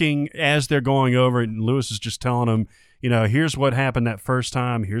talking as they're going over it, and Lewis is just telling them, here's what happened that first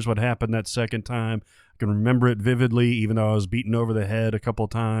time. Here's what happened that second time. I can remember it vividly, even though I was beaten over the head a couple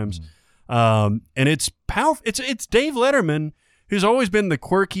of times. And it's powerful. It's Dave Letterman, who's always been the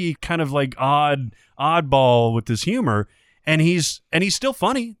quirky kind of like oddball with his humor, and he's still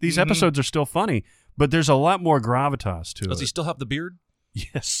funny. These episodes are still funny, but there's a lot more gravitas to it. Does he still have the beard?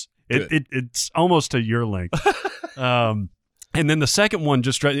 Yes, it's almost to your length. And then the second one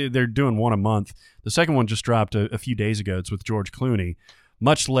they're doing one a month. The second one just dropped a few days ago. It's with George Clooney.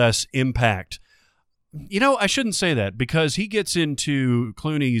 Much less impact. I shouldn't say that, because he gets into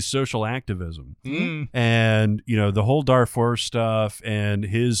Clooney's social activism and, the whole Darfur stuff and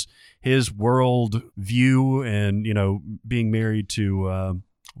his world view and, being married to,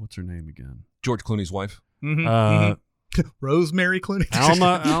 what's her name again? George Clooney's wife. Rosemary Clooney.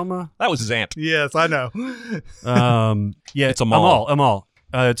 Alma. That was his aunt. Yes, I know. Yeah, it's Amal.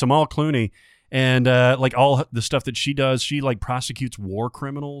 It's Amal Clooney. And like all the stuff that she does, she like prosecutes war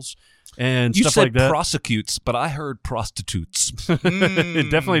criminals and stuff like that. You said prosecutes, but I heard prostitutes. It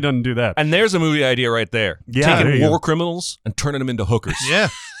definitely doesn't do that. And there's a movie idea right there. Yeah, taking war criminals and turning them into hookers. Yeah.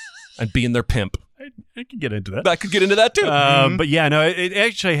 And being their pimp. I could get into that. I could get into that too. But yeah, no, it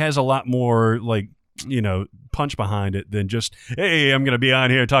actually has a lot more like, punch behind it than just, hey, I'm going to be on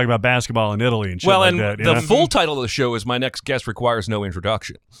here talking about basketball in Italy and shit like that. The full title of the show is My Next Guest Requires No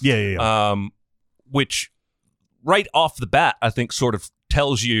Introduction. Yeah. Which right off the bat, I think sort of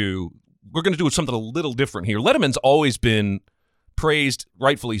tells you we're going to do something a little different here. Letterman's always been praised,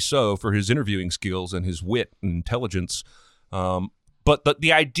 rightfully so, for his interviewing skills and his wit and intelligence. But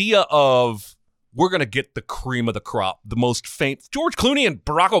the idea of we're going to get the cream of the crop, the most famous, George Clooney and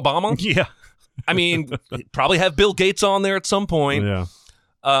Barack Obama. Yeah. I mean, probably have Bill Gates on there at some point. Yeah.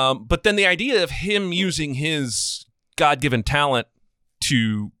 But then the idea of him using his God-given talent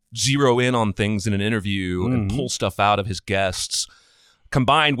to zero in on things in an interview and pull stuff out of his guests,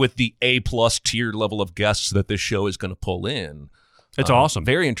 combined with the A-plus tier level of guests that this show is going to pull in. It's awesome.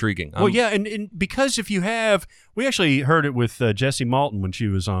 Very intriguing. Well, yeah, and because we actually heard it with Jessie Malton when she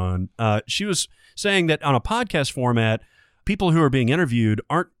was on. She was saying that on a podcast format, people who are being interviewed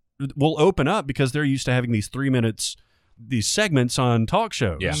will open up because they're used to having these 3 minutes, these segments on talk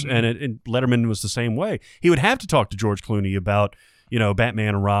shows. Yeah. And Letterman was the same way. He would have to talk to George Clooney about,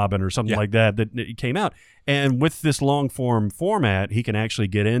 Batman and Robin or something like that came out. And with this long form format, he can actually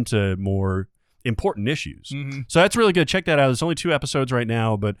get into more important issues. So that's really good. Check that out. There's only 2 episodes right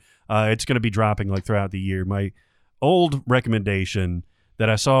now, but it's going to be dropping like throughout the year. My old recommendation that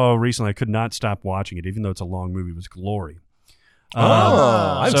I saw recently, I could not stop watching it, even though it's a long movie, was Glory.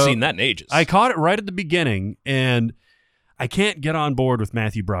 I haven't seen that in ages. I caught it right at the beginning, and I can't get on board with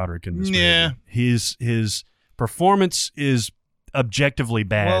Matthew Broderick in this movie. His performance is objectively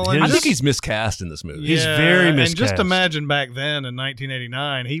bad. Well, I think he's miscast in this movie. He's very miscast. And just imagine back then in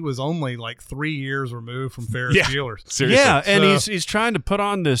 1989, he was only like 3 years removed from Ferris Bueller. Seriously. Yeah, and he's trying to put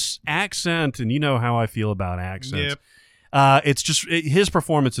on this accent, and you know how I feel about accents. Yep. It's just his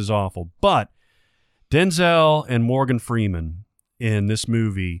performance is awful. But Denzel and Morgan Freeman in this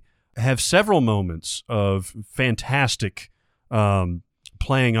movie have several moments of fantastic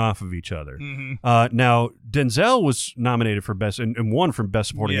playing off of each other. Now, Denzel was nominated for Best and won for Best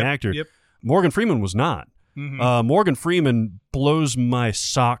Supporting Actor. Yep. Morgan Freeman was not. Morgan Freeman blows my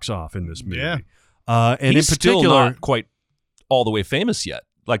socks off in this movie. Yeah. And he's in particular, still not quite all the way famous yet.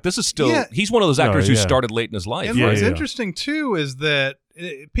 Like, this is still, he's one of those actors who started late in his life. And what's interesting, too, is that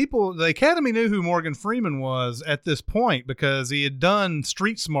the Academy knew who Morgan Freeman was at this point because he had done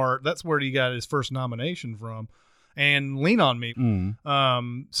Street Smart. That's where he got his first nomination from. and Lean on Me.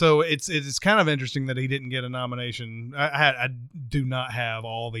 So it's kind of interesting that he didn't get a nomination. I do not have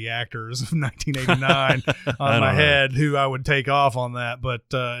all the actors of 1989 on my head who I would take off on that, but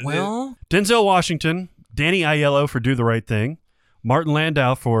Denzel Washington, Danny Aiello for Do the Right Thing, Martin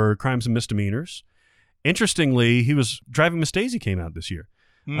Landau for Crimes and Misdemeanors. Interestingly, he was Driving Miss Daisy came out this year.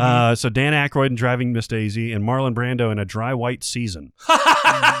 So Dan Aykroyd in Driving Miss Daisy and Marlon Brando in A Dry White Season.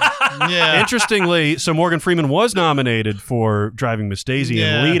 Yeah. Interestingly, so Morgan Freeman was nominated for Driving Miss Daisy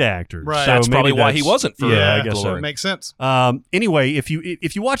and lead actor. Right. So That's probably why he wasn't for I guess so. Makes sense. Anyway, if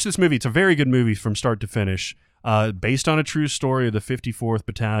you watch this movie, it's a very good movie from start to finish. Based on a true story of the 54th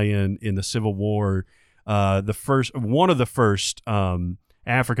Battalion in the Civil War, one of the first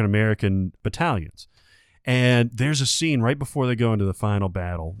African American battalions. And there's a scene right before they go into the final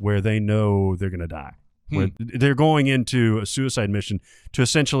battle where they know they're going to die. Where they're going into a suicide mission to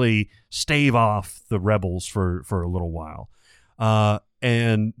essentially stave off the rebels for a little while.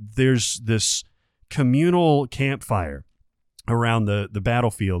 And there's this communal campfire around the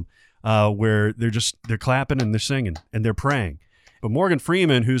battlefield where they're clapping and they're singing and they're praying. But Morgan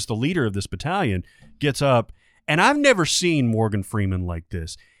Freeman, who's the leader of this battalion, gets up. And I've never seen Morgan Freeman like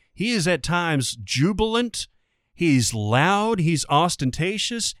this. He is at times jubilant. He's loud. He's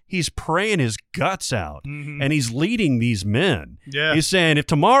ostentatious. He's praying his guts out. And he's leading these men. Yeah. He's saying, if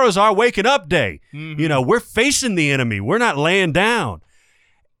tomorrow's our waking up day, we're facing the enemy. We're not laying down.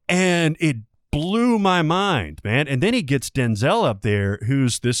 And it blew my mind, man. And then he gets Denzel up there,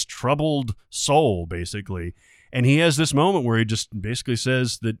 who's this troubled soul, basically. And he has this moment where he just basically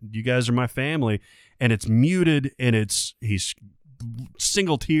says that you guys are my family. And it's muted, and he's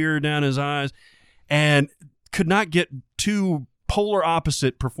single tear down his eyes, and could not get two polar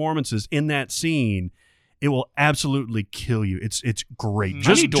opposite performances in that scene. It will absolutely kill you. It's great.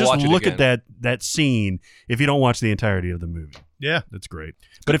 Just look at that scene if you don't watch the entirety of the movie. Yeah, that's great.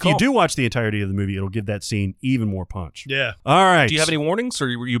 But if you do watch the entirety of the movie, it'll give that scene even more punch. Yeah. All right. Do you have any warnings, or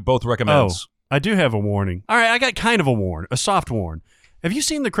were you both recommends? I do have a warning. All right, I got kind of a soft warn. Have you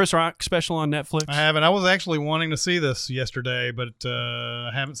seen the Chris Rock special on Netflix? I haven't. I was actually wanting to see this yesterday, but I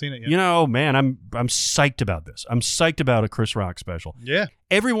haven't seen it yet. You know, man, I'm psyched about this. I'm psyched about a Chris Rock special. Yeah.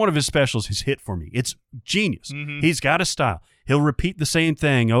 Every one of his specials has hit for me. It's genius. He's got a style. He'll repeat the same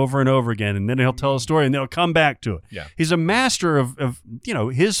thing over and over again, and then he'll tell a story, and then he'll come back to it. Yeah. He's a master of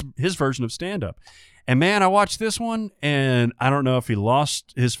his version of stand-up. And, man, I watched this one, and I don't know if he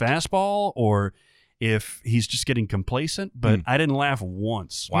lost his fastball or if he's just getting complacent, but I didn't laugh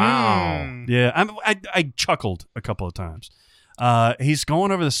once. Wow. Yeah, I chuckled a couple of times. He's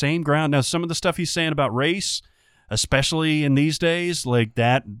going over the same ground. Now, some of the stuff he's saying about race, especially in these days, like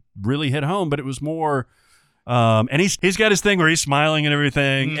that really hit home, but it was more and he's got his thing where he's smiling and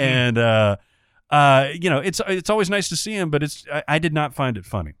everything, and it's always nice to see him, but I did not find it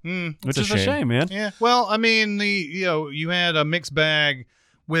funny, which is a shame, man. Yeah. Well, I mean, you had a mixed bag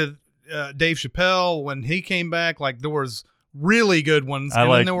with Dave Chappelle when he came back. Like, there was really good ones, and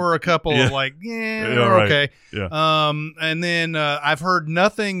then there were a couple of okay. Yeah. And then I've heard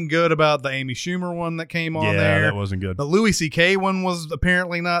nothing good about the Amy Schumer one that came on there. That wasn't good. The Louis C.K. one was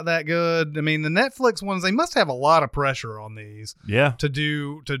apparently not that good. I mean, the Netflix ones, they must have a lot of pressure on these. Yeah.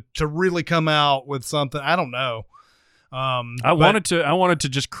 To really come out with something. I don't know. I wanted to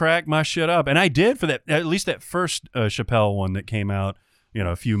just crack my shit up, and I did for that. At least that first Chappelle one that came out,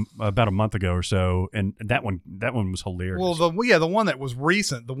 about a month ago or so, and that one was hilarious. Well, the one that was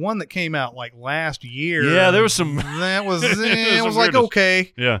recent, the one that came out like last year. Yeah, there was some. That was it was like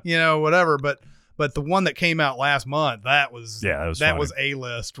okay, yeah, whatever. But the one that came out last month, that was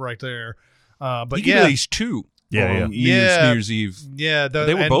A-list right there. But he gave these two. Yeah, New Year's Eve. Yeah,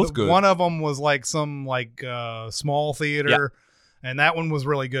 they were both good. One of them was like some small theater, and that one was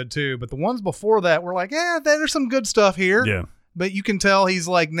really good too. But the ones before that were like, there's some good stuff here. Yeah. But you can tell he's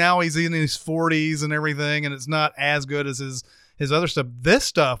like, now he's in his 40s and everything, and it's not as good as his other stuff. This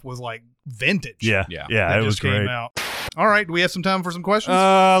stuff was like vintage. Yeah. It was great. Came out. All right, do we have some time for some questions?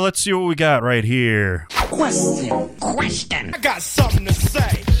 Let's see what we got right here. Question. I got something to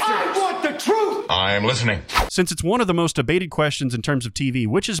say. I want the truth. I am listening. Since it's one of the most debated questions in terms of TV,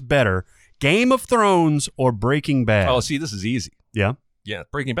 which is better, Game of Thrones or Breaking Bad? Oh, see, this is easy. Yeah? Yeah,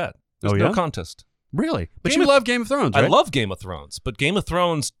 Breaking Bad. There's no contest. Really? But you love Game of Thrones, right? I love Game of Thrones, but Game of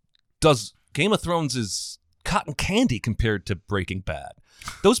Thrones is cotton candy compared to Breaking Bad.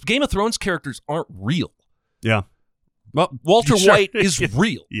 Those Game of Thrones characters aren't real. Yeah. Well, Walter White is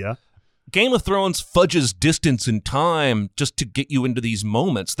real. Yeah. Game of Thrones fudges distance and time just to get you into these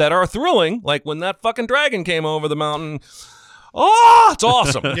moments that are thrilling, like when that fucking dragon came over the mountain. Oh, it's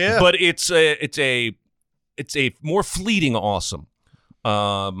awesome. Yeah. But it's a it's a more fleeting awesome.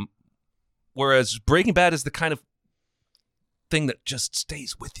 Whereas Breaking Bad is the kind of thing that just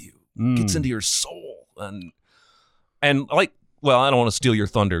stays with you, gets into your soul, and like, well, I don't want to steal your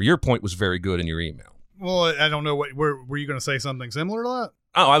thunder. Your point was very good in your email. Well, I don't know were you going to say something similar to that?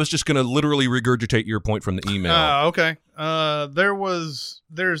 Oh, I was just going to literally regurgitate your point from the email. Okay. There's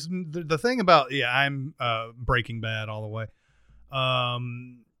the thing about I'm Breaking Bad all the way.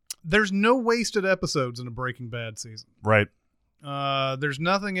 There's no wasted episodes in a Breaking Bad season. Right. There's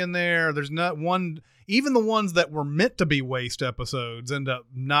nothing in there. There's not one. Even the ones that were meant to be waste episodes end up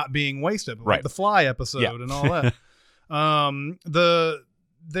not being wasted. Like right. The Fly episode and all that.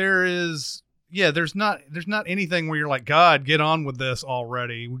 There's not anything where you're like, God, get on with this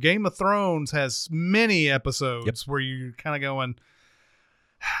already. Game of Thrones has many episodes where you're kind of going.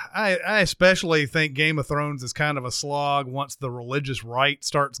 I especially think Game of Thrones is kind of a slog once the religious right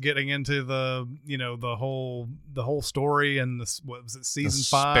starts getting into the whole story, and what was it, season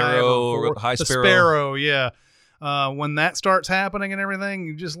 5? High the Sparrow. Sparrow, yeah. When that starts happening and everything,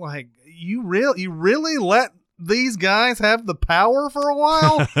 you're just like, you really let these guys have the power for a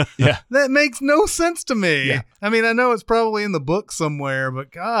while? Yeah. That makes no sense to me. Yeah. I mean, I know it's probably in the book somewhere,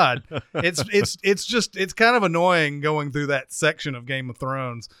 but God, it's kind of annoying going through that section of Game of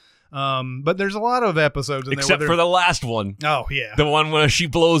Thrones. But there's a lot of episodes in Except there. for the last one. Oh, yeah. The one where she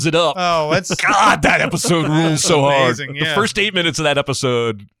blows it up. Oh, that's God, that episode rules so amazing, hard. yeah. The first 8 minutes of that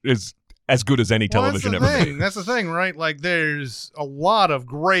episode is as good as any television ever made. That's the thing, right? Like, there's a lot of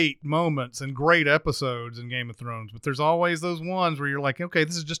great moments and great episodes in Game of Thrones, but there's always those ones where you're like, okay,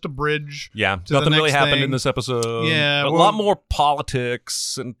 this is just a bridge. Yeah, to nothing the really next happened thing. in this episode. Yeah, a lot more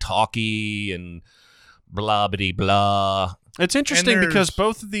politics and talky and blah bitty blah. It's interesting because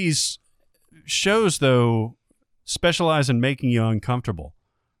both of these shows, though, specialize in making you uncomfortable,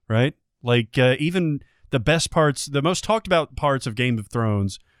 right? Like, even the best parts, the most talked about parts of Game of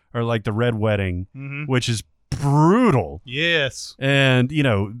Thrones are like the Red Wedding, which is brutal. Yes. And,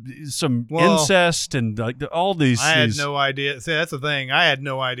 some incest and like all these. I had no idea. See, that's the thing. I had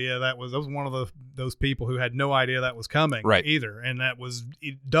no idea that was one of those people who had no idea that was coming either. And that was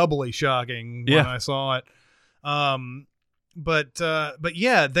doubly shocking when I saw it. But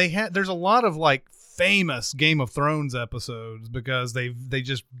yeah, there's a lot of like famous Game of Thrones episodes because they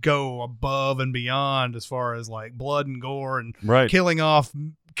just go above and beyond as far as like blood and gore and killing off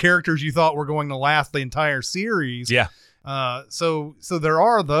characters you thought were going to last the entire series. Yeah. So there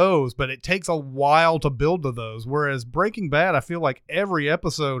are those, but it takes a while to build to those. Whereas Breaking Bad, I feel like every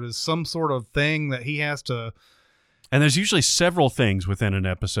episode is some sort of thing that he has to. And there's usually several things within an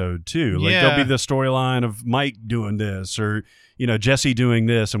episode too. Like there'll be the storyline of Mike doing this, or Jesse doing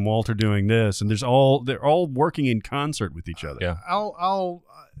this, and Walter doing this, and they're all working in concert with each other. Yeah.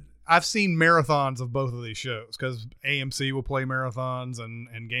 I've seen marathons of both of these shows because AMC will play marathons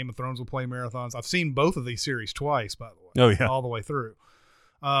and Game of Thrones will play marathons. I've seen both of these series twice, by the way. Oh yeah, all the way through.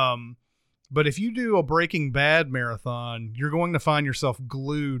 But if you do a Breaking Bad marathon, you're going to find yourself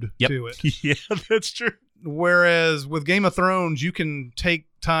glued to it. Yeah, that's true. Whereas with Game of Thrones, you can take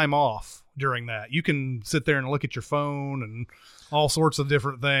time off during that. You can sit there and look at your phone and all sorts of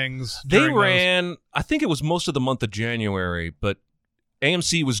different things. They ran, I think it was most of the month of January, but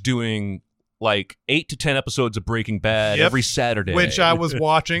AMC was doing like 8 to 10 episodes of Breaking Bad every Saturday. Which I was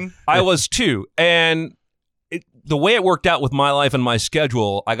watching. I was too. And the way it worked out with my life and my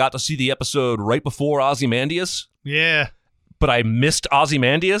schedule, I got to see the episode right before Ozymandias. Yeah. But I missed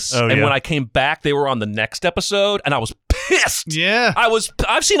Ozymandias, and when I came back, they were on the next episode, and I was pissed. Yeah,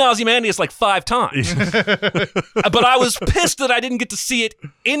 I've seen Ozymandias like 5 times, but I was pissed that I didn't get to see it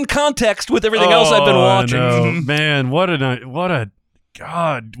in context with everything else I've been watching. No. Man, what a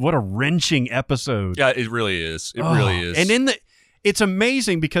wrenching episode. Yeah, it really is. It really is. And it's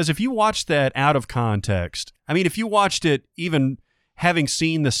amazing because if you watch that out of context, I mean, if you watched it even having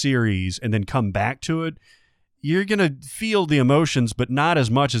seen the series and then come back to it, you're going to feel the emotions, but not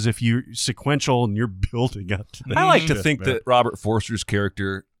as much as if you're sequential and you're building up to that. I like to think that Robert Forster's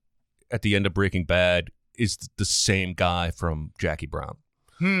character at the end of Breaking Bad is the same guy from Jackie Brown.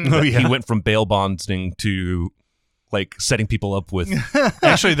 Oh, yeah. He went from bail bonding to like setting people up with.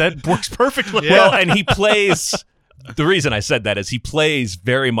 Actually, that works perfectly. Yeah. Well, and he plays. The reason I said that is he plays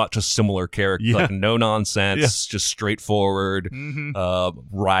very much a similar character, like no nonsense, just straightforward,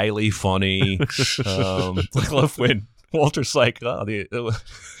 wryly funny. I love when Walter's like, Mr.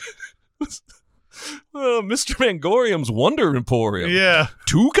 Mangorium's Wonder Emporium. Yeah.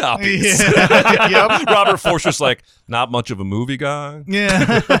 2 copies. Yeah. Yep. Robert Forster's like, not much of a movie guy.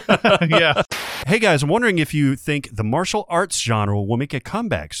 Yeah. Yeah. Hey guys, I'm wondering if you think the martial arts genre will make a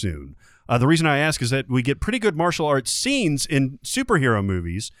comeback soon. The reason I ask is that we get pretty good martial arts scenes in superhero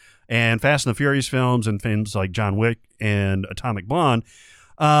movies and Fast and the Furious films and films like John Wick and Atomic Blonde.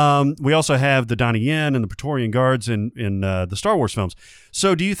 We also have the Donnie Yen and the Praetorian Guards in the Star Wars films.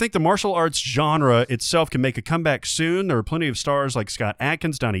 So do you think the martial arts genre itself can make a comeback soon? There are plenty of stars like Scott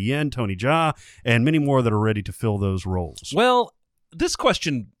Adkins, Donnie Yen, Tony Jaa, and many more that are ready to fill those roles. Well, this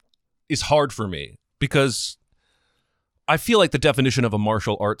question is hard for me because I feel like the definition of a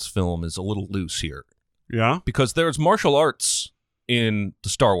martial arts film is a little loose here. Yeah? Because there's martial arts in the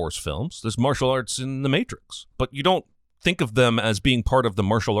Star Wars films. There's martial arts in The Matrix. But you don't think of them as being part of the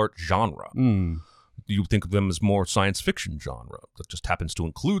martial arts genre. You think of them as more science fiction genre that just happens to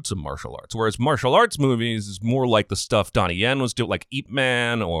include some martial arts. Whereas martial arts movies is more like the stuff Donnie Yen was doing, like Ip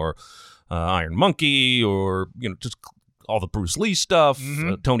Man or Iron Monkey, or just all the Bruce Lee stuff,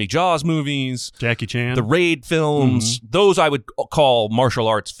 Tony Jaa's movies, Jackie Chan, the Raid films. Those I would call martial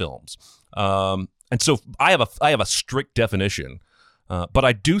arts films. And so I have a strict definition. But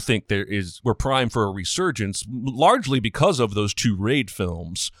I do think we're primed for a resurgence, largely because of those two Raid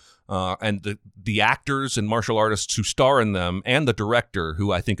films and the actors and martial artists who star in them, and the director,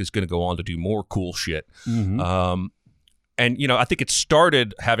 who I think is going to go on to do more cool shit. And I think it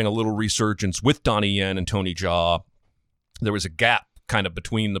started having a little resurgence with Donnie Yen and Tony Jaa. There was a gap kind of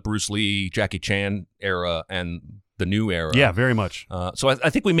between the Bruce Lee, Jackie Chan era and the new era. Yeah, very much. So I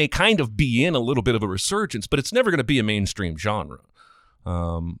think we may kind of be in a little bit of a resurgence, but it's never going to be a mainstream genre.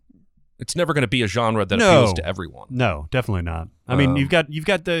 It's never going to be a genre that appeals to everyone. No, definitely not. I mean, you've got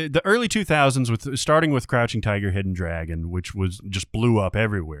the early 2000s starting with Crouching Tiger, Hidden Dragon, which was just blew up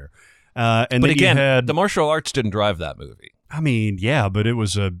everywhere. But then again, you had the martial arts didn't drive that movie. I mean, yeah, but it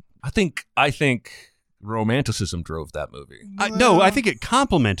was a. I think romanticism drove that movie. No, I think it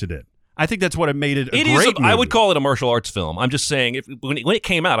complemented it. I think that's what it made it a great movie. I would call it a martial arts film. I'm just saying, when it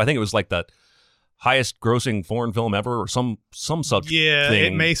came out, I think it was like the highest grossing foreign film ever, or some such thing.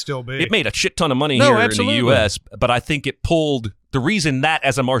 It may still be. It made a shit ton of money here in the U.S., but I think it pulled, the reason that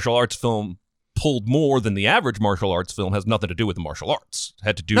as a martial arts film pulled more than the average martial arts film has nothing to do with the martial arts. It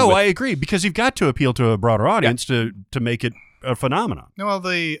had to do with... I agree, because you've got to appeal to a broader audience to make it a phenomenon. Well,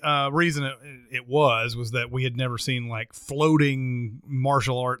 the reason it was that we had never seen like floating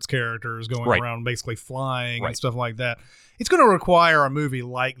martial arts characters going around basically flying and stuff like that. It's going to require a movie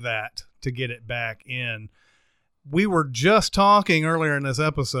like that to get it back in. We were just talking earlier in this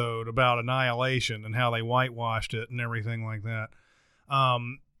episode about Annihilation and how they whitewashed it and everything like that.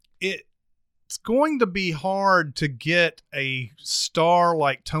 It's going to be hard to get a star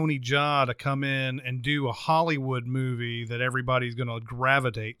like Tony Jaa to come in and do a Hollywood movie that everybody's going to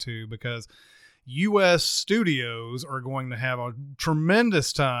gravitate to, because U.S. studios are going to have a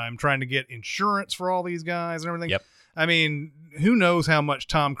tremendous time trying to get insurance for all these guys and everything. Yep. I mean, who knows how much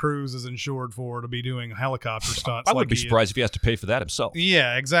Tom Cruise is insured for to be doing helicopter stunts? I would be surprised if he has to pay for that himself.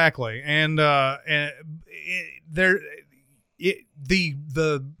 Yeah, exactly. And the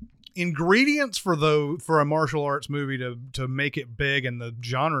ingredients for a martial arts movie to make it big and the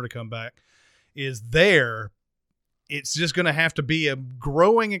genre to come back is there. It's just going to have to be a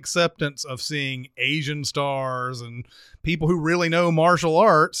growing acceptance of seeing Asian stars and people who really know martial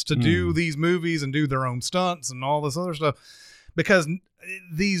arts to do these movies and do their own stunts and all this other stuff. Because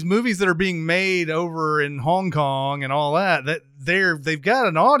these movies that are being made over in Hong Kong and all that they've got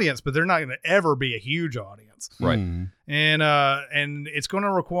an audience, but they're not going to ever be a huge audience. Right. And it's going to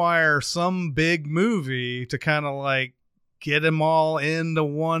require some big movie to kind of like get them all into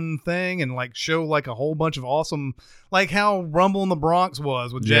one thing and like show like a whole bunch of awesome, like how Rumble in the Bronx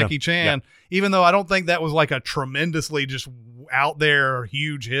was with Jackie Chan, even though I don't think that was like a tremendously just out there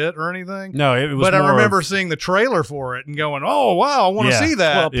huge hit or anything. No, it was. But I remember seeing the trailer for it and going, "Oh wow, I want to see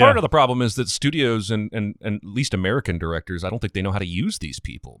that." Well, part of the problem is that studios and at least American directors, I don't think they know how to use these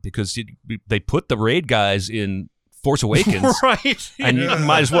people, because they put the Raid guys in Force Awakens, right? And you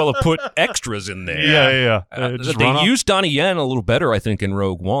might as well have put extras in there. Yeah. They used Donnie Yen a little better, I think, in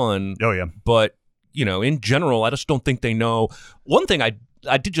Rogue One. Oh yeah, but in general, I just don't think they know. One thing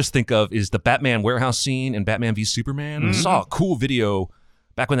I did just think of is the Batman warehouse scene in Batman v Superman. I saw a cool video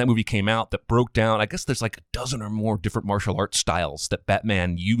back when that movie came out that broke down. I guess there's like a dozen or more different martial arts styles that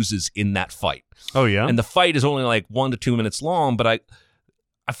Batman uses in that fight. Oh yeah, and the fight is only like 1 to 2 minutes long. But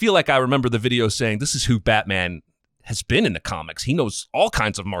I feel like I remember the video saying this is who Batman has been in the comics. He knows all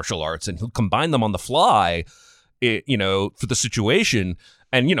kinds of martial arts and he'll combine them on the fly, for the situation.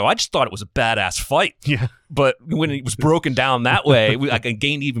 And, I just thought it was a badass fight. Yeah. But when it was broken down that way, I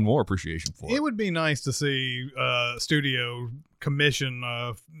gained even more appreciation for it. It would be nice to see studio commission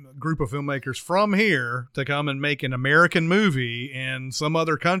a group of filmmakers from here to come and make an American movie in some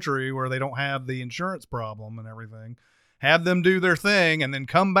other country where they don't have the insurance problem and everything. Have them do their thing and then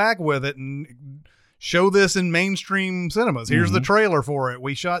come back with it and show this in mainstream cinemas. Here's the trailer for it.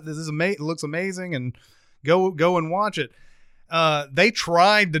 We shot this. It looks amazing, and go and watch it. They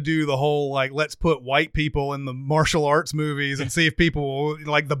tried to do the whole, let's put white people in the martial arts movies and see if people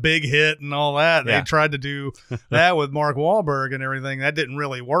like The Big Hit and all that. Yeah. They tried to do that with Mark Wahlberg and everything. That didn't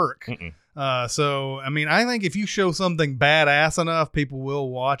really work. So, I think if you show something badass enough, people will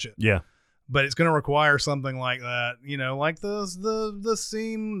watch it. Yeah. But it's going to require something like that, like the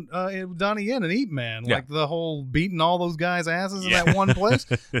scene in Donnie Yen and Eat Man, like the whole beating all those guys' asses in that one place.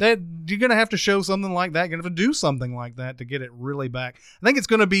 That you're going to have to show something like that. You're going to have to do something like that to get it really back. I think it's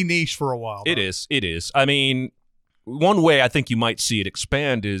going to be niche for a while. It is. One way I think you might see it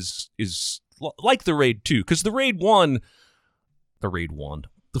expand is like the Raid 2, because the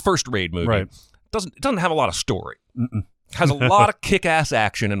first Raid movie, doesn't have a lot of story. Has a lot of kick-ass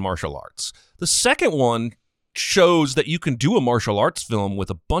action and martial arts. The second one shows that you can do a martial arts film with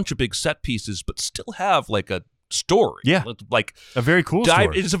a bunch of big set pieces, but still have a story. Yeah, like a very cool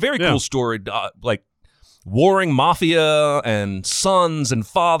story. It's a very cool story. Warring mafia and sons and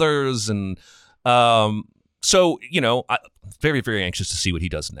fathers, and so I'm very, very anxious to see what he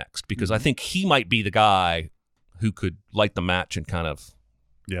does next, because I think he might be the guy who could light the match and kind of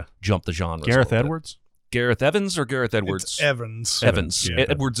jump the genre. Gareth Edwards. Gareth Evans or Gareth Edwards? It's Evans. Evans. Yeah.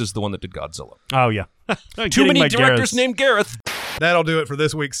 Edwards is the one that did Godzilla. Oh, yeah. Too many directors named Gareth. That'll do it for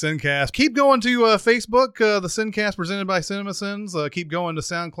this week's Cincast. Keep going to Facebook, the Cincast presented by CinemaSins. Keep going to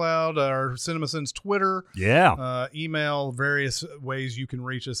SoundCloud, our CinemaSins Twitter. Yeah. Email, various ways you can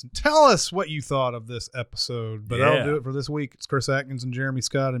reach us. And tell us what you thought of this episode. But that'll do it for this week. It's Chris Atkins and Jeremy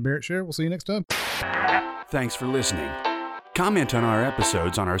Scott and Barrett Sher. We'll see you next time. Thanks for listening. Comment on our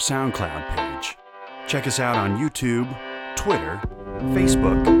episodes on our SoundCloud page. Check us out on YouTube, Twitter,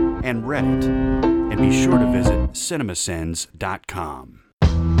 Facebook, and Reddit. And be sure to visit cinemasins.com.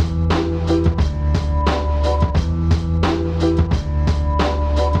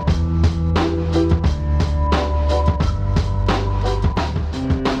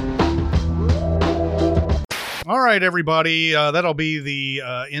 All right, everybody. That'll be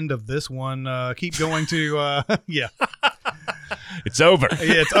the end of this one. Keep going to, yeah. It's over.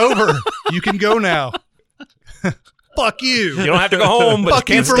 Yeah, it's over. You can go now. Fuck you. You don't have to go home, but fuck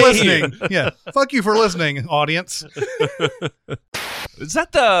you you can't for stay listening. here. Yeah. Fuck you for listening, audience. Is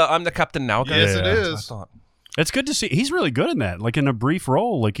that the I'm the Captain Now guy? Yes, it is. It's good to see. He's really good in that. In a brief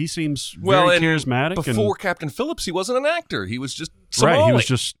role. He seems very charismatic. Before Captain Phillips, he wasn't an actor. He was just Somali. Right. He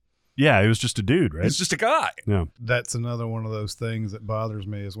was just a dude, right? He's just a guy. Yeah. That's another one of those things that bothers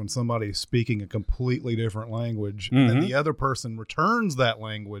me, is when somebody's speaking a completely different language and then the other person returns that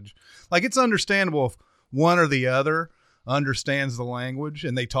language. It's understandable if one or the other understands the language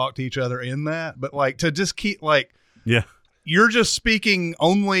and they talk to each other in that, but to just keep you're just speaking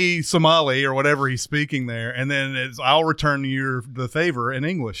only Somali or whatever he's speaking there, and then I'll return you the favor in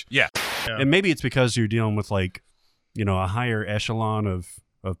English. Yeah. And maybe it's because you're dealing with a higher echelon of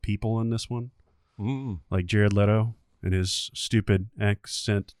people in this one, like Jared Leto and his stupid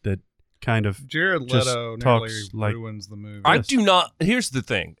accent that kind of Jared Leto nearly ruins the movie. I do not. Here's the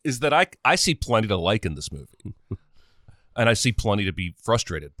thing: is that I see plenty to like in this movie, and I see plenty to be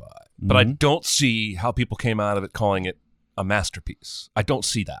frustrated by. But I don't see how people came out of it calling it a masterpiece. I don't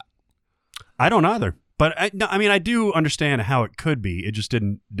see that. I don't either. But I do understand how it could be. It just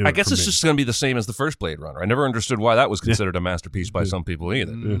didn't do it. I guess it's just going to be the same as the first Blade Runner. I never understood why that was considered a masterpiece by some people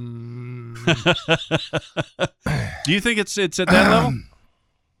either. Do you think it's at that level?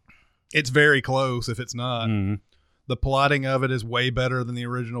 It's very close if it's not. The plotting of it is way better than the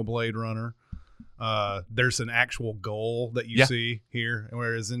original Blade Runner. There's an actual goal that you see here,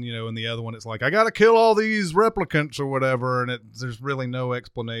 whereas in the other one it's I got to kill all these replicants or whatever, and there's really no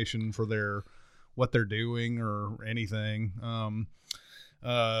explanation for what they're doing or anything.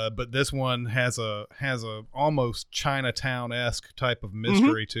 But this one has a almost Chinatown-esque type of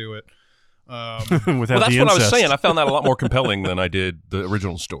mystery to it. That's what I was saying. I found that a lot more compelling than I did the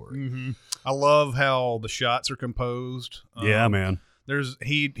original story. I love how the shots are composed. Yeah, man.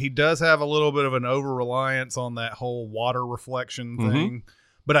 He does have a little bit of an over-reliance on that whole water reflection thing,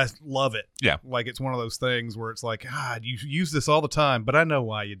 but I love it. Yeah. It's one of those things where it's God, you use this all the time, but I know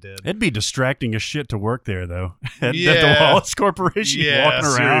why you did. It'd be distracting as shit to work there, though. At the Wallace Corporation, walking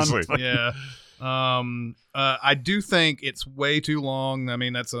around. Seriously. Yeah. I do think it's way too long. I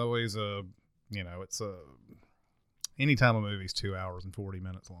mean, that's always anytime a movie's 2 hours and 40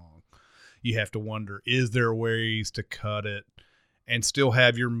 minutes long, you have to wonder, is there ways to cut it and still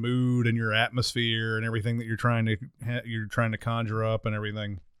have your mood and your atmosphere and everything that you're trying to conjure up and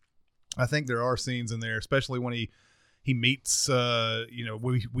everything. I think there are scenes in there, especially when he meets,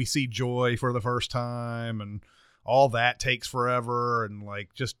 we see Joy for the first time, and all that takes forever, and like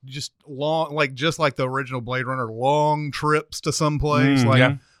just long, like just like the original Blade Runner, long trips to some place,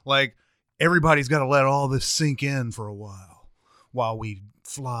 like everybody's got to let all this sink in for a while we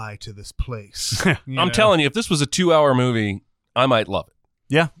fly to this place. I'm telling you, if this was a 2-hour movie, I might love it.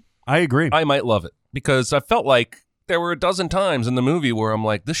 Yeah, I agree. I might love it because I felt like there were a dozen times in the movie where I'm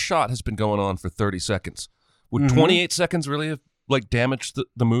like, this shot has been going on for 30 seconds. Would 28 seconds really have like damaged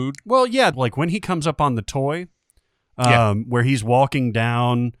the mood? Well, yeah, like when he comes up on the toy, where he's walking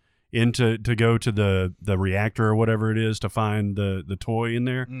down to go to the reactor or whatever it is to find the toy in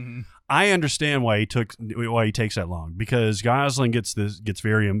there. Mm-hmm. I understand why he takes that long, because Gosling gets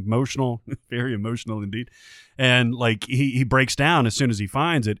very emotional, very emotional indeed, and like he breaks down as soon as he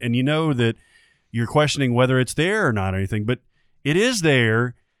finds it, and you know that you're questioning whether it's there or not or anything, but it is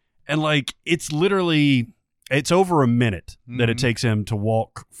there, and like it's over a minute that it takes him to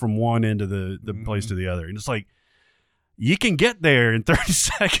walk from one end of the place to the other, and it's like, you can get there in 30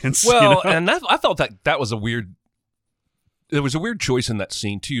 seconds. Well, and I felt that was a weird. There was a weird choice in that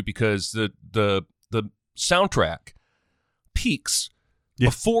scene too, because the soundtrack peaks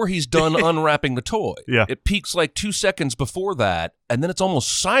before he's done unwrapping the toy. Yeah, it peaks like 2 seconds before that, and then it's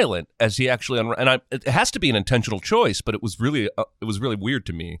almost silent as he actually it has to be an intentional choice, but it was really weird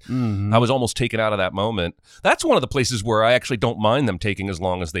to me. Mm-hmm. I was almost taken out of that moment. That's one of the places where I actually don't mind them taking as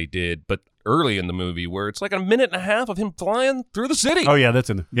long as they did, but early in the movie where it's like a minute and a half of him flying through the city. Oh yeah, that's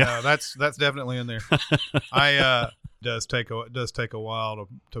in there. Yeah, that's definitely in there. Does take a while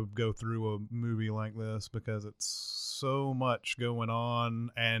to go through a movie like this, because it's so much going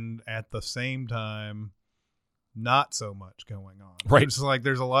on, and at the same time, not so much going on. Right. It's like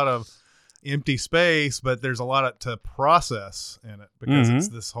there's a lot of empty space, but there's a lot to process in it, because it's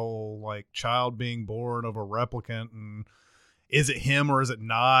this whole like child being born of a replicant, and is it him or is it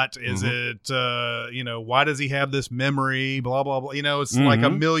not? Is it, why does he have this memory? Blah, blah, blah. It's like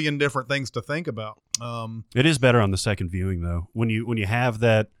a million different things to think about. It is better on the second viewing, though. When you have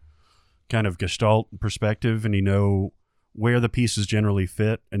that kind of gestalt perspective, and you know where the pieces generally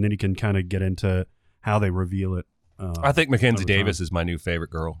fit, and then you can kind of get into how they reveal it. I think Mackenzie Davis is my new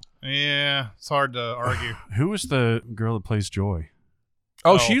favorite girl. Yeah, it's hard to argue. Who is the girl that plays Joy?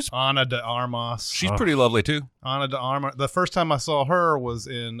 She's Ana de Armas. She's pretty lovely too. Ana de Armas. The first time I saw her was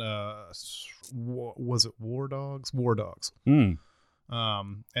in was it War Dogs? War Dogs. Mm.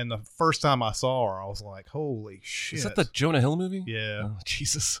 And the first time I saw her, I was like, "Holy shit!" Is that the Jonah Hill movie? Yeah. Oh,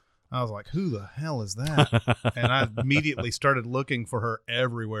 Jesus. I was like, "Who the hell is that?" And I immediately started looking for her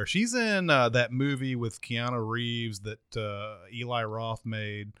everywhere. She's in that movie with Keanu Reeves that Eli Roth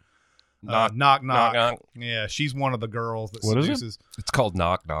made. Knock, knock. Yeah, she's one of the girls that seduces. Is it? It's called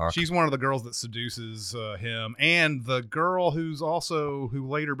Knock Knock. She's one of the girls that seduces him, and the girl who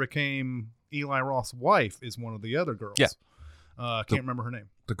later became Eli Roth's wife is one of the other girls. Yeah, I can't remember her name.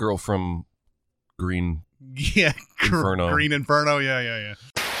 The girl from Green. Yeah, Inferno. Green Inferno. Yeah.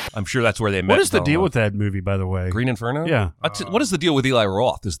 I'm sure that's where they met. What is the deal with that movie, by the way? Green Inferno? Yeah. What is the deal with Eli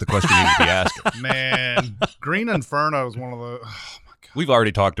Roth is the question you need to be asking. Man, Green Inferno is one of the... We've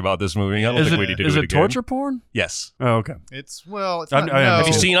already talked about this movie. I don't think we need to do it again. Is it torture porn? Yes. Oh, okay. It's not, have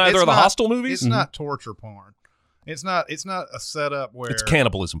you seen either of the Hostel movies? It's not torture porn. It's not a setup where... It's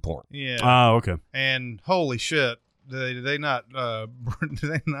cannibalism porn. Yeah. Oh, okay. And holy shit, do they not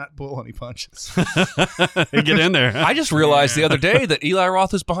pull any punches? They get in there. I just realized the other day that Eli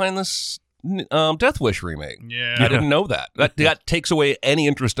Roth is behind this Death Wish remake. Yeah. I didn't know that. That takes away any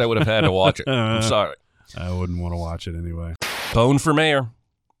interest I would have had to watch it. I'm sorry. I wouldn't want to watch it anyway. Bone for Mayor.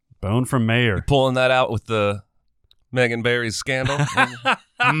 Bone from Mayor. You're pulling that out with the Megan Barry's scandal.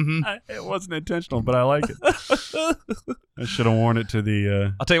 It wasn't intentional, but I like it. I should have worn it to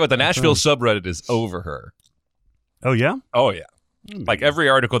the... I'll tell you what, the Nashville subreddit is over her. Oh, yeah? Oh, yeah. Like every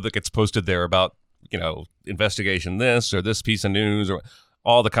article that gets posted there about, investigation this or this piece of news, or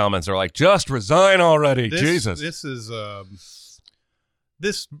all the comments are like, just resign already. Jesus.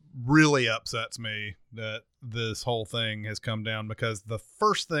 This really upsets me that this whole thing has come down, because the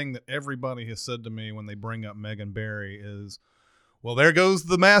first thing that everybody has said to me when they bring up Megan Barry is, well, there goes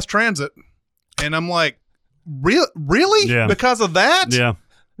the mass transit. And I'm like, really? Yeah. Because of that? Yeah.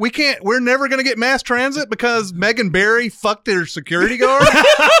 We're never going to get mass transit because Megan Barry fucked their security guard?